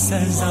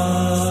सजा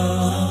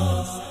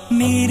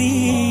मेरी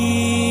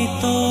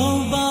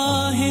तौबा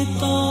है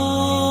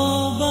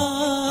तौबा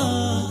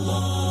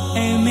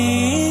ऐ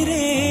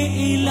मेरे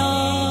इला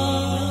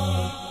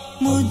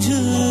मुझ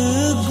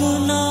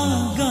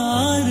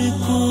गुनाहगार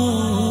को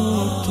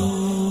तू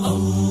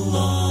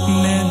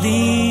न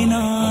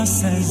देना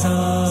सजा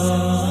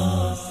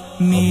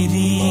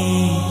मेरी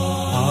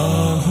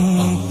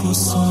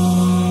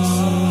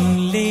सुन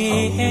ले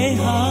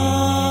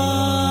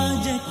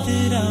हाजत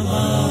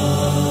रवा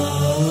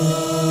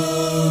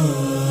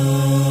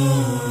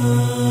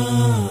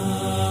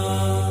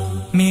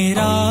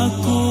मेरा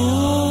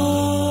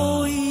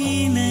कोई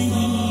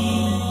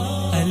नहीं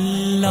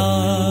अल्लाह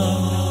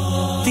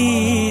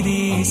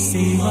तेरे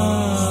सिवा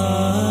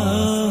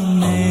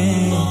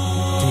मैं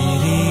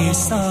तेरे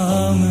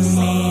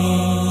सामने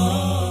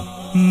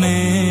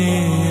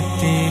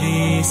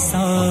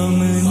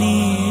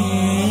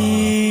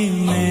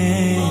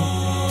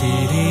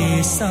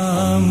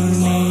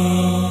सामने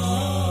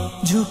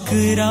झुक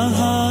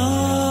रहा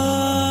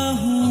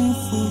हूँ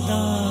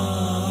खुदा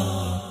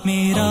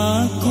मेरा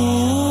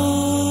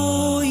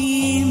कोई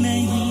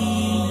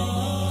नहीं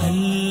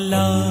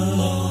अल्लाह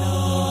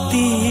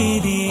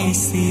तेरे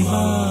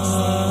सिवा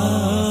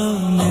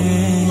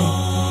मैं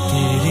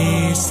तेरे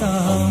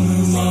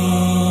सामने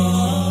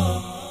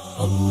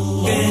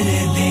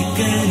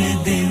कर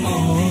दे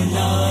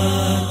मौला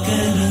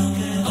करम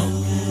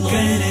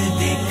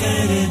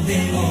कर दे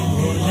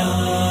मौला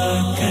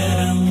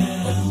करम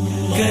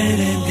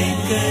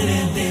कर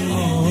दे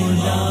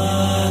मौला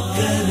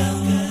करम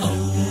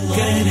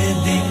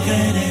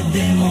कर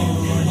दे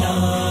मौला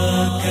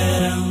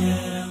करम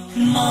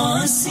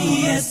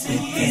मासियत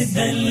के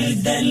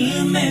दलदल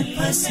में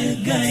फंस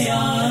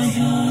गया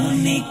हूँ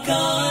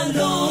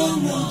निकालो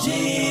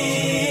मुझे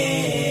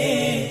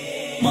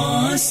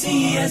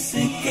मासियत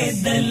के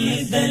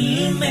दलदल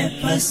में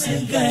फंस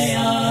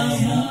गया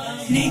हूँ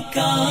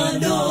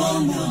निकालो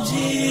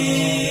मुझे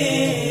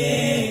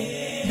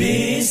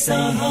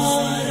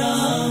बेसहारा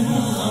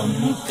हूँ हम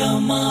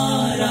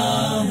कमारा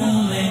हूँ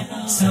मैं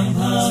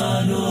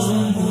संभालो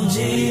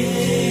मुझे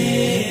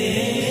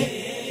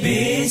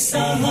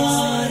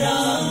बेसहारा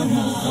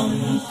हूँ हम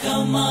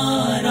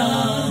कमारा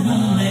हूँ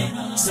मैं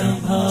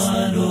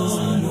संभालो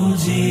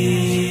मुझे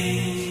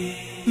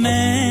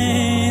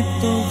मैं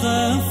तो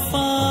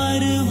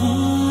गफ्फार हूँ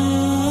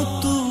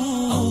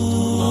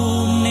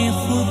तूने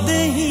खुद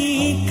ही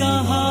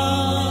कहा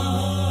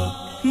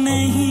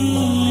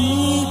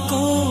नहीं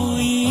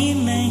कोई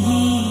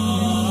नहीं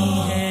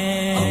है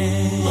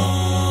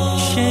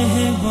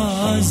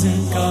शहबाज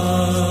का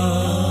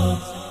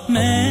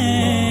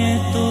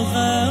मैं तो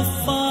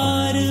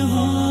गफ्फार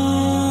हूँ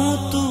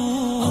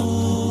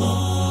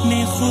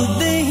तूने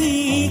खुद ही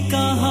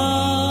कहा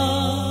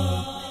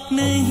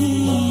नहीं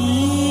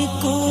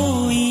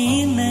कोई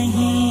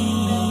नहीं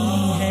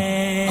है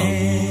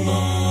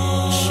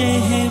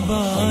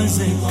शहबाज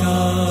का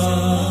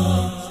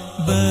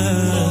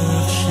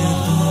बख्श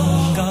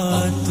दूंगा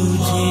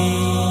तुझे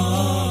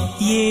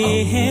ये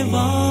है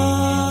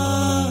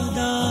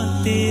वादा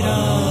तेरा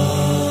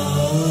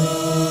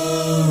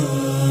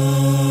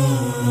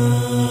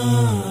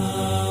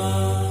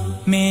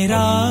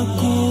मेरा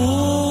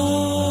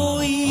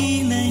कोई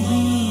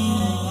नहीं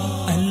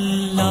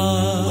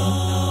अल्लाह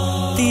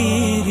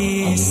तेरे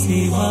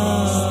सिवा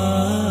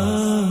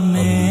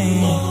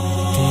मैं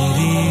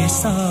तेरे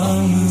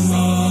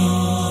सामने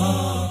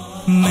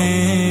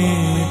मैं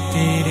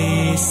तेरे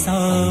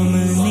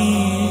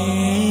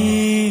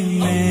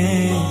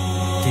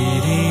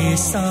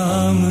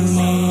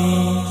सामने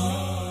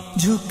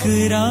झुक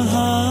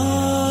रहा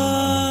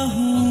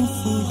हूँ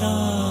खुदा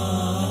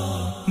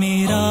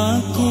मेरा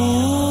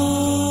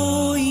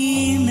कोई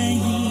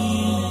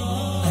नहीं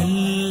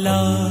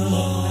अल्लाह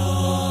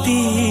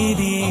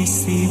तेरे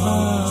सिवा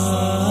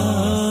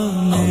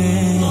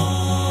मैं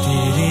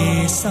तेरे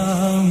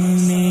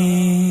सामने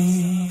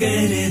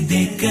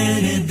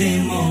कर दे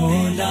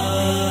मौला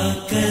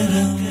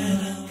करम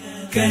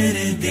कर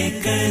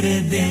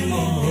दे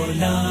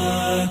मौला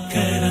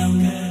करम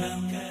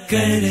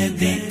कर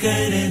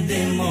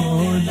दे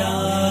मौला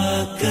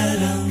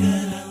करम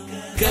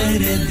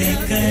कर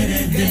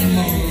दे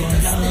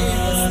मौला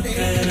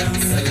करम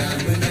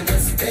सलाम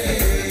नमस्ते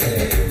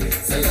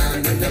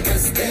सलाम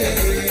नमस्ते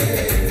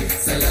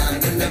सलाम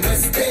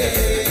नमस्ते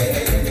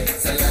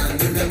सलाम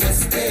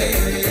नमस्ते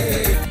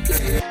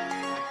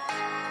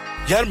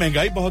यार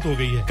महंगाई बहुत हो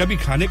गई है कभी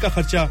खाने का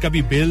खर्चा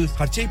कभी बिल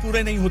खर्चे ही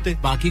पूरे नहीं होते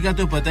बाकी का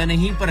तो पता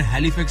नहीं पर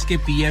हैलिफैक्स के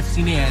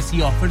पीएफसी ने ऐसी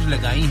ऑफर्स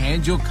लगाई हैं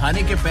जो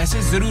खाने के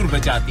पैसे जरूर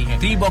बचाती हैं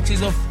 3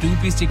 boxes of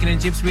 2-piece chicken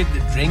and chips with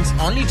drinks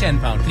only £10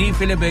 3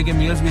 filet burger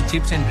meals with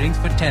chips and drinks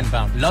for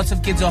 £10 lots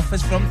of kids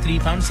offers from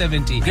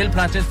 £3.70 grill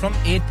platters from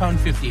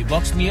 £8.50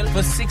 box meal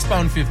for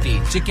 £6.50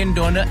 chicken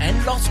doner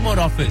and lots more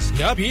offers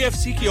यार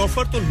PFC की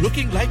offer तो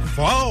looking like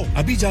wow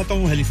अभी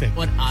जाता हूं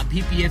Halifax और आप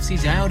भी PFC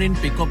जाएं और इन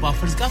पिकअप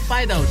ऑफर्स का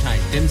फायदा उठाएं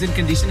terms and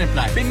condition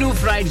apply Pinu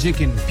fried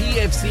chicken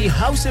PFC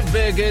House of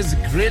Burgers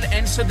Grill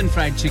and Southern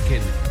Fried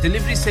Chicken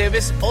delivery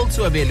service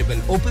also available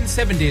open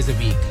 7 days a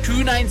week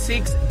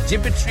 296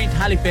 Gibbet Street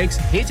Halifax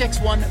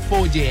HX1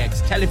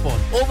 4JX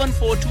telephone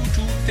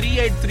 01422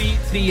 383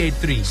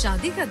 383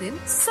 शादी का दिन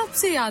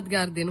सबसे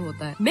यादगार दिन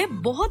होता है मैं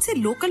बहुत से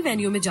लोकल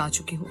वेन्यू में जा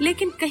चुकी हूँ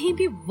लेकिन कहीं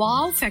भी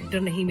वाव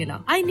फैक्टर नहीं मिला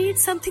I need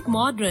something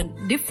modern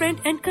different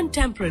and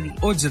contemporary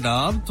ओ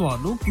जनाब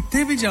ਤੁਹਾਨੂੰ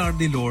ਕਿੱਥੇ ਵੀ ਜਾਣ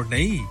ਦੀ ਲੋੜ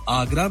ਨਹੀਂ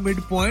ਆਗਰਾ ਮਿਡ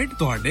ਪੁਆਇੰਟ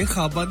ਤੁਹਾਡੇ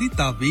ਖਾਬਾਂ ਦੀ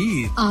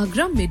ਤਾਬੀਰ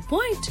आगरा मिड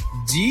पॉइंट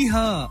जी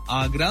हाँ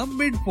आगरा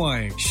मिड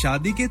पॉइंट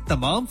शादी के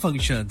तमाम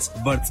functions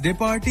birthday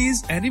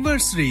parties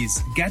anniversaries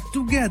get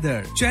together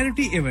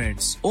charity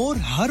events और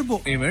हर वो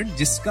इवेंट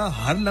जिसका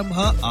हर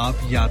लम्हा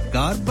आप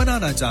यादगार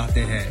बनाना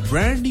चाहते हैं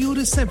brand new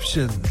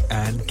reception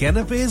and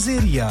कैनपेज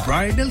area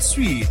bridal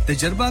sweet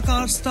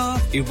तजर्बाकार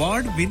staff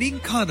award winning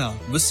खाना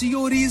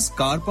वसीओरीज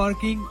कार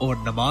पार्किंग और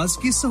नमाज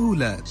की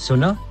सहूलत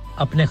सुना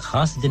अपने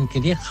खास दिन के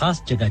लिए खास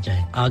जगह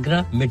जाएं Agra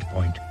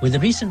Midpoint with a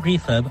recent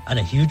refurb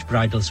and a huge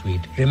bridal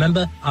suite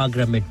remember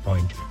Agra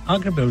Midpoint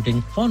Agra Building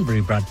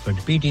Thornbury Bradford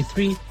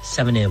BD3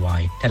 7AY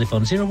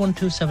telephone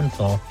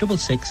 01274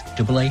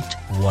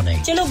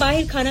 668818 चलो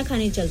बाहर खाना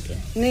खाने चलते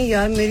हैं नहीं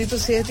यार मेरी तो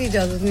सेहत ही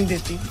इजाजत नहीं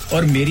देती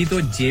और मेरी तो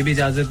जेब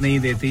इजाजत नहीं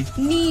देती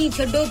नी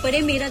छोड़ो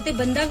परे मेरा ते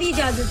बंदा भी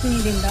इजाजत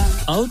नहीं देता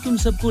आओ तुम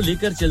सबको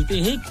लेकर चलते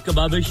हैं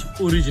कबाबिश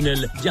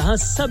ओरिजिनल जहां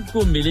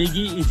सबको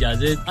मिलेगी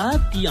इजाजत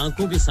आपकी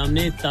आंखों के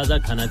सामने ताजा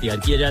खाना तैयार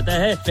किया जाता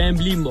है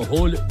फैमिली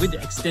माहौल with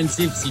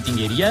extensive seating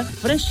area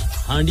fresh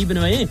हांडी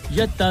बनवाएं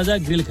या ताजा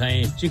ग्रिल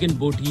खाएं चिकन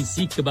बोटी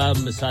सीख कबाब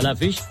मसाला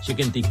fish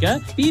chicken tikka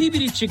Piri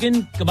peri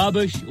chicken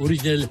Kababish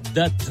original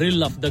the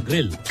thrill of the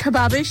grill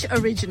Kababish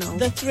Original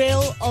The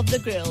Thrill of the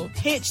Grill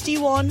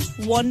HD1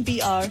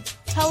 1BR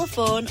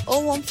Telephone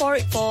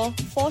 01484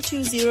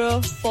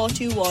 420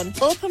 421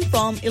 Open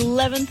from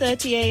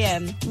 11:30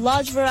 a.m.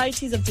 Large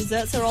varieties of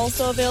desserts are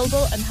also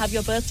available and have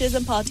your birthdays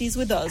and parties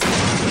with us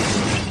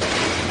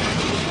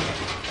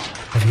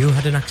you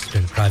had an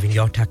accident driving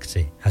your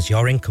taxi? Has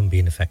your income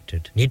been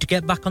affected? Need to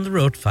get back on the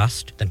road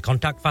fast? Then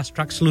contact Fast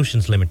Track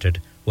Solutions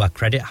Limited, who are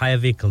credit hire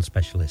vehicle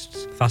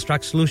specialists. Fast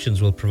Track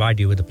Solutions will provide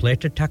you with a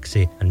plated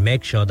taxi and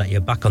make sure that you're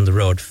back on the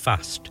road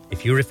fast.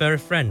 If you refer a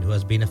friend who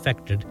has been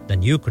affected,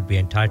 then you could be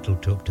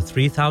entitled to up to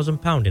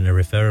 £3,000 in a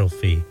referral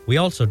fee. We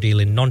also deal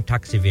in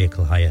non-taxi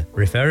vehicle hire.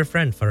 Refer a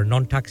friend for a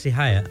non-taxi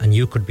hire and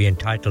you could be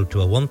entitled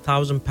to a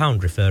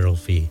 £1,000 referral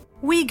fee.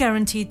 We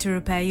guarantee to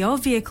repair your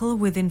vehicle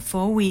within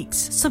 4 weeks,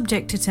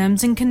 subject to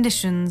terms and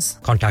conditions.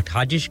 Contact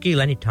Haji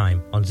Shafi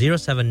anytime on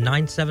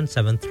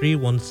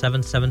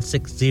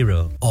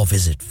 07977317760 or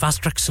visit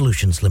Fast Track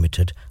Solutions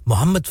Limited,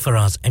 Mohammed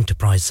Faraz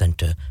Enterprise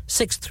Centre,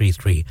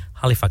 633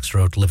 Halifax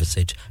Road,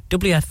 Liversedge,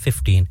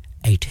 WF15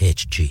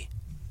 8HG.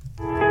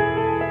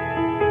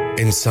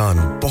 इंसान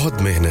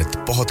बहुत मेहनत,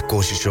 बहुत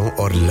कोशिशों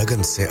और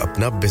लगन से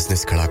अपना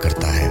business खड़ा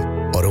करता है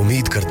और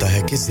उम्मीद करता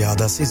है कि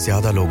ज्यादा से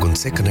ज्यादा लोग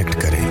उनसे कनेक्ट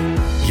करें।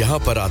 यहाँ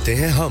पर आते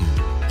हैं हम,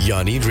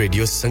 यानी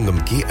रेडियो संगम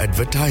की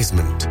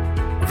एडवर्टाइजमेंट।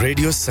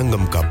 रेडियो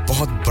संगम का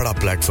बहुत बड़ा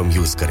प्लेटफॉर्म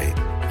यूज करें।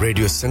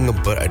 रेडियो संगम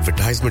पर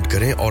एडवर्टाइजमेंट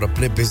करें और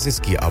अपने बिजनेस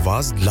की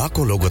आवाज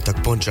लाखों लोगों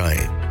तक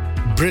पहुंचाएं।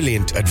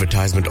 Brilliant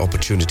advertisement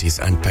opportunities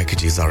and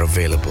packages are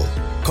available.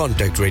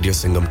 Contact Radio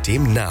Sangam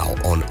team now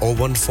on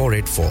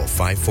 01484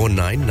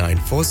 549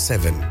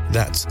 947.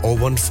 That's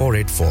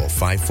 01484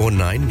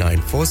 549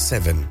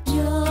 947.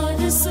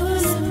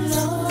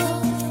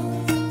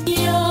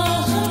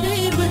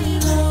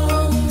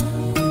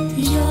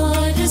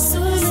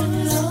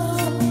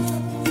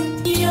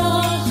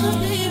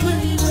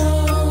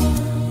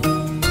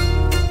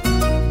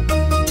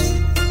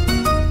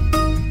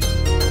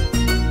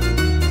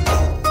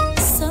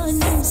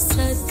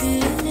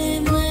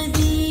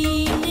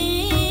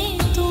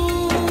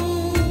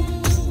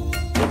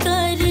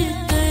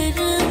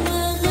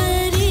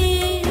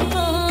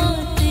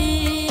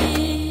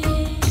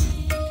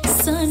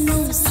 Sanu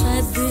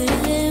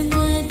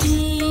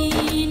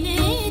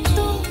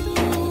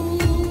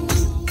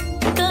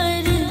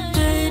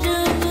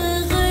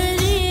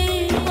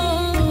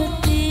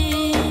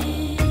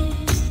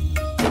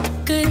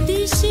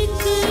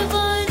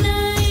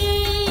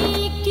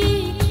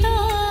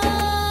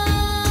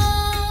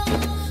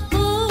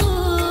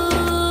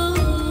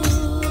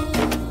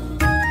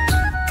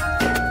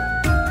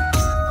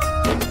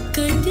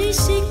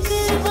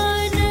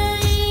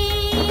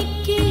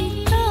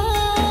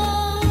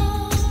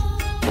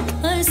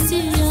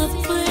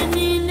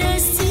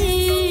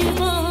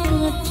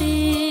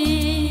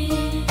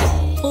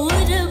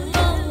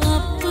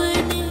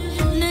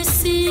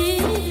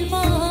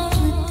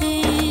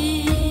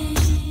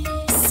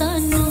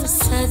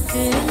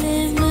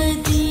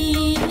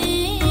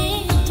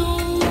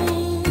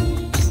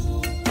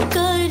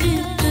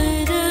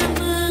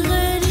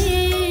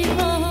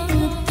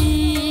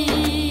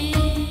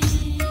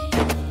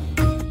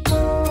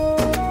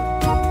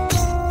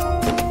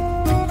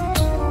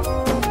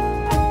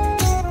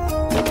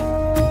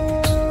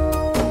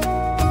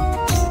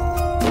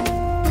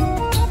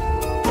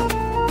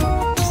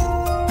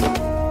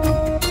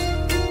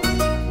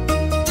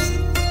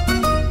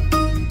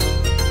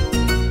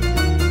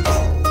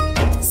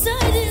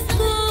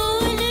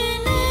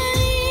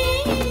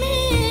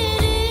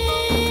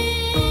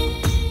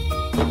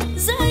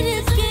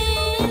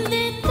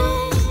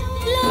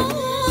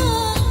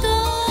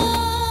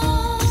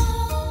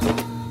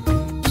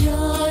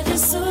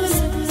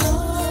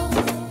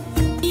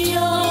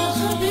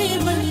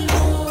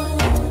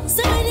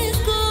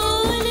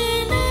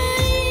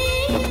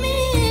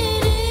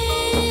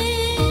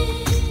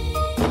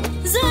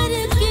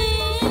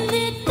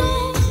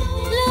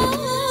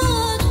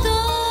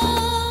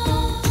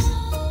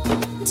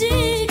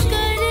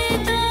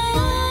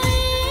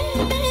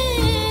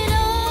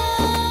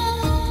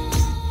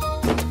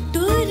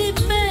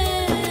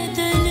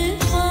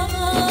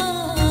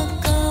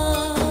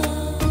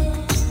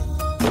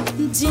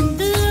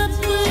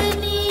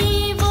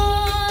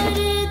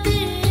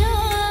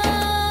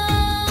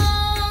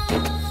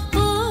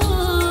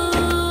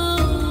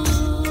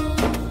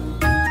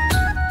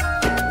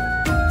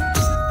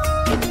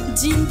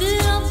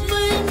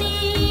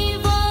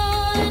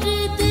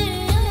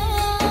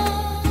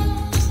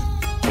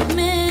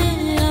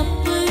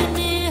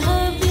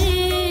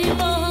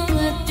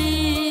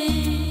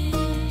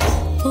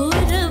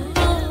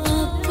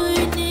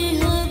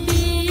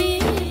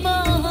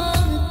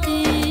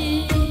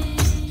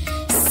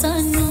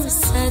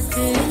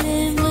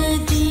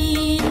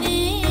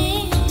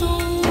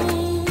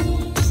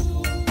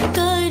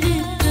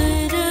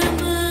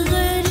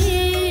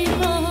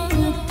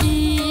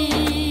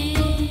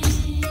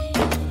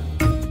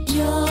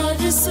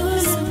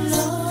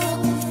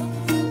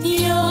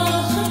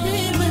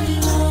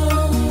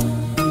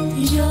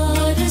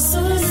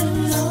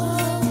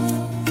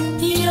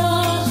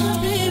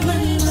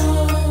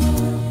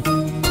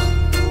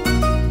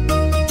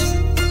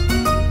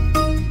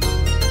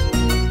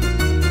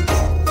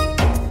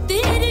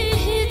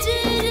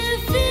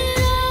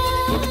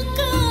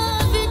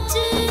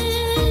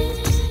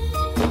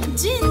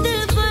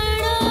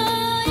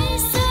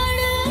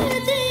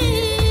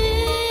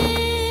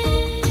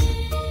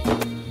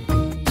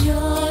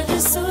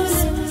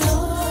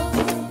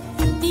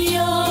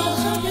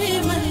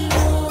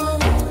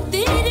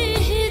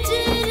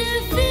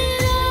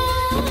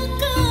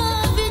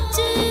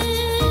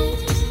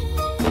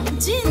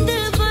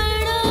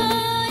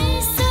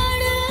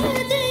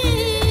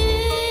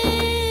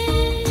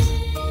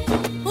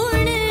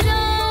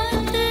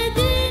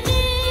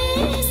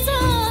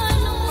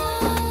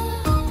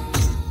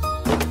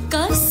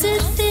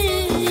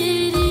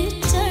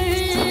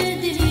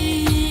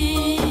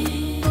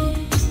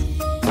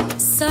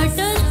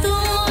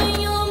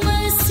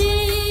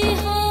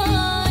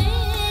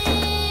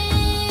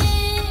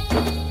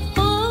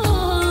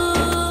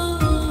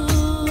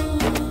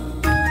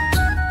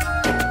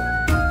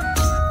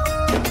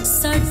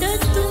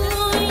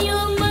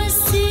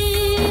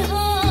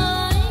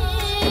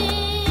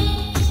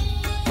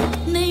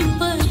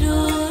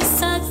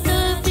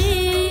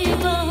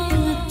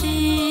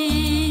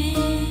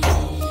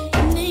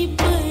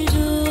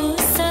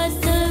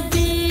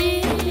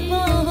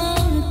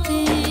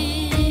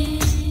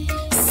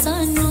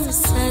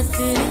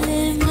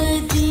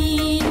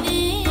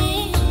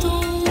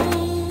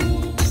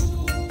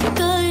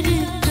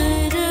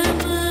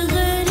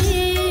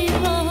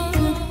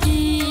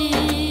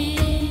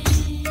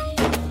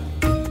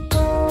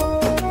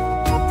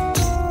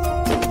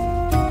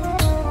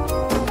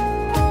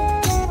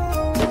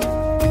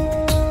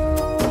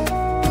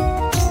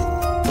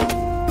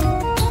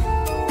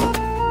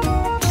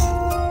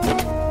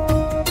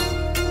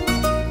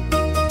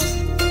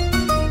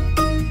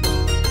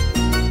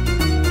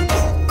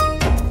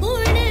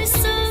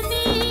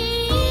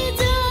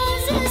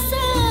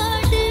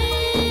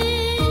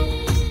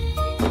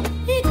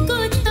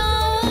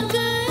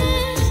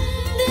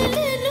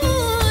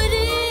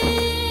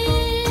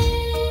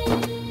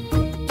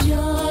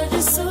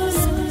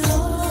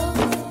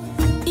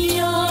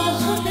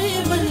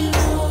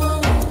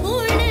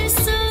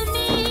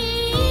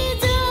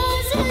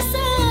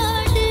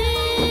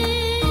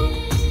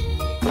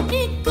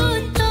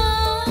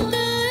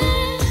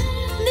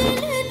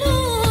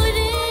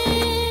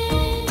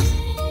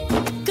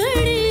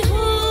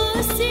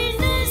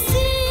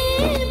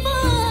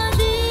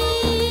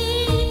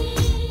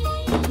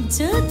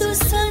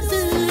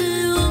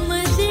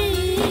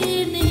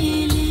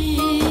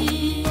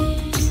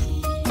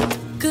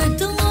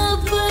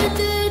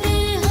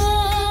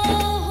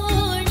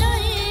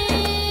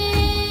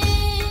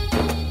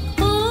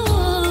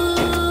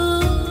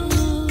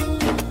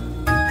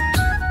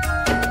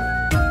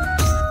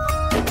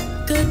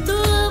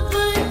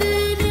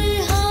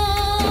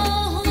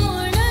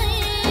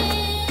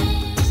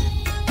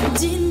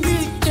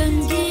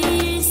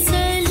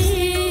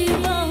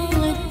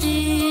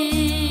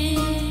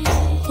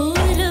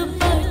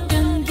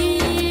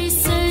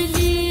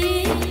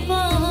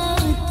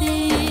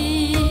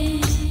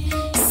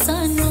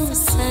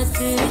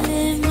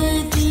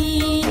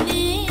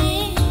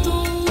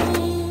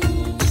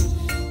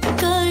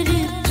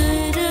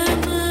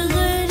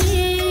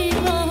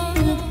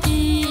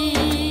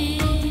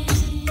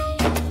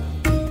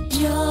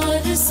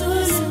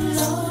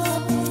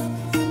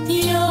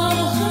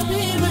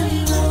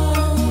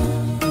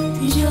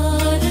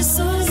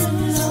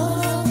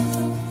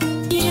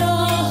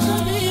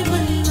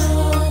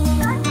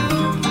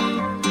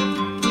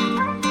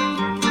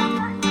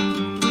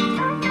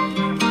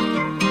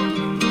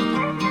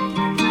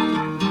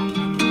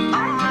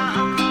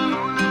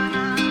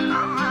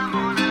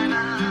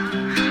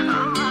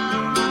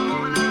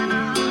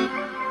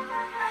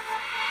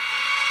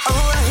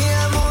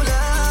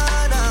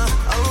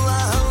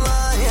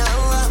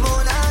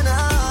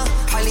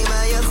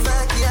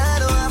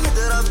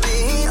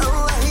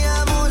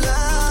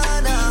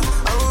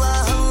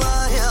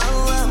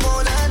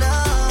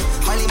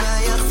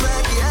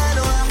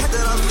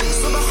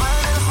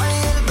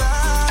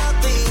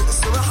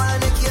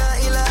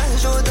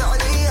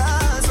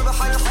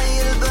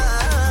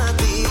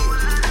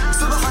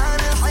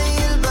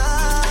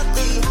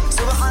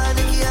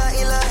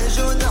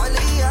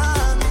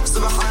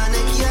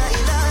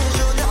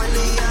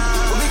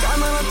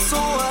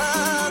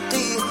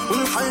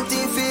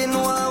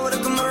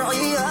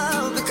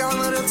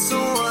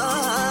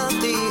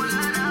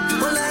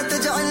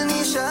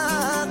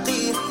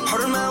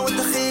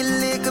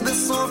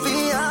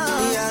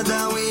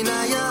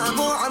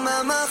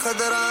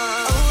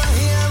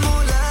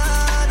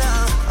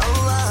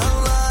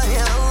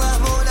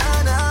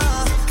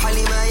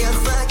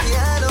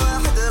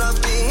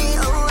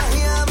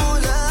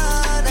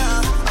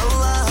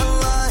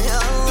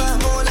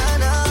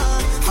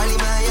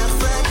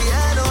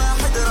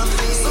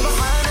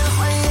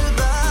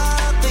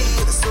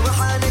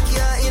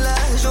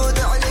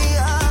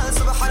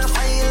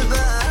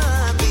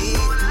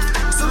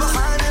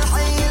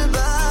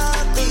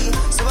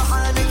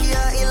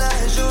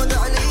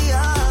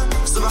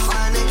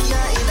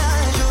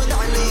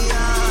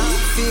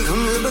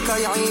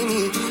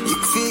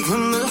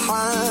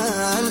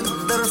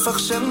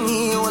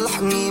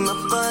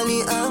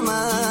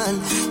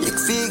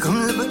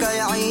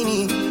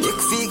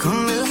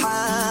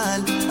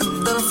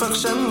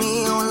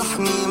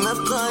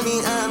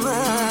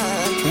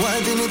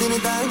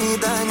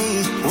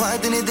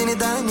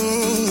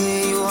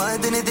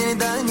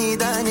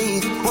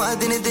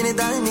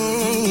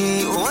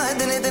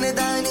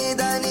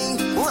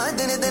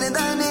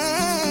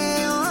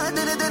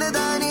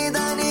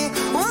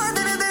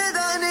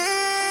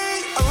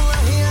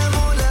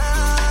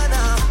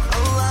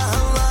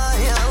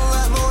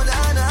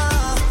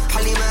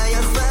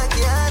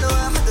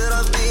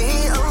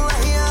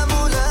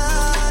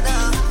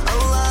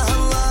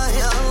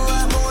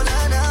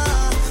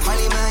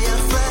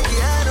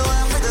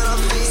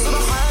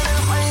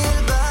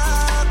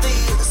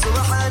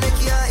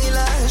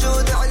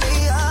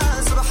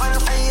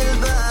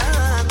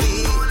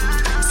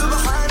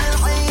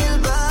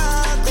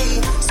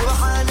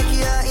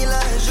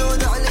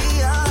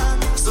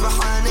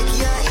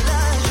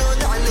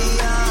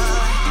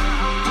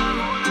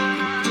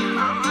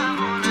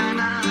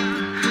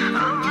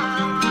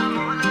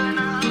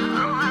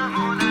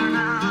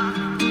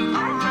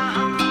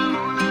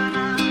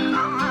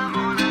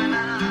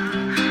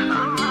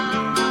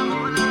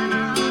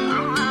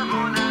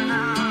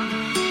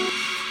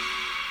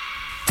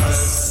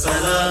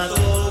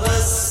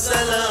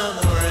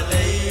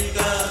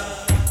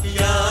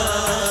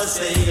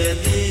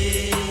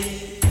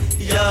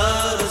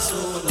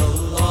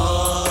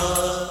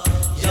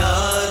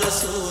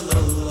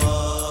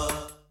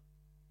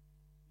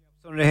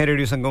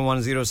radio Sangam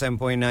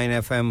 107.9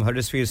 FM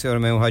Huddersfield से और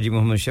मैं हूं हाजी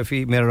मोहम्मद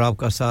शफी मेरा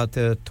आपका साथ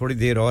थोड़ी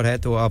देर और है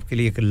तो आपके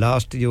लिए एक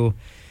लास्ट जो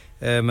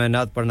मैं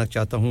नात पढ़ना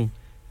चाहता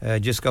हूं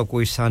जिसका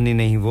कोई सानी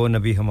नहीं वो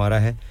नबी हमारा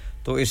है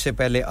तो इससे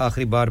पहले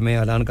आखिरी बार मैं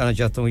ऐलान करना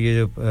चाहता हूं ये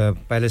जो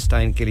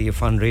पैलेस्टाइन के लिए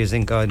फंड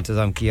रेजिंग का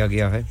इंतजाम किया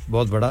गया है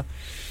बहुत बड़ा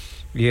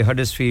ये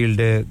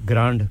Huddersfield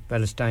grand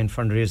Palestine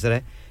fundraiser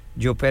है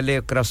जो पहले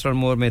क्रस्टल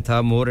मोर में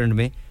था मोर एंड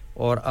में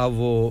और अब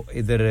वो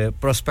इधर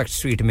प्रोस्पेक्ट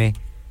स्ट्रीट में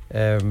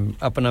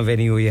अपना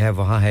वेन्यू ये है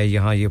वहाँ है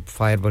यहाँ ये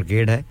फायर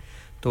ब्रिगेड है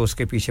तो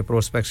उसके पीछे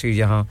प्रोस्पेक्ट स्ट्रीट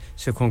जहाँ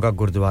सिखों का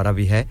गुरुद्वारा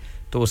भी है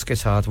तो उसके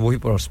साथ वही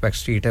प्रोस्पेक्ट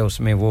स्ट्रीट है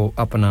उसमें वो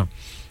अपना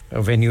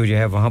वेन्यू जो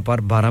है वहां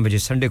पर 12 बजे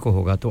संडे को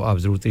होगा तो आप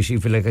जरूर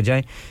तशरीफ लेकर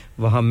जाएं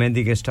वहां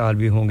मेहंदी के स्टॉल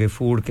भी होंगे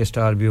फूड के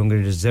स्टॉल भी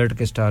होंगे डेजर्ट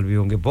के स्टॉल भी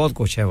होंगे बहुत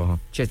कुछ है वहां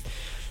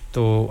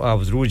तो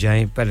आप जरूर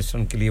जाएं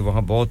पैलेस्टोन के लिए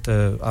वहां बहुत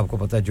आपको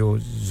पता है जो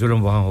जुल्म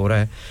वहां हो रहा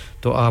है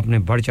तो आपने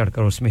बढ़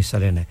चढ़कर उसमें हिस्सा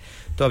लेना है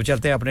तो अब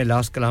चलते हैं अपने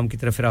लास्ट कलाम की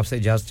तरफ फिर आपसे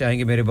इजाजत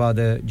चाहेंगे मेरे बाद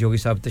जोगी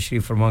साहब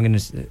तशरीफ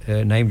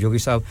फरमाएंगे नाइम जोगी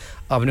साहब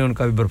आपने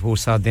उनका भी भरपूर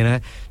साथ देना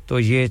है तो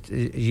ये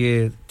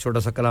छोटा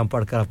सा कलाम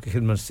पढ़कर आपकी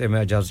खिदमत से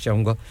मैं इजाजत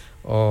चाहूंगा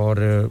और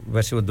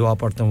वैसे वो दुआ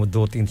पढ़ता हूं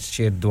 2-3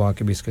 शेर दुआ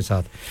के भी इसके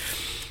साथ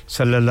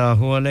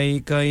सल्लल्लाहु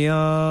अलैका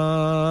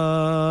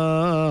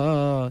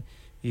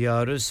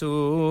या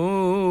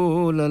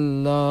रसूल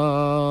अल्लाह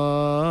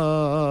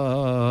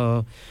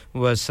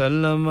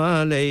वसल्लम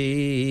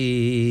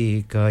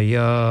अलैका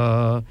या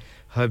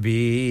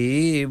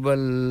हबीब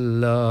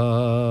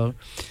अल्लाह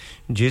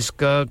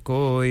जिसका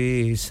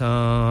कोई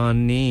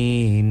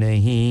सानी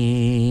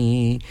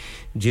नहीं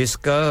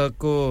जिसका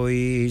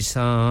कोई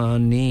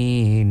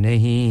सानी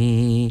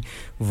नहीं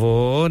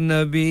वो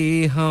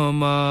नबी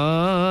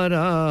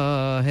हमारा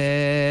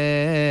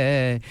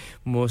है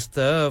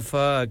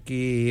मुस्तफा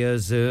की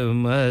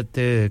अज़मत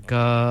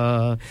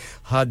का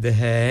हद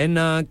है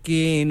ना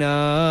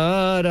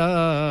किनारा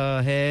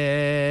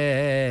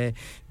है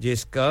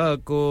जिसका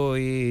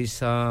कोई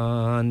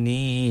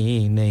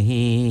सानी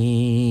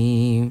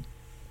नहीं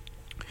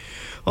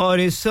और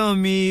इस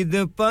उम्मीद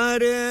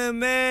पर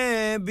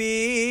मैं भी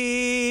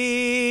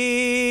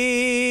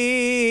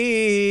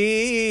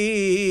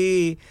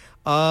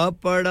आ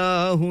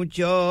पड़ा हूँ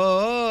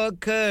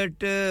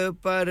चौखट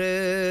पर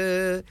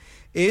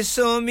इस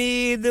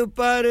उम्मीद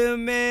पर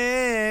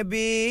मैं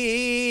भी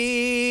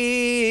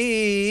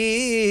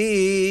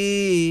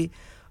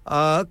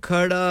आ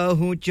खड़ा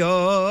हूँ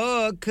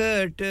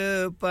चौखट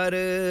पर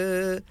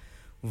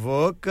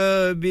वो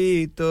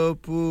कभी तो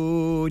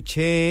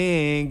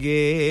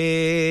पूछेंगे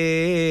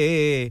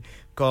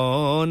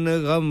कौन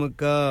गम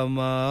का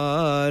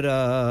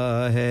मारा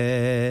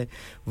है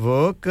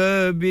वो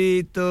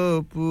कभी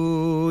तो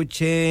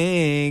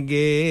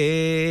पूछेंगे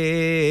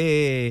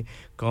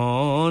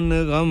कौन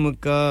गम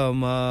का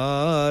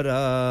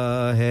मारा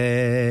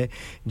है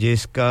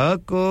जिसका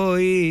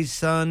कोई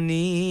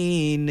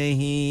सानी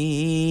नहीं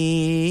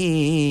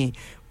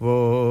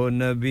वो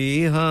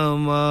नबी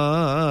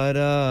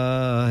हमारा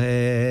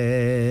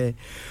है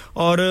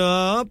और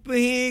आप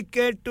ही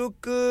के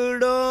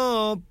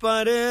टुकड़ों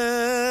पर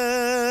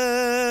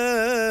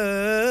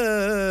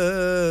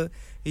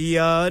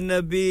या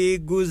नबी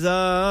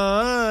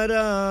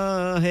गुजारा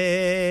है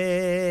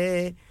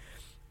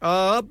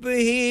आप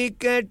ही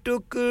के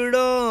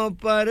टुकड़ों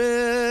पर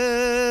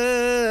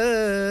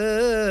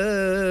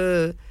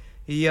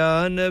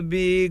या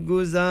नबी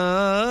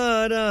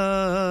गुजारा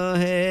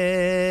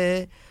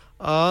है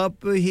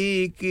आप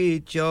ही की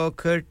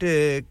चौखट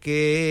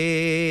के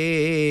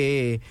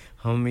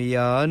हम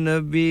या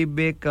नबी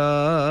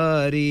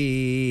बेकारी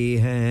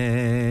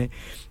हैं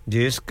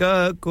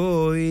जिसका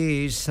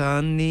कोई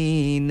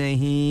सानी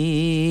नहीं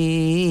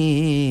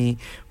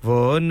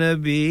वो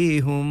नबी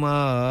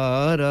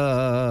हमारा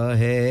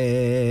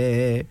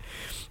है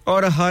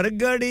और हर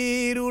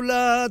घड़ी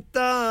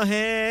रुलाता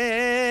है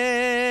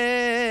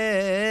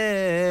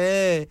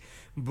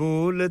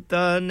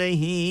भूलता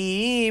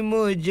नहीं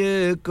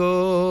मुझको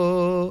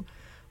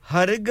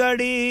हर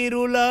घड़ी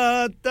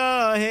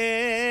रुलाता है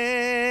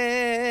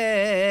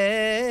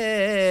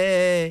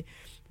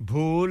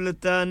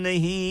भूलता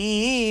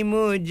नहीं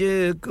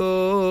मुझको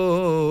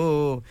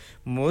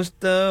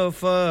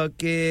मुस्तफा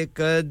के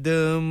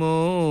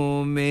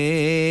कदमों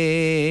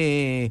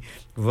में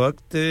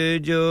वक्त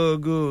जो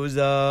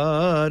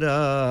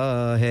गुजारा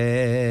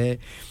है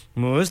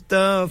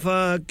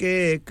मुस्तफा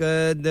के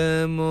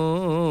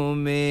कदमों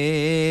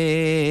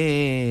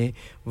में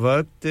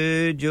वक्त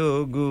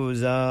जो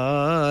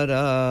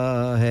गुजारा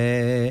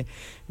है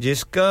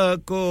जिसका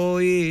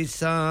कोई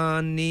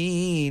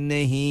सानी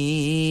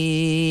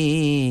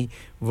नहीं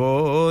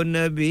वो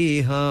नबी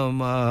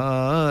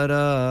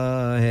हमारा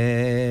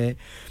है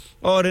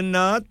और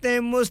नाते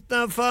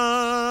मुस्तफा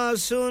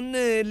सुन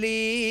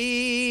ली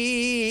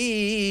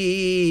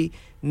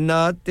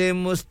नाते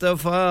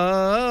मुस्तफा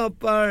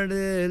पढ़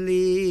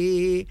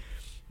ली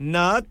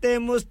नाते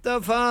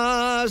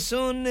मुस्तफा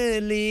सुन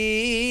ली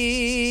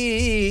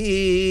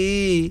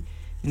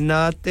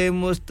नाते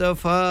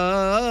मुस्तफा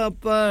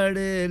पढ़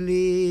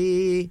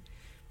ली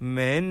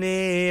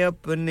मैंने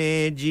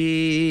अपने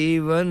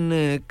जीवन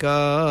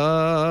का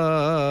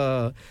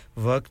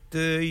वक्त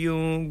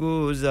यूं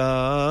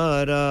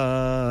गुजारा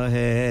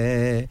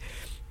है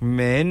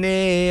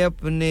मैंने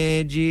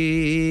अपने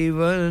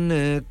जीवन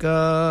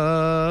का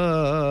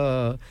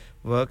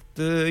वक्त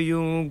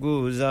यूं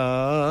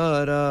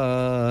गुजारा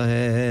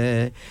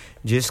है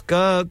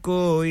जिसका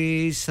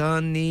कोई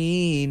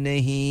सानी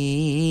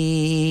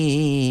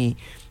नहीं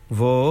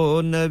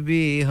वो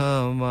नबी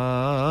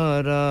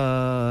हमारा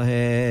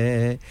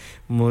है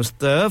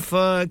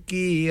मुस्तफा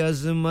की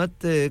अज़मत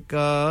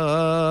का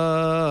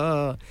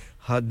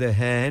हद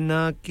है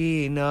ना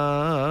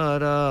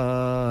किनारा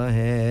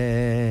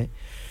है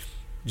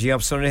जी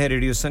आप सुन रहे हैं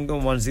रेडियो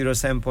संगम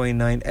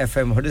 107.9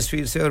 एफएम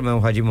हडर्सफील्ड से और मैं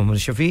हूं हाजी मोहम्मद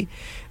शफी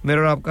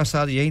मेरा और आपका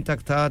साथ यहीं तक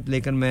था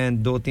लेकिन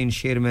मैं 2-3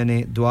 शेर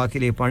मैंने दुआ के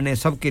लिए पढ़ने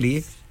सब के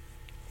लिए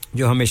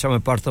जो हमेशा मैं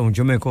पढ़ता हूं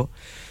जुमे को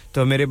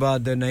तो मेरे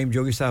बाद नईम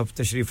जोगी साहब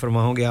तशरीफ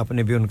फरमा होंगे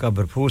आपने भी उनका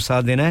भरपूर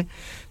साथ देना है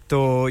तो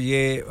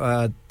ये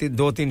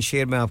 2-3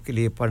 शेर मैं आपके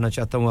लिए पढ़ना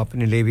चाहता हूं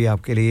अपने लिए भी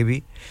आपके लिए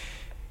भी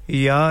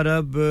या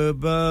रब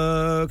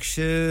बख्श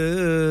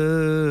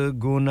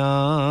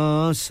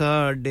गुनाह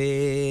साडे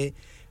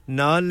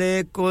नाले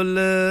कुल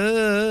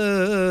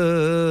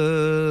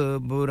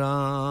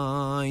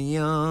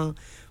बुराइयां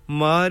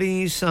मारी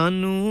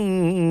सानू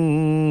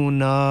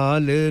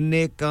नाल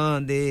नेकां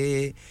दे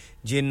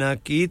जिन्हां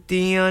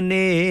कीतियां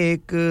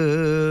नेक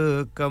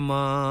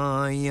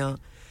कमाइयां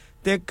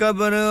ते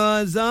कब्र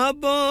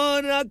अज़ाबों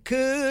रख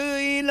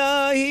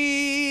इलाही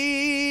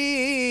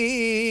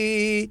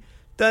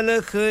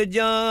तलख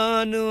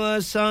जान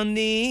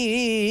आसानी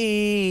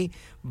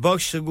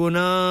बख्श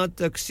गुनाह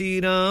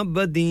तकसीरां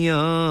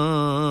बदियां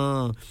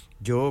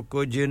जो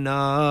कुछ ना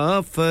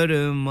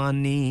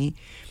फरमानी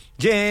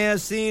जे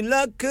असी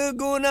लख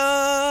गुनाही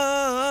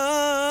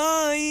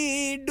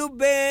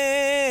डुबे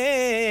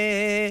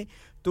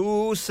तू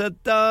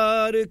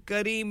सत्तार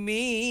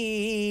करीमी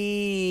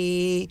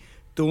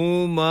तू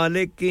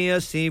मालिक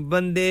असी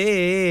बंदे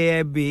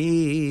भी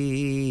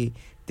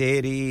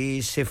तेरी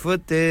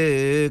सिफत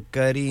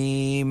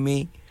करीमी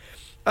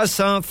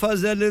असां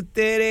फजल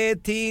तेरे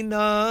थी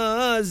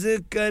नाज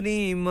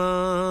करीमा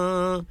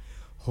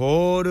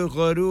होर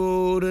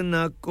गरूर न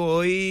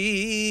कोई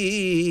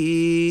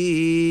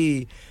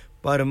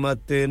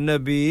परमत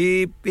नबी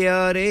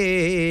प्यारे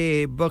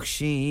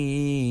बख्शी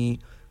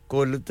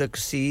कुल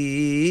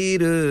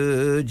तकसीर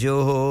जो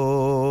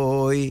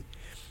होई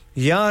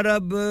या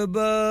रब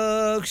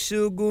बख्श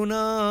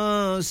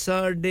गुनाह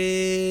साडे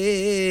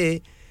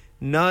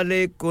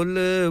नाले कुल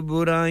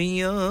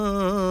बुराइयां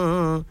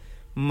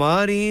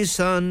मारी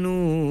सानू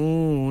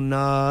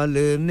नाल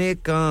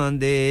नेकां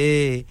दे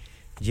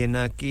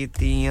जिन्हां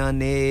कीतियां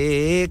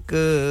नेक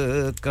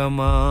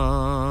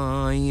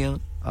कमाइयां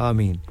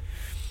आमीन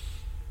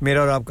मेरा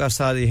और आपका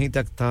साथ यहीं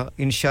तक था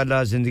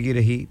इंशाल्लाह जिंदगी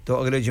रही तो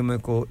अगले जुमे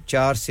को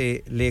 4 से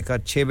लेकर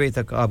 6 बजे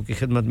तक आपकी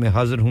खिदमत में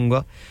हाजिर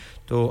होऊंगा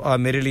तो आप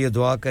मेरे लिए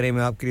दुआ करें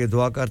मैं आपके लिए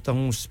दुआ करता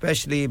हूं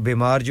स्पेशली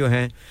बीमार जो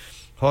हैं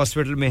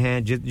हॉस्पिटल में हैं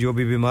जो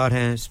भी बीमार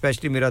हैं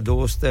स्पेशली मेरा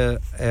दोस्त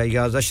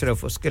याज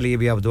अशरफ उसके लिए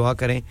भी आप दुआ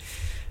करें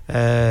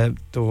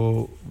तो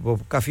वो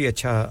काफ़ी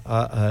अच्छा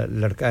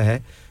लड़का है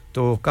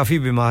तो काफ़ी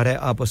बीमार है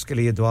आप उसके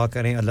लिए दुआ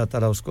करें अल्लाह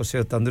ताला उसको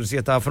सेहत तंदुरुस्ती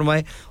अता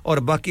फरमाए और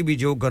बाकी भी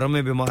जो घरों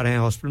में बीमार हैं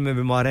हॉस्पिटल में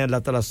बीमार हैं अल्लाह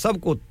ताला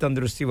सबको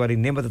तंदुरुस्ती वाली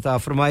नेमत अता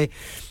फरमाए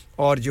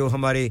और जो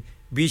हमारे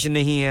बीच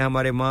नहीं है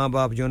हमारे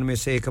माँ-बाप जो उनमें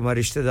से एक हमारे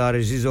रिश्तेदार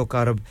अजीज़ो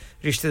कारब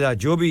रिश्तेदार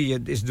जो भी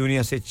इस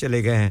दुनिया से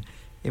चले गए हैं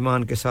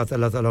ईमान के साथ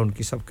अल्लाह ताला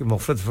उनकी सबकी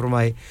मग़फ़िरत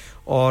फरमाए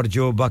और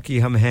जो बाकी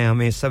हम हैं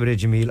हमें सब्र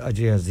जमील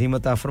अजर अज़ीम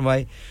अता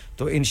फरमाए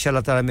तो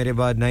इंशाअल्लाह ताला मेरे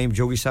बाद नईम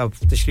जोगी साहब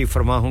तशरीफ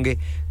फरमा होंगे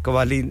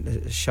कवाली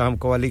शाम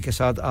कवाली के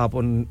साथ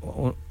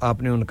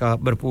आपने उनका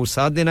भरपूर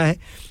साथ देना है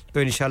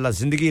तो इंशाअल्लाह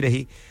ज़िंदगी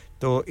रही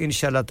तो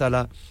इंशाअल्लाह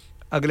ताला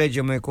अगले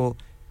जुमे को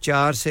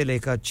 4 से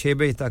लेकर 6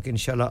 बजे तक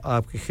इंशाअल्लाह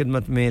आपकी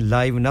खिदमत में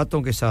लाइव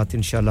नातों के साथ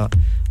इंशाअल्लाह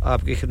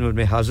आपकी खिदमत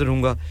में हाज़िर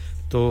होऊंगा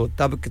तो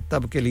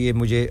तब के लिए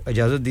मुझे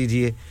इजाज़त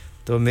दीजिए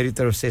तो मेरी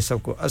तरफ से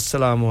सबको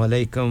अस्सलामु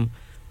अलैकुम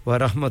व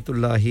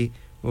रहमतुल्लाहि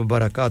व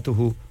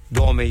बरकातुहू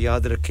दुआ में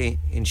याद रखें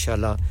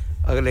इंशाअल्लाह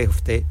अगले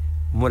हफ्ते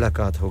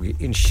मुलाकात होगी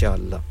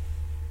इंशाअल्लाह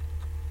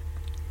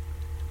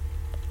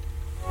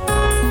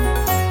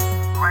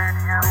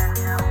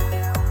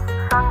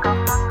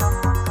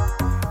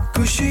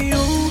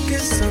खुशियों के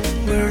संग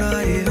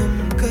बढ़ाए हम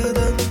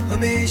कदम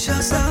हमेशा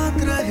साथ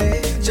रहे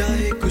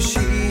चाहे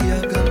खुशी या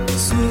गम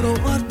सुरों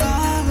और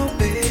तालों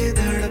पे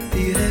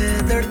धड़कती है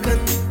धड़कन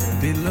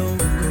दिलों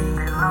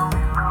को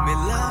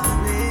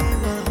मिलाने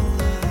वाला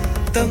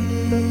तम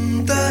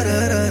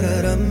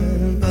तररररम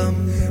बम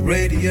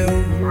रेडियो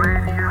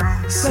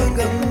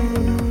संगम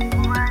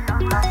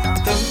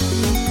तम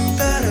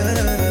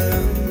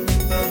तररररम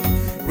बम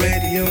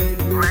radio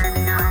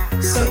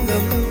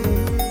Sangam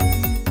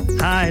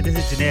Hi, this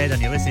is Junaid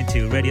and you're listening to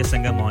Radio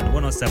Sangam on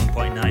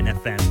 107.9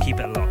 FM. Keep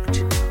it locked.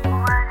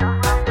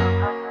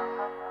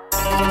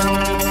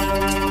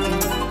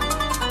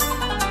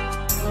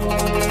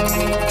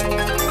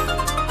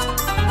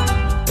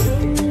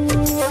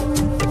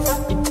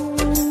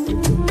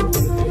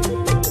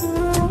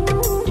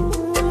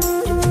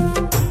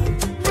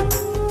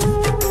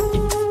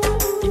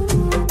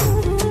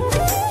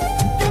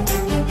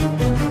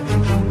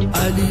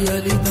 Ali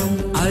Ali dum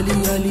Ali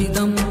Ali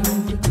dum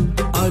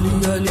Ali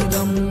Ali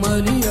dum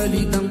Ali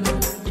Ali dum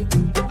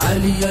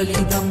Ali Ali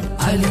dum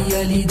Ali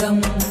Ali dum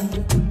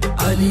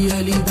Ali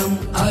Ali dum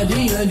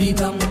Ali Ali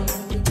dum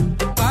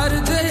कर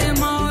दे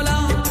मौला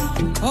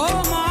हो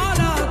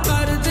मौला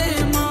कर दे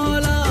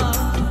मौला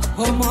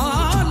हो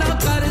मौला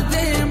कर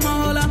दे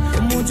मौला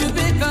मुझ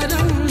पे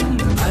करम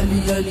Ali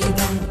Ali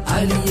dum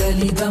Ali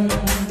Ali dum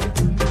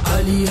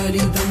Ali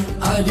Ali dum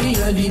Ali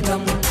Ali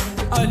dum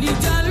Ali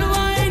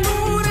जलवाए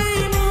नूर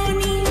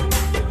ईमानी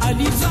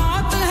अली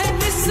ज़ात है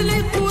मिस्ल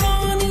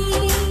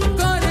कुरानी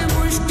कर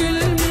मुश्किल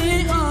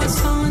में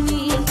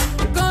आसानी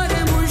कर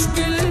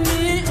मुश्किल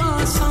में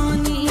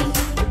आसानी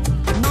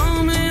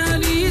नाम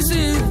अली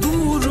से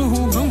दूर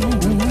हूँ हम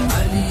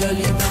अली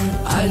अली दम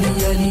अली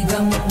अली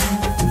दम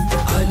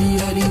अली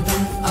अली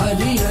दम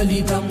अली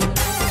अली दम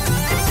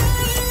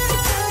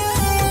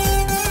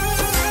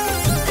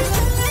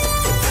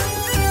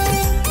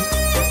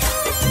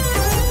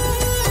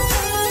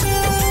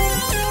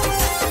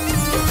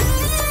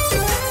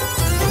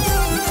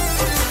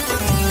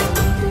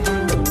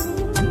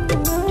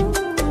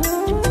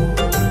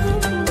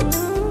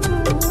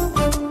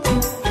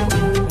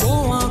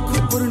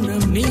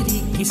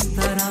किस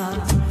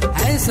तरह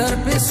है सर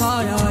पे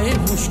साया ए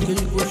मुश्किल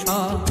कुशा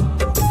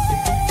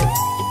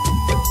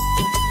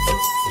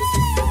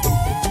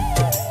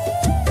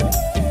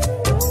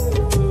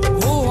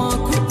वो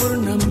आँख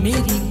पूर्णम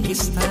मेरी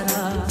किस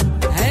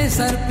तरह है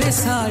सर पे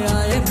साया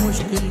ए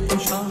मुश्किल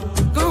कुशा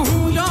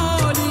कहूँ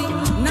याली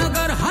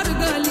नगर हर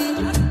गली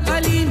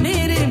अली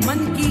मेरे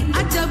मन की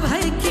अजब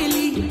है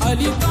खिली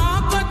अली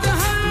ताकत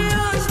है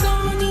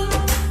आस्तानी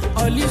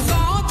अली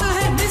ज़ात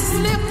है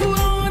मिस्ल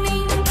कुरानी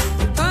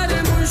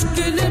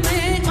मुश्किल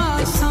में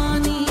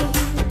आसानी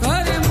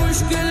कर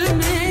मुश्किल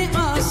में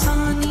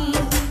आसानी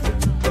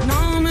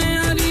नाम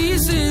अली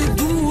से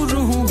दूर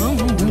हूँ हम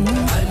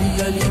अली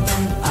अली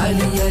दम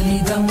अली अली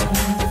दम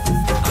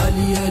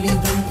अली अली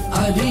दम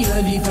अली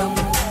अली दम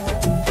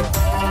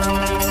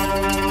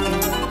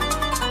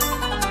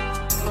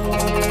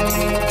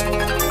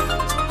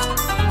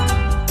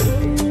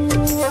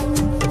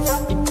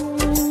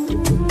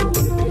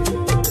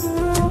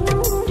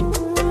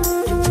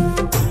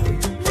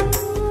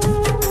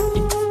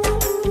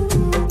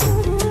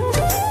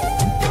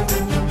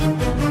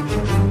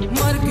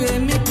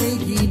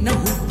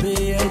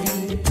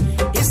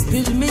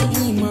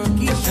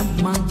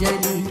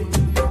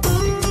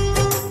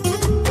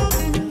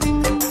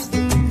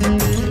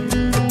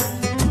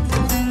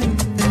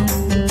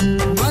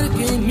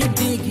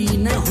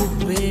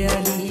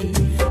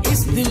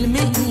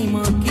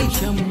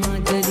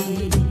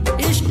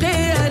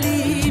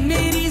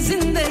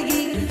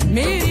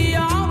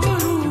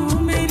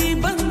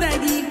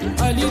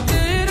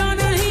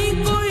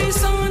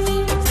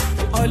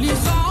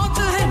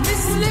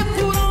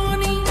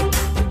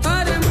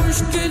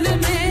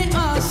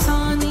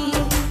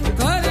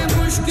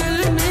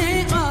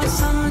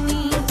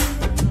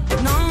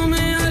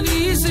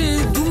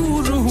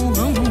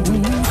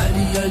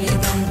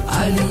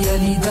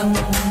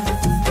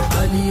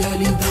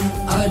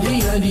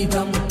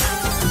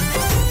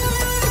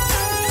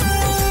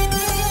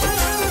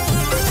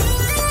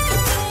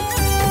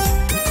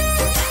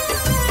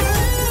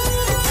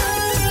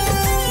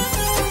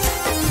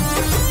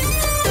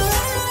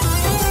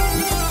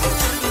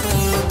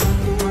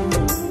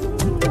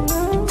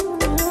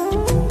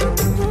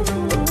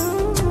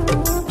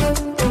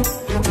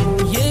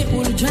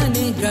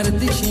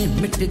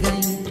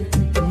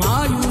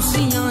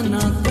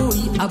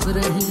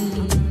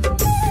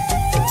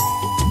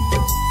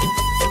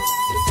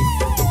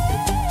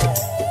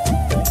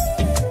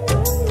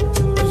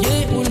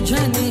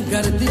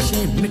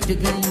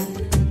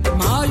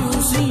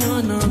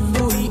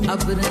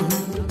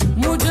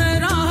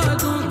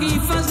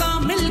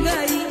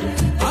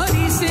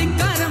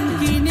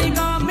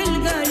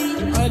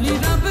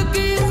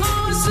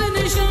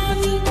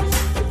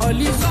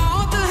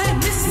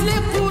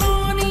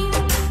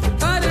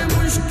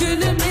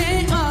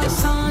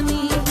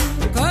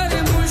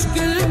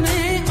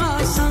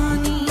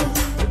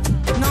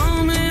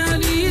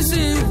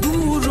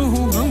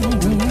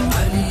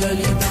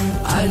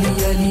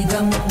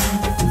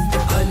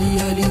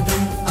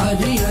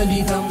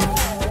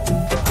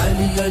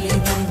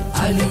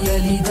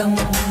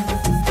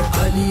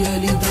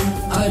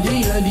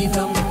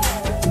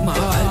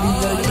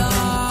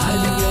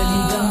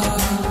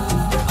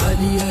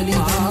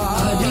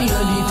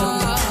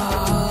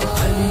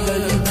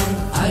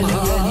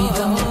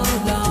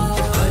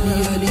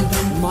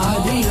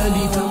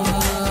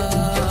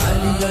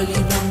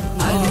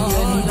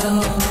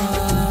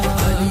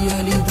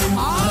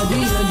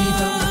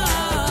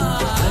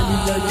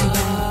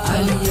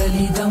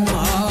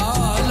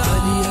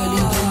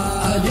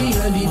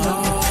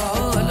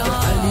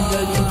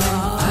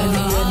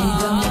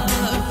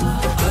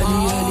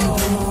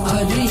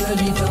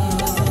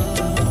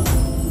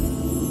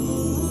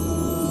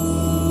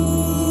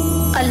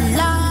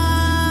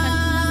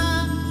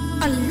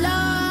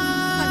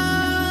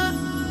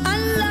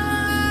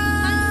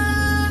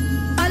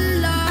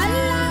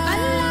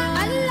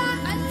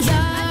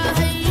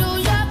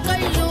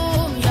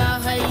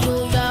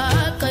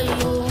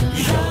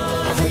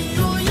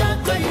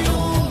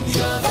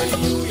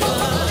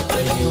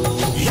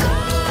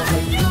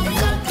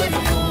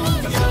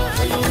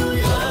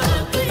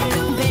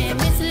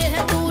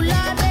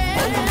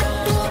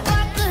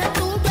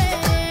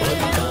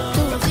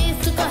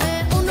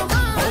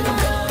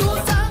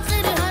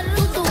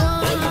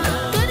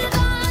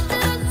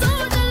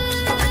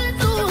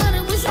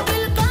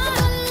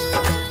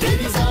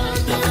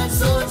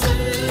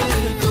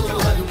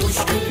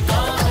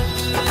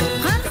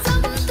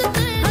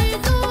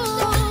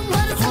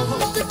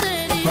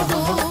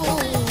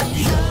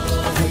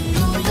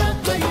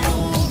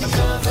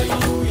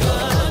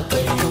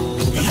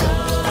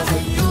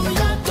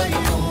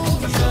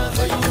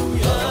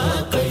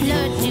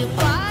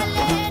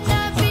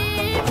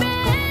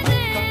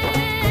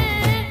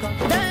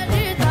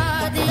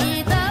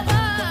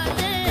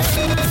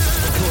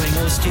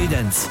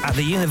students at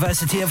the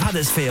University of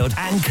Huddersfield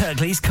and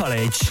Kirklees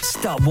College.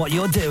 Stop what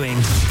you're doing,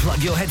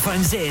 plug your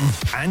headphones in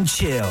and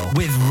chill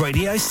with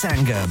Radio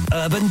Sangam.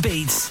 Urban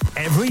beats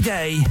every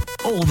day,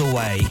 all the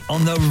way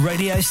on the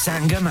Radio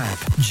Sangam app.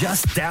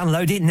 Just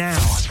download it now.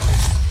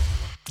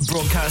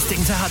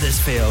 Broadcasting to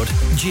Huddersfield,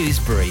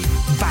 Dewsbury,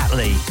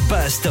 Batley,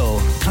 Birstall,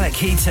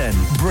 Cleckheaton,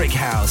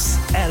 Brickhouse,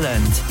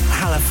 Elland,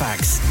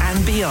 Halifax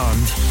and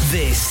beyond.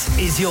 This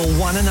is your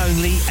one and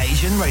only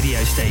Asian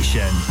radio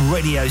station,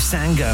 Radio Sangam.